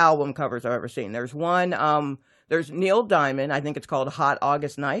live album covers I've ever seen. There's one. There's Neil Diamond. I think it's called Hot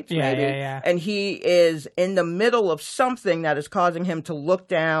August Nights. Maybe. Yeah. And he is in the middle of something that is causing him to look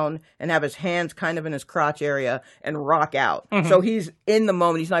down and have his hands kind of in his crotch area and rock out. So he's in the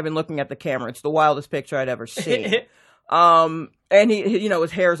moment. He's not even looking at the camera. It's the wildest picture I'd ever seen. And he,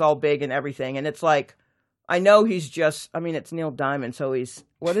 his hair's all big and everything. And it's like, I know he's just, it's Neil Diamond, so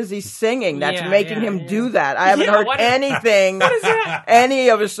what is he singing that's making him do that? I haven't heard anything, any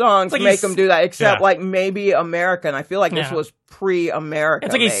of his songs make him do that, except like maybe America, and I feel like this was pre-America.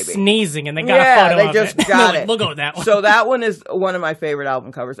 It's like he's sneezing, and they got a photo they of just it. got it. We'll go with that one. So that one is one of my favorite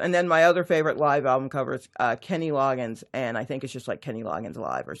album covers. And then my other favorite live album cover is Kenny Loggins, and I think it's just like Kenny Loggins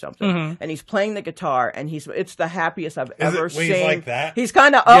Live or something. And he's playing the guitar, and it's the happiest I've ever seen. He's like that? He's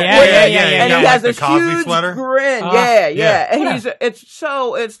kind of up with it, and he has this huge sweater? grin. And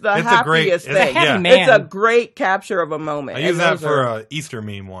it's the happiest thing. It's a great capture of a moment. I used that for an Easter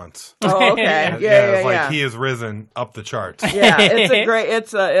meme once. Oh, okay. It's like he has risen up the charts. Yeah, it's a great.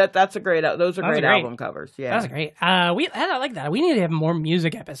 That's a great. Those are great album covers. Yeah, that's great. I like that. We need to have more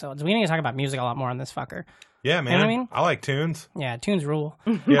music episodes. We need to talk about music a lot more on this fucker. Yeah, man. You know what I mean? I like tunes. Yeah, tunes rule.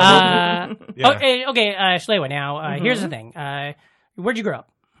 Yeah. Okay, Shalewa. Now, here's the thing. Where'd you grow up?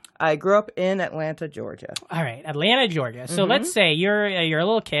 I grew up in Atlanta, Georgia. All right, Atlanta, Georgia. So let's say you're a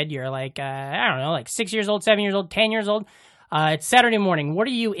little kid. You're like I don't know, like 6 years old, 7 years old, 10 years old. It's Saturday morning. What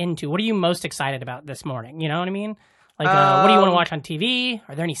are you into? What are you most excited about this morning? You know what I mean? Like, what do you want to watch on TV?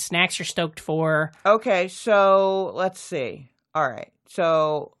 Are there any snacks you're stoked for? Okay, so let's see. All right,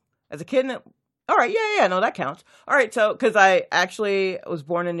 so as a kid, all right, no, that counts. All right, so because I actually was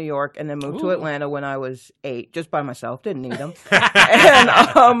born in New York and then moved to Atlanta when I was 8, just by myself, didn't need them.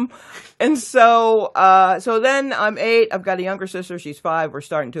 and so then I'm 8. I've got a younger sister. She's 5. We're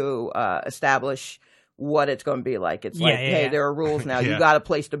starting to establish what it's going to be like. It's like, hey, there are rules now. You got a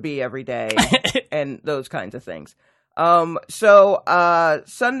place to be every day, and those kinds of things. Saturday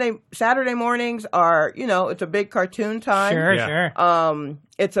mornings are, it's a big cartoon time. Sure.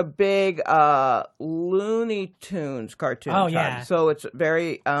 It's a big Looney Tunes cartoon time. So it's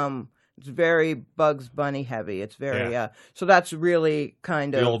very Bugs Bunny heavy. It's very so that's really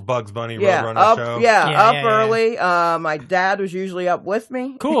kind of the old Bugs Bunny Roadrunner show. Up early. My dad was usually up with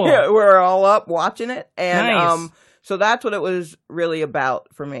me. Cool. We're all up watching it, and nice. So that's what it was really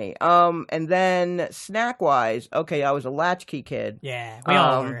about for me. And then snack-wise, I was a latchkey kid. Yeah, we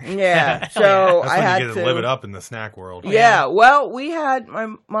all were. Yeah, so that's I had you get to live it up in the snack world. Yeah, well,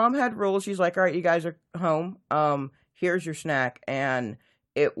 my mom had rules. She's like, all right, you guys are home. Here's your snack. And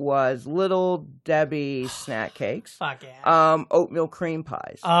it was Little Debbie snack cakes. Fuck yeah. Oatmeal cream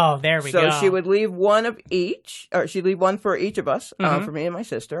pies. Oh, there we go. So she would leave one of each, or she'd leave one for each of us, for me and my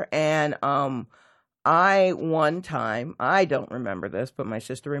sister. And I don't remember this, but my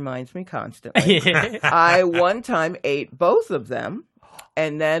sister reminds me constantly. I one time ate both of them.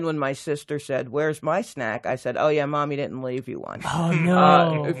 And then when my sister said, "Where's my snack?" I said, "Oh yeah, Mommy didn't leave you one." Oh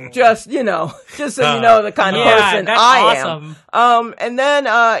no! Just so you know the kind of person I am. And then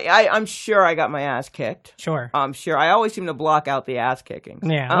I'm sure I got my ass kicked. Sure. I'm sure. I always seem to block out the ass kicking.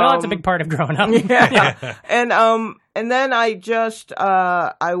 Yeah. Well, that's a big part of growing up. Yeah. And then I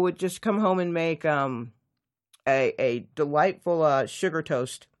would just come home and make a delightful sugar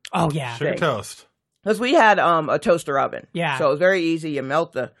toast. Oh yeah, sugar toast. Because we had a toaster oven. Yeah. So it was very easy. You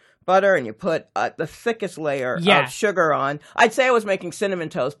melt the butter and you put the thickest layer of sugar on. I'd say I was making cinnamon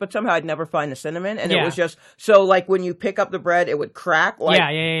toast, but somehow I'd never find the cinnamon. And it was just, so like when you pick up the bread, it would crack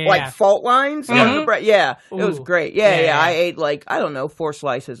like fault lines on the bread. Yeah. Ooh. It was great. Yeah. I ate 4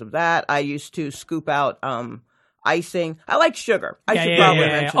 slices of that. I used to scoop out icing. I like sugar. I should probably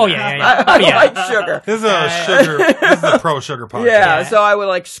mention that. I like sugar. This is a pro sugar podcast. Yeah, so I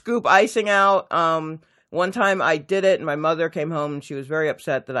would scoop icing out. One time I did it, and my mother came home, and she was very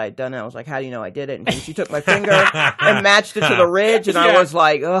upset that I had done it. I was like, "How do you know I did it?" And she took my finger and matched it to the ridge, and I was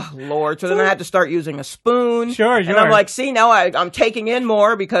like, "Oh, Lord." So then I had to start using a spoon. Sure. And I'm like, see, now I'm taking in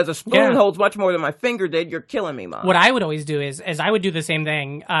more because a spoon holds much more than my finger did. You're killing me, Mom. What I would always do is I would do the same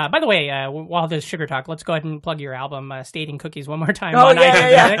thing. By the way, while there's sugar talk, let's go ahead and plug your album, Stating Cookies, one more time.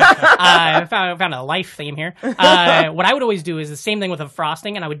 I found a life theme here. What I would always do is the same thing with a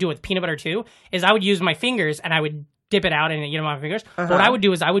frosting, and I would do it with peanut butter too, is I would use my fingers, and I would dip it out and eat them on my fingers. But what I would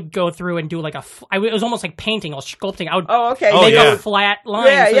do is I would go through and do like it was almost like painting or sculpting. I would make a flat line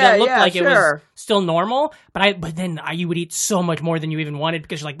so that it looked like it was still normal. But then you would eat so much more than you even wanted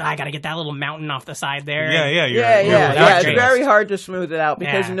because you're like, I got to get that little mountain off the side there. Yeah. It's very hard to smooth it out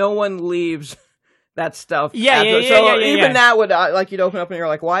because no one leaves that stuff. Even that would like you'd open up and you're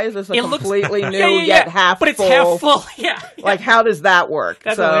like, why is this a completely new yet half full? But it's half full. Yeah. Like how does that work?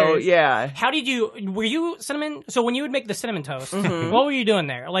 That's so hilarious. How did were you cinnamon? So when you would make the cinnamon toast, what were you doing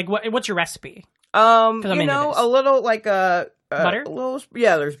there? Like what's your recipe? A little like butter.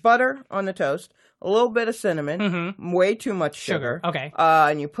 There's butter on the toast. A little bit of cinnamon, way too much sugar. Okay.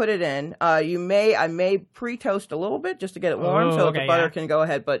 And you put it in. I may pre-toast a little bit just to get it warm so the butter can go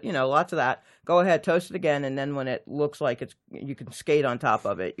ahead. But, lots of that. Go ahead, toast it again, and then when it looks like you can skate on top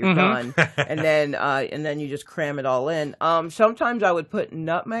of it, you're done. And then you just cram it all in. Sometimes I would put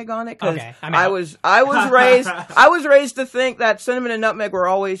nutmeg on it because I was raised to think that cinnamon and nutmeg were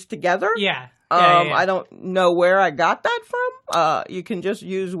always together. Yeah. I don't know where I got that from. You can just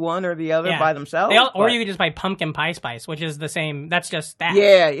use one or the other by themselves. Or you could just buy pumpkin pie spice, which is the same. That's just that.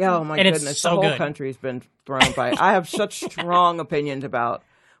 Yeah. Oh, my goodness. It's so the whole good. country's been thrown by. I have such strong opinions about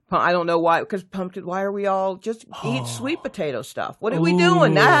I don't know why, because pumpkin, why are we all just eat sweet potato stuff? What are we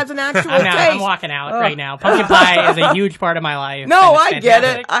doing? That has an actual taste. I'm walking out right now. Pumpkin pie is a huge part of my life. No, I get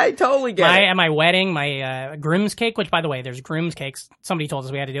it. I totally get it. At my wedding, my groom's cake, which by the way, there's groom's cakes. Somebody told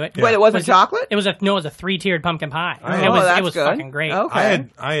us we had to do it. Yeah. Wait, it wasn't chocolate? It was a 3-tiered pumpkin pie. It was good. Fucking great. Okay.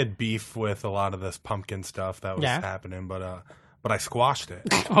 I had beef with a lot of this pumpkin stuff that was happening, but I squashed it.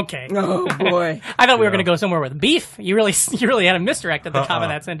 Okay. Oh boy! I thought we were going to go somewhere with beef. You really had a misdirect at the top of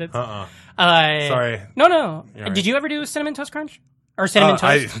that sentence. Sorry. No. Right. Did you ever do Cinnamon Toast Crunch or Cinnamon Toast?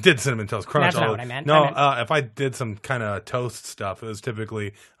 I did Cinnamon Toast Crunch. That's not what I meant. No, if I did some kind of toast stuff, it was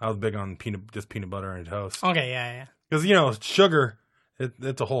typically I was big on peanut butter and toast. Okay, yeah. Because sugar.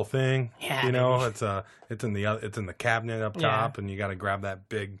 It's a whole thing. Yeah. It's in the cabinet up top, and you got to grab that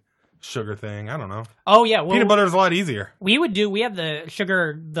big sugar thing. I don't know. Oh yeah, well, peanut butter is a lot easier. We have the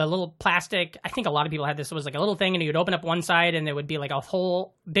sugar, the little plastic. I think a lot of people had this. It was like a little thing, and you'd open up one side, and it would be like a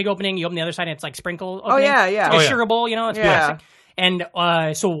whole big opening. You open the other side, and it's like sprinkle opening. Oh yeah. It's like a sugar bowl, it's plastic. And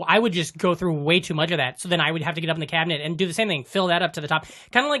so I would just go through way too much of that. So then I would have to get up in the cabinet and do the same thing, fill that up to the top.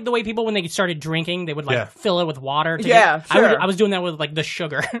 Kind of like the way people, when they started drinking, they would fill it with water. Sure. I was doing that with like the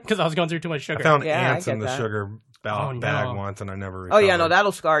sugar because I was going through too much sugar. I found ants in the sugar bag once, and I never recovered. Oh yeah, no,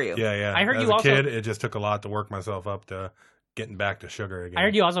 that'll scar you. Yeah. I heard As you a also kid, it just took a lot to work myself up to getting back to sugar again. I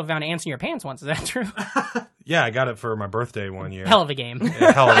heard you also found ants in your pants once. Is that true? Yeah, I got it for my birthday one year. Hell of a game.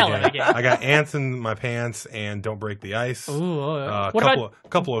 Yeah, hell of a game. I got ants in my pants and Don't Break the Ice. Ooh, a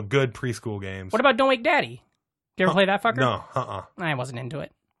couple of good preschool games. What about Don't Wake Daddy? Did you ever play that fucker? No, I wasn't into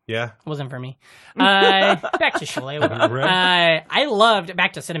it. Yeah? It wasn't for me. Back to Shalewa. I loved,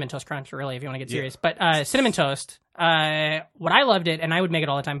 back to Cinnamon Toast Crunch, really, if you want to get serious. But Cinnamon Toast, what I loved it, and I would make it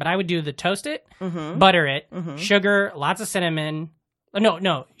all the time, but I would do the toast it, butter it, sugar, lots of cinnamon.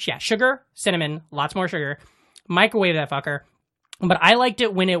 Sugar, cinnamon, lots more sugar. Microwave that fucker. But I liked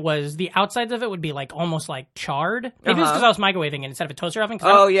it when it was, the outsides of it would be like almost like charred. Maybe it's because I was microwaving it instead of a toaster oven.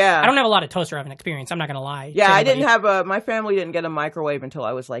 I don't have a lot of toaster oven experience. I'm not going to lie. Yeah, I didn't have my family didn't get a microwave until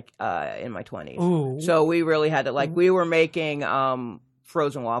I was like in my 20s. Ooh. So we really had to, we were making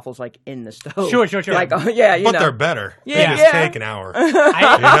frozen waffles like in the stove. Sure. Like, but they're better. Yeah, they just take an hour.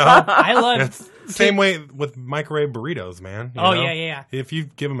 I love same way with microwave burritos, man. Yeah. If you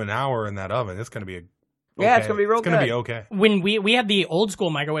give them an hour in that oven, it's going to be it's gonna be real good. It's gonna be okay. When we had the old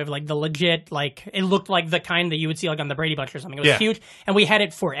school microwave, like the legit, like it looked like the kind that you would see like on the Brady Bunch or something. It was huge, and we had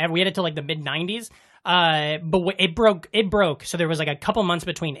it forever. We had it till like the mid '90s. But it broke. So there was like a couple months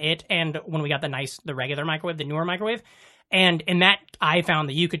between it and when we got the regular microwave, the newer microwave. And in that, I found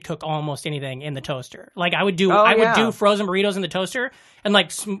that you could cook almost anything in the toaster. Like I would do frozen burritos in the toaster, and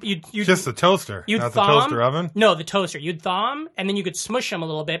like you just the toaster, not the toaster oven. No, the toaster. You'd thaw them, and then you could smush them a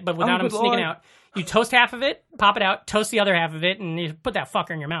little bit, but without them sneaking out. You toast half of it, pop it out, toast the other half of it, and you put that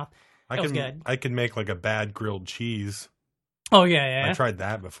fucker in your mouth. That was good. I could make like a bad grilled cheese. Oh yeah. I tried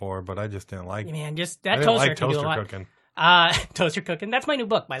that before, but I just didn't like it. Man, just that toaster can do a lot. Cooking. Toaster cooking. That's my new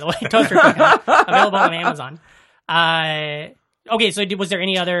book, by the way. Toaster cooking, available on Amazon. Okay, so was there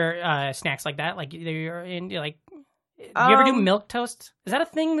any other snacks like that? Like you're in like. Do you ever do milk toast? Is that a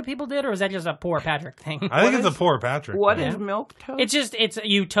thing that people did, or is that just a poor Patrick thing? I think it's a poor Patrick. What is milk toast? It's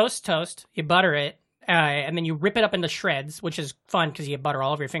you toast, you butter it, and then you rip it up into shreds, which is fun because you have butter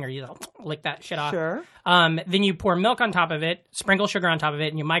all over your finger. You lick that shit off. Sure. Then you pour milk on top of it, sprinkle sugar on top of it,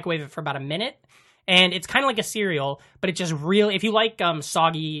 and you microwave it for about a minute. And it's kind of like a cereal, but it's just real. If you like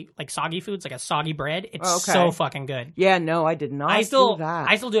soggy foods, like a soggy bread, it's so fucking good. Yeah, no, I did not do that.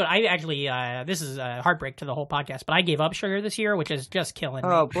 I still do it. I actually, this is a heartbreak to the whole podcast, but I gave up sugar this year, which is just killing me.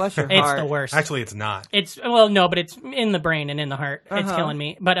 Oh, bless your It's heart. the worst. Actually, it's not. But it's in the brain and in the heart. It's killing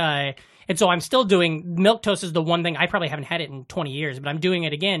me. But, and so I'm still doing, milk toast is the one thing, I probably haven't had it in 20 years, but I'm doing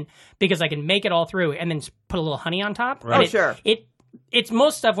it again because I can make it all through and then put a little honey on top. Right. Sure. It's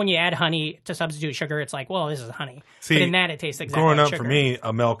most stuff when you add honey to substitute sugar, it's like, well, this is honey. See, but in that, it tastes exactly growing like up sugar. for me,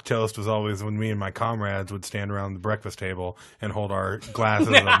 a milk toast was always when me and my comrades would stand around the breakfast table and hold our glasses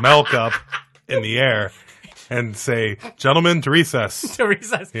of milk up in the air and say, "Gentlemen, to recess." To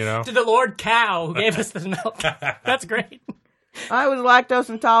recess. You know? To the Lord Cow who gave us this milk. That's great. I was lactose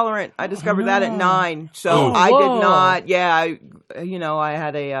intolerant. I discovered that at 9. So I did not. Yeah,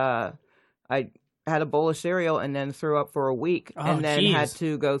 I had a bowl of cereal and then threw up for a week, and then had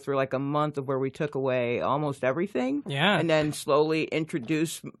to go through like a month of where we took away almost everything. Yeah, and then slowly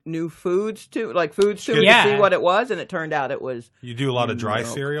introduce new foods to to see what it was, and it turned out it was. You do a lot of dry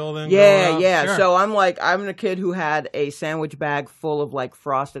cereal then? Yeah. Sure. So I'm a kid who had a sandwich bag full of like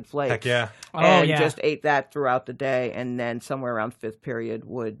Frosted Flakes. Heck yeah. And just ate that throughout the day, and then somewhere around 5th period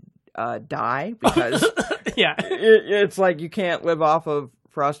would die because it's like you can't live off of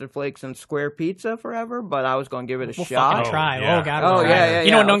Frosted Flakes and square pizza forever, but I was going to give it a shot. Fucking try. Yeah. Oh, God. Yeah.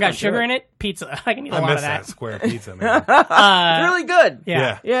 You know what don't got sugar in it? Pizza. I can eat a lot of that. I miss that square pizza, man. It's really good.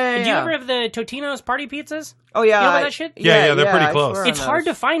 Yeah. Do you ever have the Totino's party pizzas? Oh, yeah. You know that shit? Yeah, they're pretty close. It's hard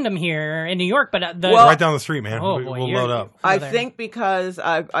to find them here in New York, but right down the street, man. Oh, boy, we'll load up. I think because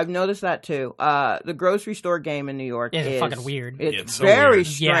I've noticed that too. The grocery store game in New York is fucking weird. It's so very weird.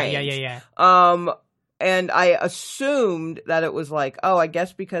 strange. Yeah. And I assumed that it was like, I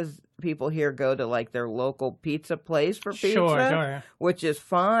guess because people here go to like their local pizza place for pizza, sure. which is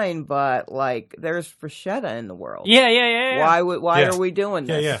fine, but like there's bruschetta in the world. Yeah. Why are we doing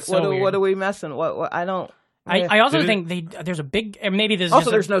this? Yeah. What are we messing? What I don't. I also think there's a big, maybe there's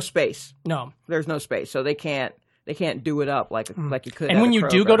also there's no space. No, there's no space, so they can't do it up like you could. And when you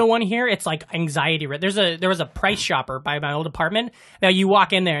do go to one here, it's like anxiety. There was a Price Shopper by my old apartment. Now you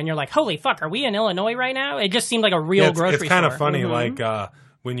walk in there and you're like, holy fuck, are we in Illinois right now? It just seemed like a real grocery store. It's kind of funny, like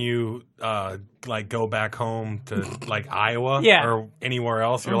when you like go back home to like Iowa or anywhere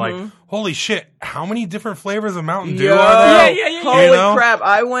else, you're like, holy shit, how many different flavors of Mountain Dew are there? Yeah. Holy crap.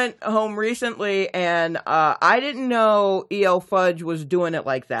 I went home recently and I didn't know E.L. Fudge was doing it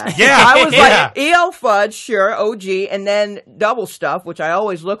like that. Yeah. I was like, E.L. Fudge, sure, OG, and then double stuff, which I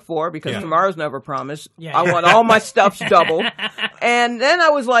always look for because tomorrow's never promised. Yeah. I want all my stuffs double. And then I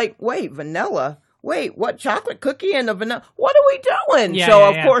was like, wait, vanilla? Wait, what? Chocolate cookie and the vanilla? What are we doing?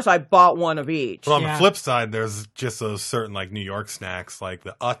 Of course, I bought one of each. Well, on the flip side, there's just those certain like New York snacks, like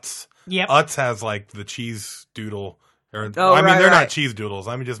the Utz. Yep. Utz has like the cheese doodle. They're not cheese doodles.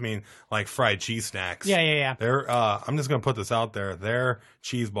 I just mean like fried cheese snacks. Yeah. They're. I'm just gonna put this out there. Their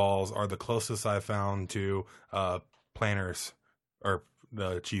cheese balls are the closest I found to Planters or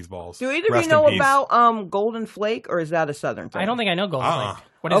the cheese balls. Do either of you know about Golden Flake, or is that a Southern thing? I don't think I know Golden Flake.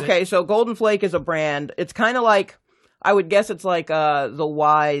 What is it? So Golden Flake is a brand. It's kind of like, I would guess it's like the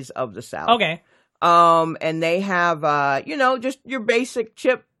Wise of the South. Okay. And they have just your basic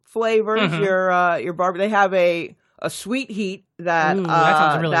chip flavors, your barbecue. They have a sweet heat that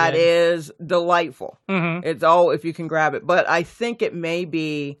sounds really that good. is delightful. It's all if you can grab it, but I think it may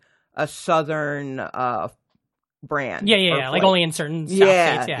be a Southern brand. Yeah. Like only in certain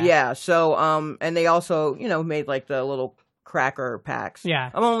South states. Yeah. So and they also made like the little cracker packs. Yeah.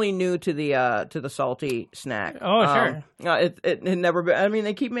 I'm only new to the salty snack. Oh, sure. It never been. I mean,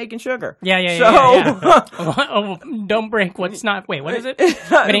 they keep making sugar. Yeah. Don't break what's not. Wait, what is it?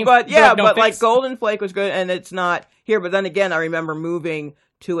 But like Golden Flake was good, and it's not here. But then again, I remember moving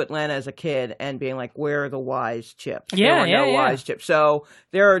to Atlanta as a kid and being like, where are the Wise chips? There were no Wise chips. So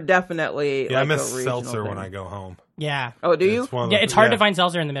there are definitely I miss seltzer when I go home. Yeah. Oh, do you? It's hard to find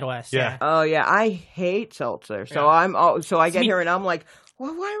seltzer in the Midwest. Yeah. Oh, yeah. I hate seltzer. So I get here and I'm like,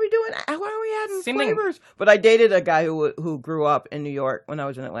 well, why are we doing that? Why are we adding flavors? But I dated a guy who grew up in New York when I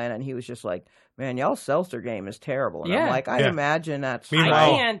was in Atlanta, and he was just like, man, y'all's seltzer game is terrible. And I'm like, I imagine that's I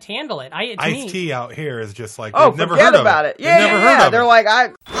can't handle it. Iced tea out here is just like, they've never forget heard about of it. Yeah. They're like,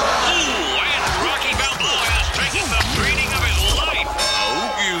 and Rocky Balboa is taking the beating of his life. Who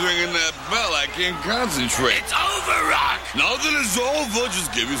keeps ringing that bell? I can't concentrate. It's over, Rock. Now that it's over,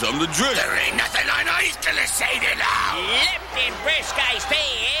 just give me something to drink. There ain't nothing on ice till it's sated out. Lifting brisk iced tea,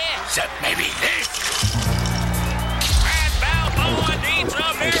 eh? Except maybe this. And Balboa needs a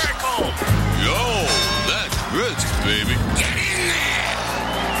miracle. Yo, that's brisk, baby. Get in there.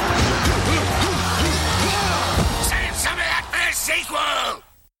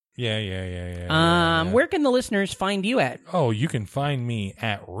 Yeah. Where can the listeners find you at? Oh, you can find me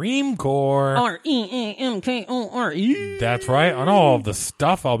at Reamcore. REAMKORE. That's right. On all of the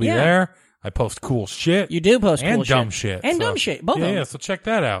stuff, I'll be there. I post cool shit. You do post cool and shit. dumb shit. And dumb shit. Both of them. Yeah, so check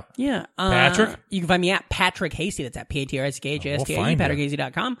that out. Yeah. Patrick? You can find me at Patrick Hasty. That's at PATRICKHASTIE, We'll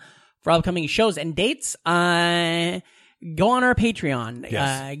PatrickHasty.com for upcoming shows and dates. Go on our Patreon.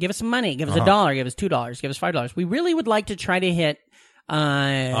 Yes. Give us some money. Give us $1. Give us $2. Give us $5. We really would like to try to hit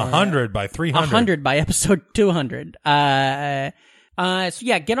 100 by 300. 100 by episode 200. So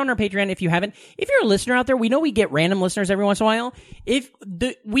yeah, get on our Patreon if you haven't. If you're a listener out there, we know we get random listeners every once in a while.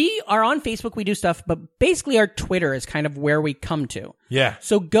 We are on Facebook, we do stuff, but basically our Twitter is kind of where we come to. Yeah.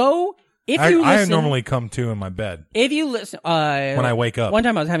 So go if you I listen. normally come to in my bed. If you listen, when I wake up. One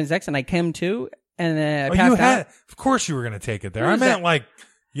time I was having sex and I came to, and then I passed out. Of course you were going to take it there. I meant like,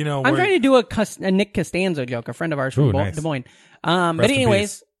 I'm trying to do a Nick Costanzo joke, a friend of ours from Des Moines. But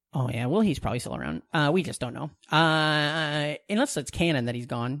anyways. Oh, yeah. Well, he's probably still around. We just don't know. Unless it's canon that he's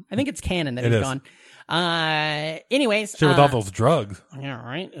gone. I think it's canon that he's gone. Anyways. Shit with all those drugs. Yeah,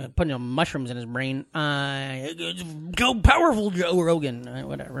 right. Putting mushrooms in his brain. Go powerful Joe Rogan.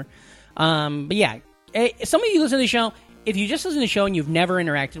 Whatever. But yeah. Some of you listen to the show. If you just listen to the show and you've never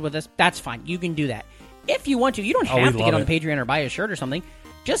interacted with us, that's fine. You can do that. If you want to, you don't have to get on Patreon or buy a shirt or something.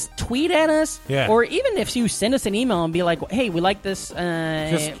 Just tweet at us, or even if you send us an email and be like, "Hey, we like this."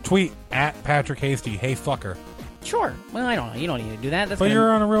 Just tweet at Patrick Hasty. Hey, fucker. Sure. Well, I don't know. You don't need to do that. But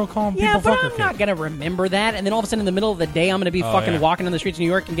you're on a real calm people fucker. Yeah, but I'm not gonna remember that. And then all of a sudden, in the middle of the day, I'm gonna be walking on the streets of New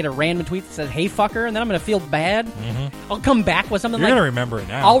York and get a random tweet that says, "Hey, fucker," and then I'm gonna feel bad. Mm-hmm. I'll come back with something you're like, gonna remember it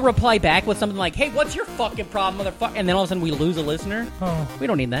now. I'll reply back with something like, "Hey, what's your fucking problem, motherfucker?" And then all of a sudden, we lose a listener. Oh, we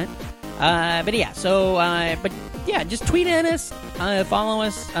don't need that. But yeah, so but yeah, just tweet at us, follow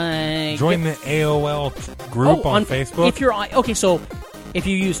us, join the AOL group on Facebook. If you're so if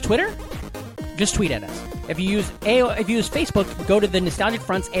you use Twitter, just tweet at us. If you use Facebook, go to the Nostalgic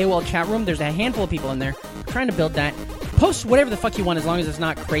Fronts AOL chat room. There's a handful of people in there trying to build that. Post whatever the fuck you want, as long as it's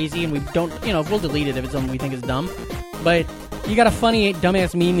not crazy, and we don't, we'll delete it if it's something we think is dumb. But you got a funny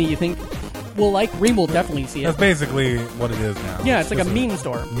dumbass meme that you think we'll like, Reem will definitely see it. That's basically what it is now. Yeah, it's like a meme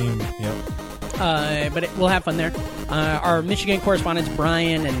store. Meme, yep. But we'll have fun there. Our Michigan correspondents,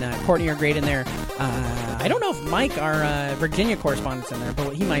 Brian and Courtney, are great in there. I don't know if Mike, our Virginia correspondent's in there,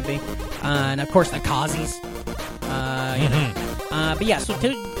 but he might be. And of course, the Kazies. But yeah, so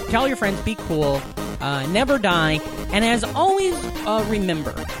tell your friends, be cool, never die, and as always,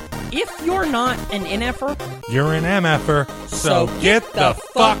 remember, if you're not an NFer, you're an MFer, so get the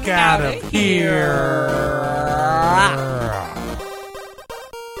fuck out of here.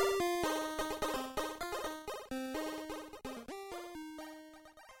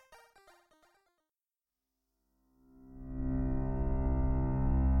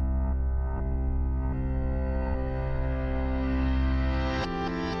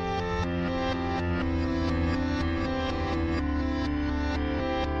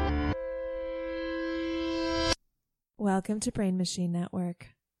 Welcome to BrainMachineNetwork.com.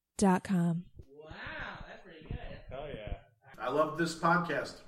 Wow, that's pretty good. Hell yeah. I love this podcast.